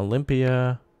go.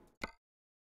 Olympia.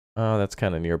 Oh, that's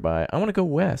kind of nearby. I want to go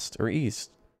west or east.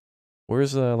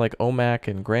 Where's like Omak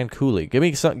and Grand Coulee? Give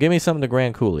me something to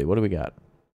Grand Coulee. What do we got?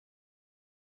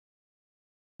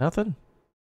 Nothing.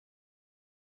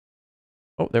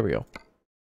 Oh, there we go.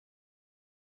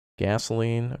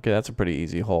 Gasoline. Okay, that's a pretty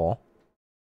easy haul.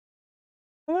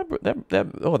 Oh,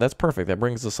 oh, that's perfect. That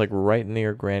brings us like right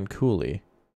near Grand Coulee.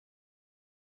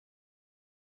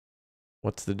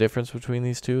 What's the difference between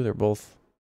these two? They're both.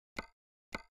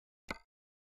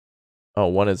 Oh,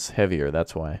 one is heavier.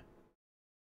 That's why.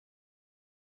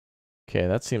 Okay,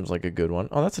 that seems like a good one.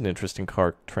 Oh, that's an interesting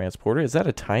car transporter. Is that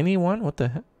a tiny one? What the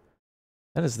heck?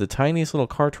 That is the tiniest little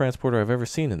car transporter I've ever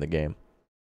seen in the game.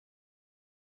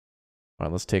 All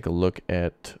right, let's take a look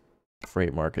at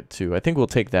Freight Market 2. I think we'll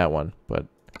take that one, but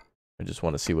I just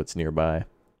want to see what's nearby. See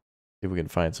if we can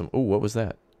find some. Oh, what was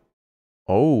that?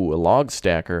 Oh, a log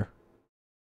stacker.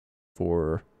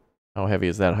 For how heavy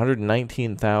is that?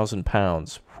 119,000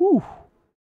 pounds. Whew.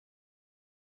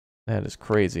 That is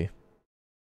crazy.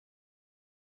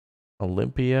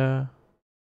 Olympia.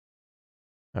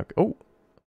 Okay.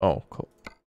 Oh, cool.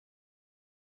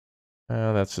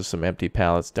 That's just some empty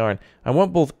pallets. Darn. I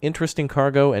want both interesting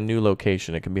cargo and new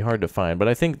location. It can be hard to find, but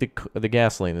I think the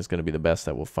gasoline is going to be the best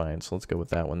that we'll find. So let's go with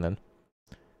that one then.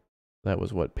 That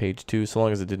was what, page 2? So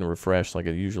long as it didn't refresh like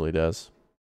it usually does.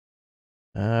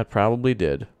 It probably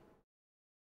did.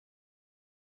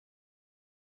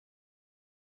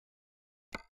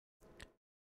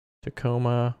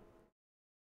 Tacoma.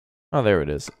 Oh, there it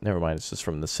is. Never mind. It's just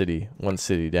from the city. One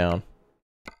city down.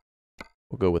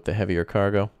 We'll go with the heavier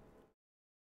cargo.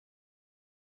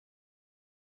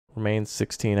 Remains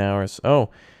 16 hours. Oh,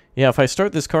 yeah, if I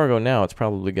start this cargo now, it's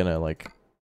probably gonna, like,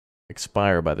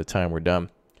 expire by the time we're done.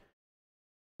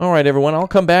 Alright, everyone, I'll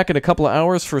come back in a couple of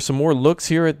hours for some more looks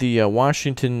here at the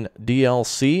Washington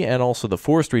DLC and also the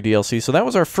Forestry DLC. So that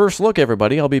was our first look,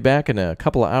 everybody. I'll be back in a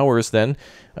couple of hours then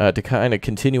to kind of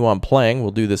continue on playing. We'll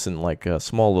do this in like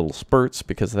small little spurts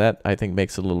because that, I think,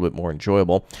 makes it a little bit more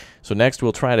enjoyable. So next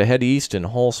we'll try to head east and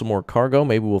haul some more cargo.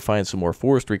 Maybe we'll find some more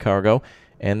forestry cargo.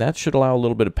 And that should allow a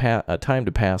little bit of time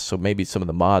to pass, so maybe some of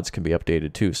the mods can be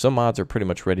updated too. Some mods are pretty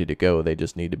much ready to go. They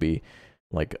just need to be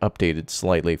like updated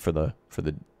slightly for the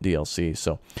DLC.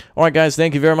 So, all right, guys,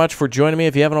 thank you very much for joining me.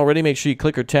 If you haven't already, make sure you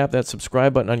click or tap that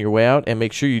subscribe button on your way out, and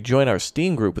make sure you join our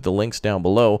Steam group with the links down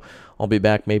below. I'll be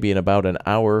back maybe in about an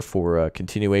hour for a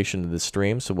continuation of the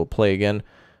stream, so we'll play again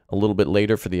a little bit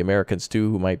later for the Americans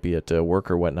too, who might be at work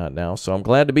or whatnot now. So I'm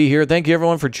glad to be here. Thank you,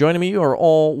 everyone, for joining me. You are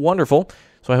all wonderful.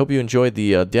 So I hope you enjoyed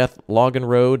the Death Login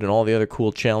Road and all the other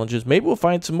cool challenges. Maybe we'll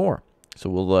find some more. So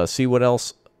we'll see what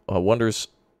else wonders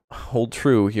hold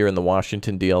true here in the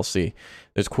Washington DLC.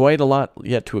 There's quite a lot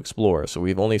yet to explore, so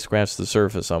we've only scratched the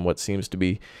surface on what seems to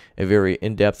be a very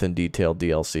in-depth and detailed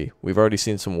DLC. We've already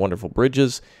seen some wonderful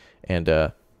bridges and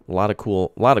a lot of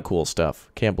cool stuff.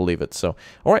 Can't believe it. So,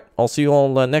 all right, I'll see you all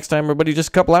next time, everybody. Just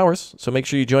a couple hours. So make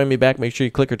sure you join me back. Make sure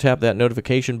you click or tap that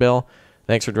notification bell.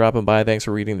 Thanks for dropping by. Thanks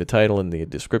for reading the title and the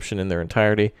description in their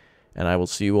entirety. And I will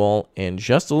see you all in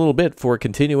just a little bit for a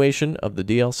continuation of the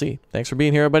DLC. Thanks for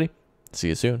being here, everybody. See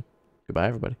you soon. Goodbye,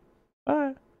 everybody.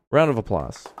 Bye. Round of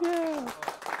applause. Yeah.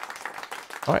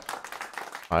 All right.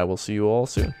 I will see you all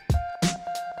soon.